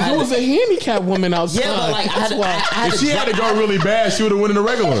I knew I Because had there was to, a handicapped woman outside. yeah, but like I had, That's to, why. I had If to she had to dra- go really bad, she would have went in the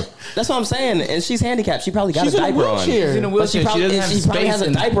regular. That's what I'm saying. And she's handicapped. She probably got She's a in a diaper on. wheelchair. She's in a But wheelchair. she probably, doesn't have she probably space has a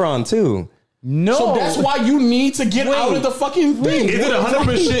in- diaper on too. No. So that's why you need to get out of the fucking thing. Is it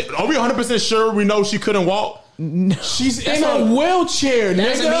 100%? Are we 100% sure we know she couldn't walk? She's in what a I'm- wheelchair, That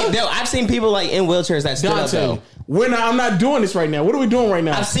doesn't mean- nigga. I've seen people like in wheelchairs that stood up Dante, though. I'm not doing this right now. What are we doing right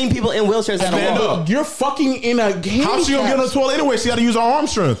now? I've seen people in wheelchairs that Stand don't walk. up. You're fucking in a handicap. How's she gonna get on the toilet anyway? She got to use her arm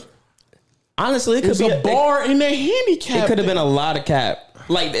strength. Honestly, it could There's be a bar in the handicap. It could have been a lot of cap.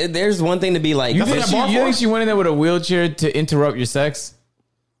 Like, there's one thing to be like, You think, that bar you for? think she went in there with a wheelchair to interrupt your sex?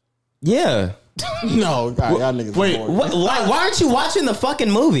 yeah. No, God, y'all niggas. Wait, bored. What? Why aren't you watching the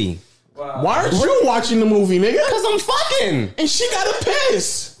fucking movie? Why aren't you watching the movie, nigga? Because I'm fucking. And she got to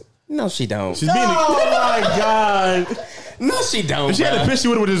piss. No, she don't. She's being. Oh my God. No, she don't. If she had bruh. to piss, she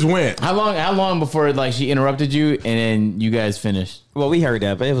would have just went. How long before like she interrupted you and then you guys finished? Well, we heard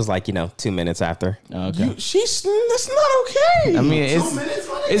that, but it was like 2 minutes after. Oh, okay. That's not okay. I mean, it's 2 minutes?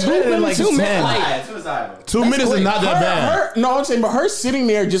 it's better than like 2 minutes, 10. like- Yeah, 2 minutes. All right, bro. 2 minutes is not that bad. No, I'm saying, but her sitting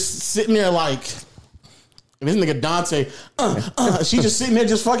there like, and this nigga Dante, she just sitting there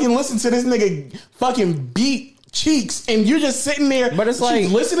just fucking listening to this nigga fucking beat cheeks, and you're just sitting there. But it's she's like,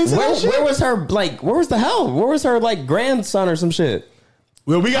 listening to that shit. where was her, like, where was the hell? Where was her, like, grandson or some shit?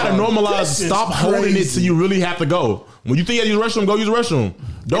 Well, we gotta normalize. this is Stop holding it crazy. till you really have to go. When you think you use the restroom, go use the restroom.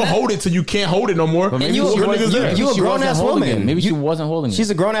 Don't hold it till you can't hold it no more. Maybe you- she you- wasn't- you- maybe you a she grown wasn't ass holding woman. it. Maybe she You- wasn't holding it. She's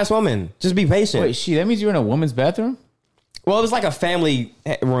a grown ass woman. Just be patient. Wait, that means you're in a woman's bathroom? Well, it was like a family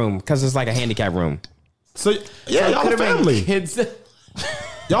room because it's like a handicap room. So yeah, y'all a Could've been family. Kids.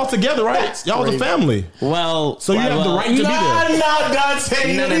 Y'all together, right? Y'all was a family. Well, So you have the right to be there. Nah,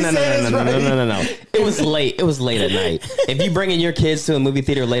 Dante. No, what he said is right. no. It was late. It was late at night. If you bringing your kids to a movie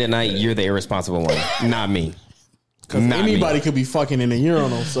theater late at night, you're the irresponsible one, not me. Because Not anybody me. could be fucking in a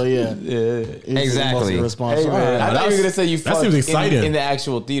urinal. So yeah, Exactly. Hey, Responsible. man, I thought you were gonna say you that fucked seems exciting. in the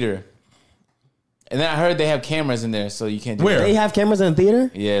actual theater. And then I heard they have cameras in there, so you can't do Where? that. They have cameras in the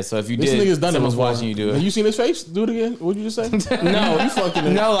theater? Yeah, so if you This did, nigga's done it someone's before. watching you do it. Have you seen his face? Do it again. What'd you just say? No, you fucking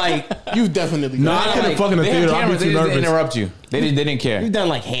in. no, like You definitely. No, done I it. couldn't fuck in the They have theater. I'd be cameras. They too didn't nervous. interrupt you. They didn't care. you've done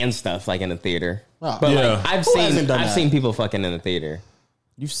like hand stuff like in the theater. Oh, But yeah. like I've Who hasn't done I've that? seen people fucking in the theater.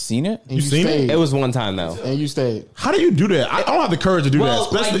 You've seen it? And you seen it? stayed. It was one time though. And you stayed. How do you do that? I don't have the courage to do that.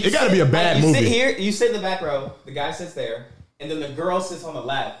 Especially, like, you it got to sit- be a bad like, you movie. Sit here, you sit in the back row. The guy sits there, and then the girl sits on the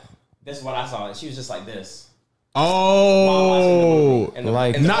lap. This is what I saw, and she was just like this. Oh, And the,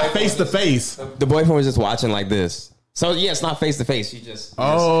 Like- and the not boyfriend face to was face. just- The boyfriend was just watching like this. So yeah, it's not face to face. You just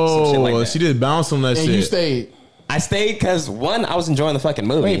some shit like Oh, that. she did bounce on that And shit. you stayed. I stayed because one, I was enjoying the fucking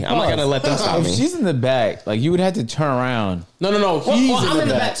movie. Wait, I'm not pause. gonna let them stop If me. she's in the back, like you would have to turn around. No. Well, I'm in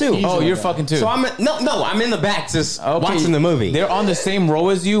the back too. He's Oh, in the you're back. fucking too. So I'm in the back just Okay, watching the movie. They're on the same row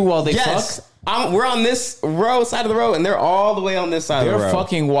as you while they Yes, fuck. We're on this row side of the road, and they're all the way on this side of the They're row.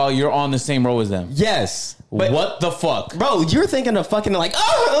 fucking while you're on the same row as them. Yes. But, What the fuck? bro, you're thinking of fucking like,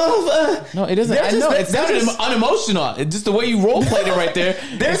 No, it doesn't. I know it sounded unemotional. It's just the way you role played it right there.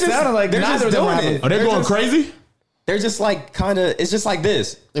 They're It sounded like they're neither just of them doing were it. Are they They're going just- crazy? They're just like kind of. It's just like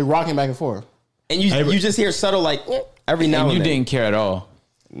this, They rocking back and forth. and you just hear subtle like every now And and you then. didn't care at all.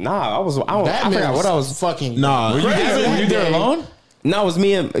 Nah, I That forgot what I was. fucking. Nah. Were you there alone? No, it was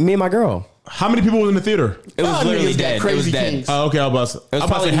me and my girl. How many people was in the theater? It was Y'all literally niggas got dead. It was crazy dead. kinks. Oh, okay, I was about to say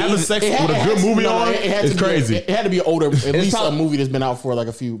having probably sex It with a had good to- movie no, on it had is to be- crazy. It had to be older. At least probably- a movie that's been out for like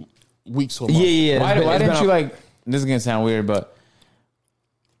a few weeks or months. Yeah. Why It's been didn't out- you like? This is gonna sound weird, but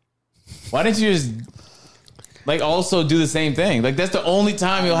why didn't you just like also do the same thing? Like that's the only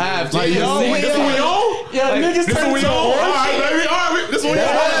time you'll have. To Like, do the yo, same this thing. what we on? Yeah, Like, niggas This turn what we into on? All orange. right, baby. All right, this what we on.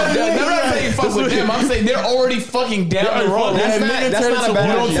 I'm not saying fuck with them. I'm saying they're already fucking down the road. That's not a bad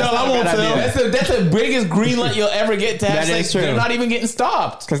You don't idea. tell, I won't That's not a tell. bad idea. That's the biggest green light you'll ever get to have That sex. is true. They're not even getting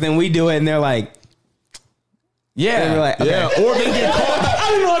stopped. Because then we do it, and they're like, Yeah, we're like, okay. Yeah, or they get caught. I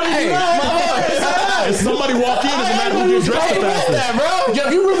didn't know how to do that. If somebody walk in, it's a matter who get dressed the fastest. bro. Yeah,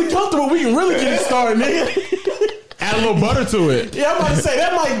 if you really comfortable, we can really get it started, nigga. Add a little butter to it. Yeah, I'm about to say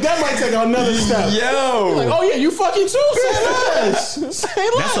that might take another step. Yo. Like, oh yeah, you fucking too. Say less. Say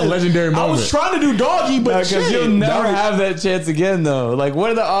less. That's a legendary I moment. was trying to do doggy, but because shit. you'll never have that chance again, though. Like,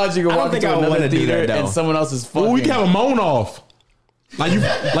 what are the odds you can I don't walk think into I would another wanna do theater that, though. and someone else is fucking? Well, we can have a moan off. Like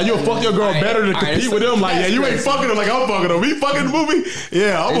you'll fuck your girl better to compete with them. Like, yeah, you ain't fucking them like I'm fucking them. We fucking the movie.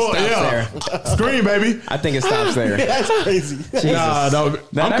 Yeah, I'm stops Scream, baby. I think it stops there. That's crazy. Nah, no,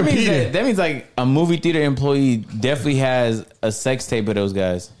 That I'm means competing. that means like a movie theater employee definitely has a sex tape of those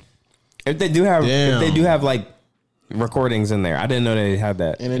guys. If they do have, Damn. like recordings in there, I didn't know they had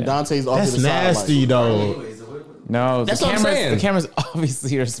that. And then Dante's off That's to the side. nasty, Like, though. No, That's the what I'm cameras. saying. The cameras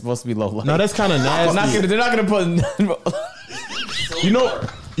obviously are supposed to be low light. No, that's kind of nasty. They're not gonna put. You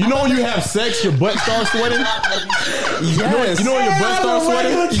know when you have sex, your butt starts sweating. Yes. You know when your butt starts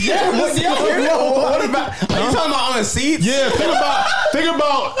sweating. Yeah. What about? Are you talking about on the seats? Yeah, think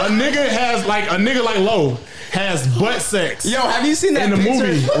about a nigga like Low has butt sex. Yo, have you seen that In the picture?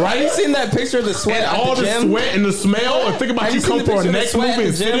 movie, right? Have you seen that picture of the sweat And at all the the gym? sweat and the smell. And think about Have you seen come the for a picture of the next sweat movie at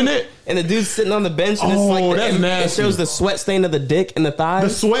and the sit gym? in it. And the dude's sitting on the bench, and Oh, it's like that's it nasty. shows the sweat stain of the dick and the The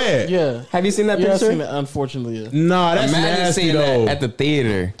thighs. sweat. yeah. Have you seen that Yeah, I've picture? seen that, unfortunately. Yeah. Nah, that's Imagine nasty seeing though. that at the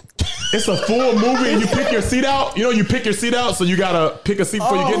theater. It's a full movie and you pick your seat out. You know, you pick your seat out, so you gotta pick a seat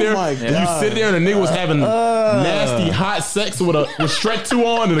before you Oh get there. my And you God. sit there and the nigga was having nasty hot sex with Shrek 2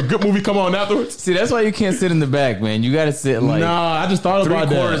 on and a good movie come on afterwards. See, that's why you can't sit in the back, man. You got to sit like Nah, I just thought about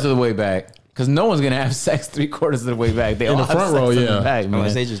three quarters that. of the way back. Because no one's gonna have sex 3/4 of the way back. They In all the have front sex row, in yeah. the back, man.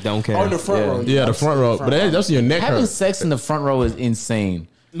 Unless they just don't care. Oh, in the front Yeah. row. Yeah, the front row. But that's your neck Having hurt. sex in the front row is insane.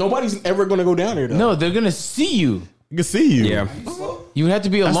 Nobody's ever going to go down there, though. No, they're gonna see you. You can see you. Yeah. You would have to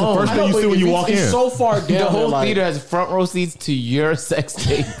be That's the alone. first I thing know, you but see when if you it's- walk it's in. so far down. The whole like, theater has front row seats to your sex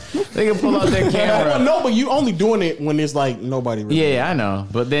tape. They can pull out their Well, camera. no, but you only doing it when there's like nobody. Really Yeah, I know.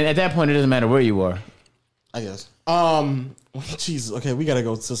 But then at that point, it doesn't matter where you are. I guess. Jesus. Okay, we gotta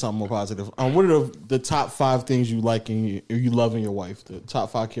go to something more positive. What are the top 5 things you like and you love in your wife? The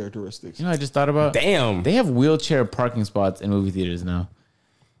top 5 characteristics. You know, what I just thought about. Damn. They have wheelchair parking spots in movie theaters now.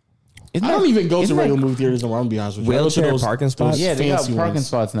 Isn't I don't that- even go to isn't that regular movie theaters anymore. I'm gonna be honest with you. I go to Wheelchair parking spots? Yeah, they got fancy parking ones.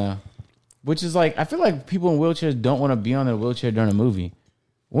 spots now. Which is like, I feel like people in wheelchairs don't want to be on their wheelchair during a movie.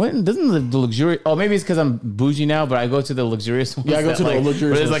 When doesn't the luxurious? Oh, maybe it's because I'm bougie now, but I go to the luxurious ones. Yeah, I go that, to the like, luxurious where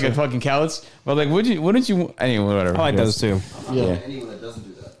there's ones, like a too. fucking couch. But like, wouldn't you? Anyway, whatever. I like those too. Yeah. Anyone that doesn't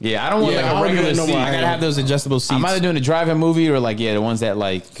do that. Yeah, I don't want Yeah, like I a don't regular even know seat. why. I gotta have those adjustable seats. I'm either doing a drive-in movie or like the ones that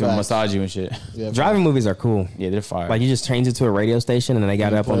like can Facts. massage you and shit. Yeah. Driving movies are cool. Yeah, they're fire. Like you just change it to a radio station and then they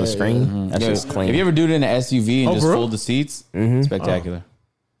got it up on the play it, screen. That's Yeah, just clean. If you ever do it in an SUV and Oh, just for real? fold the seats, spectacular.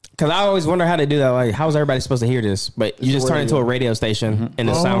 Because I always wonder how they do that. Like, how is everybody supposed to hear this? But you just turn it into a radio station and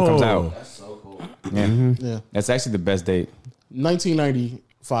the sound comes out. That's so cool. Yeah. That's actually the best date.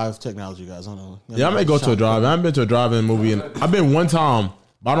 1995 technology, guys. I don't know. Yeah, I may go to a drive. I haven't been to a drive-in movie, and I've been one time,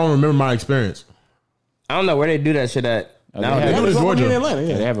 but I don't remember my experience. I don't know where they do that shit at. they nowadays. have Go to There's one Georgia. in Atlanta. Yeah,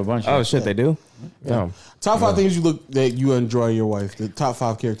 Yeah. they have a bunch. Oh Of shit, they do. No. Top 5 things that you enjoy in your wife. The top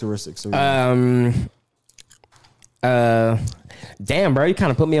 5 characteristics. Of Damn, bro, you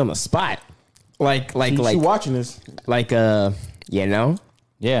kind of put me on the spot. Like, she watching this. you know,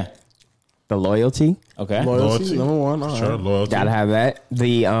 Yeah. the loyalty. Okay. Loyalty, number 1. All right. Sure, loyalty. Gotta have that.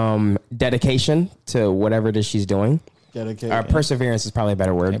 The dedication to whatever it is she's doing. Dedicated. Perseverance is probably a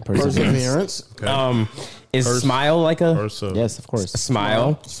better word. Perseverance. Is smile like a Yes, of course.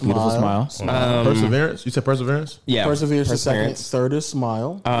 smile? Beautiful smile. Perseverance. You said perseverance. Yeah, Perseverance is second. Third is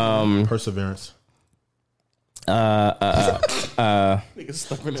smile. Perseverance. Nigga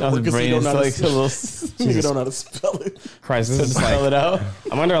stuck with that word 'cause he Brain don't is know how to like a little. nigga don't know how to spell it. Christ, this is Spell like it out.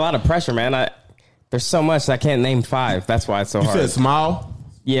 I'm under a lot of pressure, man. There's so much I can't name 5. That's why it's so You hard. said smile,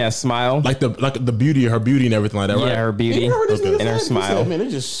 Yeah, smile. like the beauty, her beauty and everything like that, right? Yeah, her beauty You heard this nigga and her say? He said, smile. man,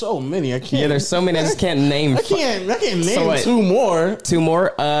 there's just so many. I can't. Yeah, there's so many I just can't name. I can't name So what? 2 more. 2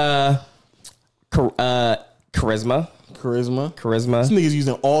 more. Charisma. Charisma. This Charisma. nigga's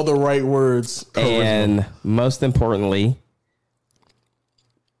using all the right words. And most importantly,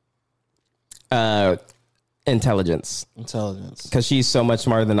 intelligence. Intelligence. Because she's so much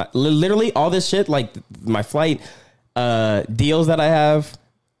smarter than I. Literally, all this shit, like my flight deals that I have,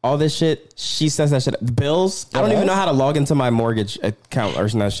 all this shit, she says that shit. Bills, I don't even know how to log into my mortgage account or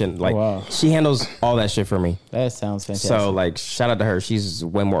no shit. Like, Wow. she handles all that shit for me. That sounds fantastic. So, like, shout out to her. She's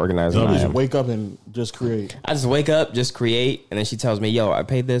way more organized than I Just am. wake up and just create. I just wake up, just create, and then she tells me, yo, I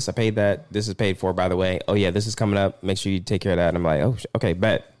paid this, I paid that. This is paid for, by the way. Oh, yeah, this is coming up. Make sure you take care of that. And I'm like, oh, okay,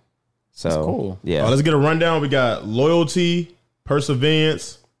 bet. So, That's cool. Yeah. Let's get a rundown. We got loyalty,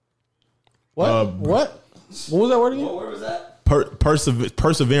 perseverance, What? What was that word again? Where was that?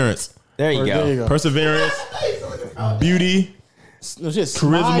 perseverance, There you There you go. go. perseverance, beauty. No, just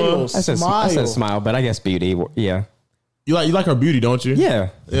Charisma. Smile. I said smile, but I guess beauty. Yeah. You like her beauty, don't you? Yeah.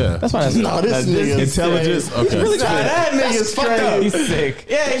 Yeah. That's why I said. No, this nigga's Intelligence. crazy. Okay. Nah, that nigga's crazy. He's sick.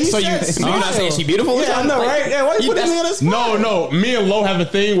 Yeah, he So you not saying she beautiful? Yeah, I know, right? Yeah, why you putting me on this spot? No. Me and Lo have a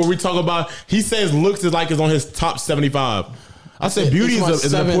thing where we talk about. He says looks is on his top 75. I said beauty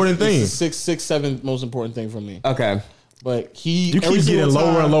is an important thing. Six, 7th most important thing for me. Okay. But he, You every keep getting single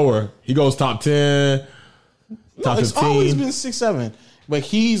lower time- and lower. He goes top 10, top It's always 15. been 6, 7. But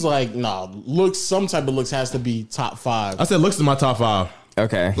he's like, nah, looks. Some type of looks has to be top 5. I said looks is my top 5.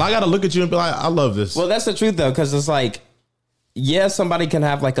 Okay. Like, I gotta look at you and be like, I love this. Well, that's the truth though, because it's like, yeah, somebody can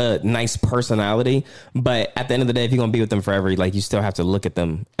have like a nice personality, but at the end of the day, if you're gonna be with them forever, like you still have to look at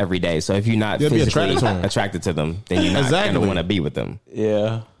them every day. So if you're not You'll be physically attracted attracted to to 'em. them, then you're not Exactly. gonna want to be with them.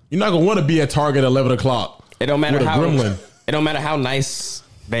 Yeah. You're not gonna want to be at Target at 11 o'clock. It don't matter With a how gremlin. it don't matter how nice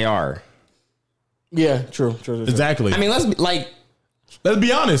they are. Yeah, true. Exactly. I mean, Let's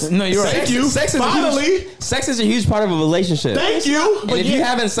be honest. No, you're right. Thank you. Sex is Finally. sex is a huge part of a relationship. Thank you. And if you're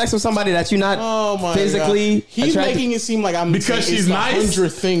having sex with somebody that you're not Oh my physically God. He's attracted, making it seem like I'm Because saying she's it's the nice?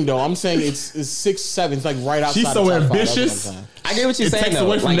 100th thing though. I'm saying it's 6, 7. It's like right outside. She's so the top 5. That's what I'm ambitious. saying. I get what you're It saying takes though.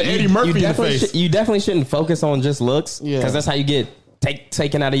 away from the Eddie Murphy you in the definitely face. you definitely shouldn't focus on just looks, because Yeah. that's how you get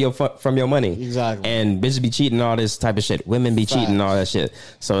taken out of your from your money. Exactly. And bitches be cheating and all this type of shit. Women be cheating and all that shit.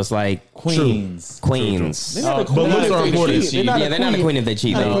 So it's like Queens. queens. They're not a Oh, queen but looks if are they important. cheat. Yeah, they're not a queen if they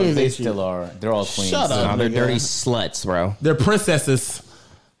cheat. Not a They, queen if They they cheat. still are. They're all queens. Shut up. no, they're nigga. dirty sluts, bro. They're princesses.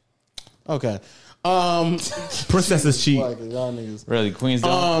 Okay. Princesses cheat. Like, y'all niggas. Really, queens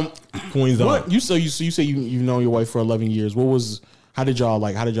don't. Queens don't. What you say? You say you've known your wife for 11 years. What was? How did y'all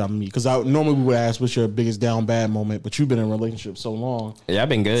meet? Because normally we would ask what's your biggest down bad moment, but you've been in a relationship so long. Yeah, I've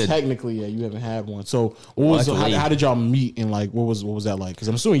been good. Technically, yeah, you haven't had one. So what was? Luckily. How did y'all meet? And like, what was that like? Because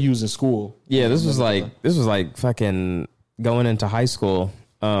I'm assuming you was in school. Yeah, this was like fucking going into high school.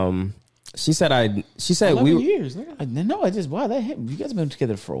 She said 11 we years. Nigga. No, I just wow. That hit, you guys have been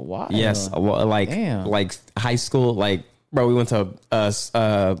together for a while. yes, like Damn. like high school, like bro, we went to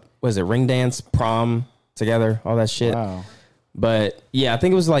what is it, ring dance, prom together, all that shit. Wow. But yeah, I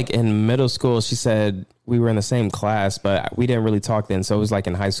think it was like in middle school. She said we were in the same class, but we didn't really talk then. So it was like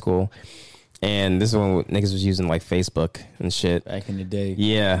in high school, and this is when niggas was using like Facebook and shit. Back in the day.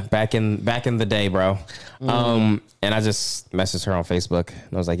 Yeah, back in the day, bro. And I just messaged her on Facebook,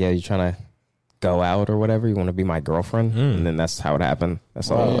 and I was like, "Yeah, you trying to go out or whatever? You want to be my girlfriend?" And then that's how it happened. That's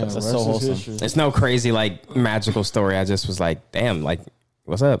all. it was. That's so wholesome. It's no crazy like magical story. I just was like, "Damn, like,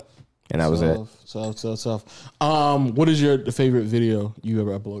 what's up?" And that was it. Tough. What is your favorite video you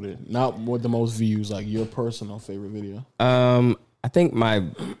ever uploaded? Not what the most views, like your personal favorite video. I think my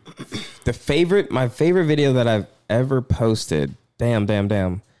favorite video that I've ever posted. Damn.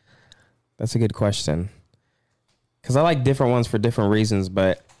 That's a good question. Because I like different ones for different reasons,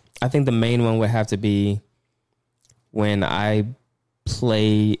 but I think the main one would have to be when I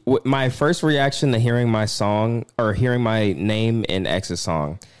play my first reaction to hearing my song or hearing my name in X's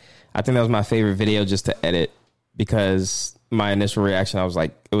song. I think that was my favorite video just to edit, because my initial reaction, I was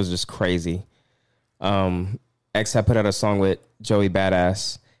like, it was just crazy. X had put out a song with Joey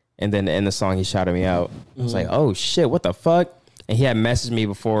Badass, and then in the song he shouted me out. I was like, oh shit, what the fuck? And he had messaged me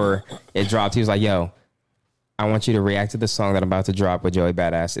before it dropped. He was like, yo, I want you to react to the song that I'm about to drop with Joey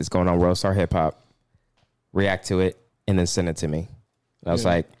Badass. It's going on World Star Hip Hop. react to it, and then send it to me. And I was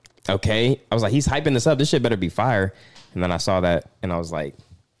like, okay. I was like, he's hyping this up. This shit better be fire. And then I saw that, and I was like,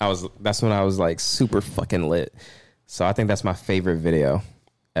 that's when I was like super fucking lit. So I think that's my favorite video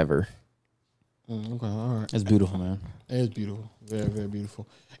ever. Okay, all right. It's beautiful, man. It is beautiful. Very, very beautiful.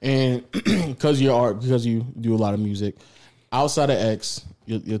 And because you do a lot of music, outside of X,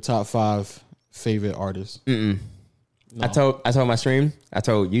 your top 5 favorite artists. No. I told my stream, I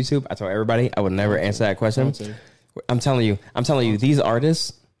told YouTube, I told everybody I would never answer that question. I'm telling you, these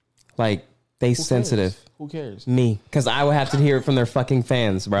artists, like, they sensitive. Who cares? Me. Because I would have to hear it from their fucking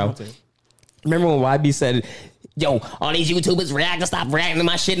fans, bro. Remember when YB said, yo, all these YouTubers react to stop reacting to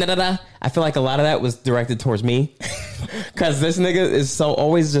my shit, da-da-da. I feel like a lot of that was directed towards me. Because this nigga is so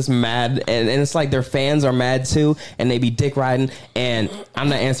always just mad. And it's like their fans are mad too. And they be dick riding. And I'm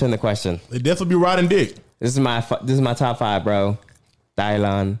not answering the question. They definitely be riding dick. This is my top 5, bro.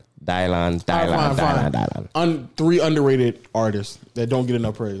 Dylan. Fine. 3 underrated artists that don't get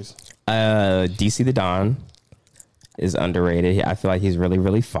enough praise. DC the Don is underrated. I feel like he's really,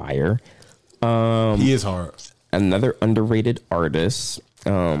 really fire. He is hard. Another underrated artist.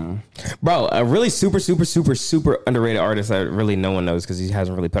 Bro, a really super underrated artist that really no one knows because he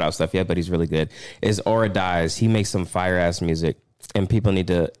hasn't really put out stuff yet, but he's really good, is Aura Dies. He makes some fire ass music, and people need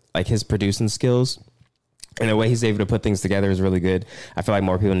to, like, his producing skills and the way he's able to put things together is really good. I feel like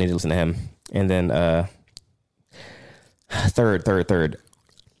more people need to listen to him. And then third.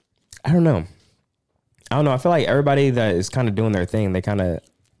 I don't know. I feel like everybody that is kind of doing their thing, they kind of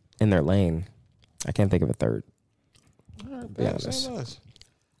in their lane. I can't think of a third. All right, be honest.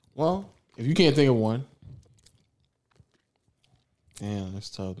 Well, if you can't think of one, damn, that's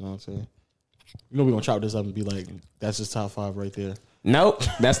tough. You know what I'm saying? You know we're gonna chop this up and be like, that's just top 5 right there. Nope,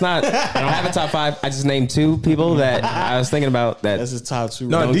 that's not. I don't have a top 5. I just named 2 people that I was thinking about. That's his top 2.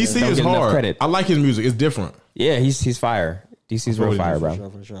 No, DC is hard. Credit. I like his music. It's different. Yeah, he's fire. DC's real fire, bro.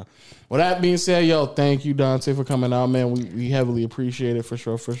 For sure. Well, that being said, yo, thank you, Dante, for coming out, man. We heavily appreciate it for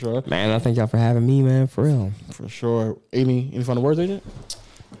sure. Man, I thank y'all for having me, man. For real. For sure. Any final words, Agent?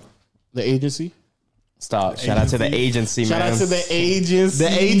 The agency? Stop. Shout out to the agency, man. Shout out to the agency. The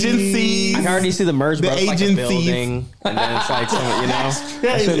agency. I can already see the merge, bro. The it's agencies. like a building, and then it's like some,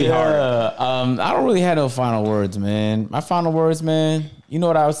 That's really hard. I don't really have no final words, man. My final words, man. You know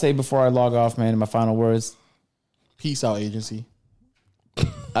what I would say before I log off, man? My final words. Peace out, agency.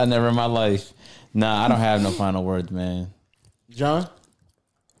 I never in my life. Nah, I don't have no final words, man. John?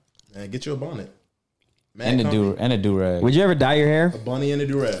 Man, get you a bonnet. And a do-rag. Would you ever dye your hair? A bunny and a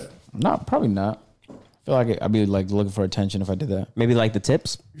do-rag. Probably not. I feel like I'd be like looking for attention if I did that. Maybe like the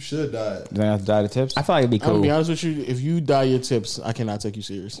tips? You should dye it. Do I have to dye the tips? I feel like it'd be cool. I'm gonna be honest with you. If you dye your tips, I cannot take you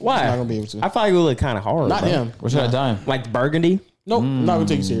serious. Why? I'm not gonna be able to. I feel like it would look kind of hard. Not bro. him. What should I dye? Like burgundy? Nope. Not gonna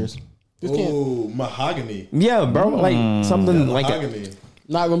take you serious. Just can't. Oh, mahogany. Yeah, bro. Like something like mahogany.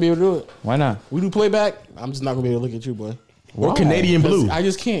 Not gonna be able to do it. Why not? We do playback. I'm just not gonna be able to look at you, boy. Or Canadian blue. I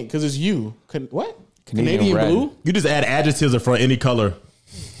just can't because it's you. What? Canadian red. blue? You just add adjectives in front of any color.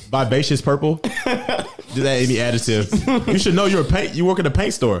 Vivacious purple. Just add any adjective. You should know you're a paint. You work at a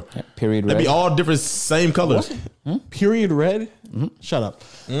paint store. Period red. That'd be all different, same colors. Period red? Shut up.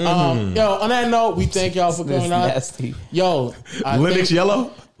 Yo, on that note, we thank y'all for coming out. Nasty. Yo, Linux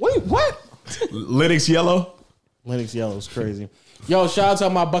yellow. Wait, what? Linux yellow. Linux yellow is crazy. Yo, shout out to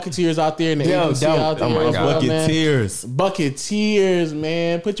my Bucketeers out there and the Yo, agency dope. out there. Oh my as God. well, man. Bucketeers. Bucketeers,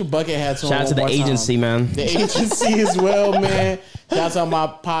 man. Put your bucket hats on. Shout out to the agency, man. The agency as well, man. Shout out to my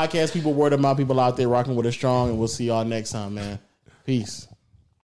podcast people, word of mouth people out there rocking with us strong, and we'll see y'all next time, man. Peace.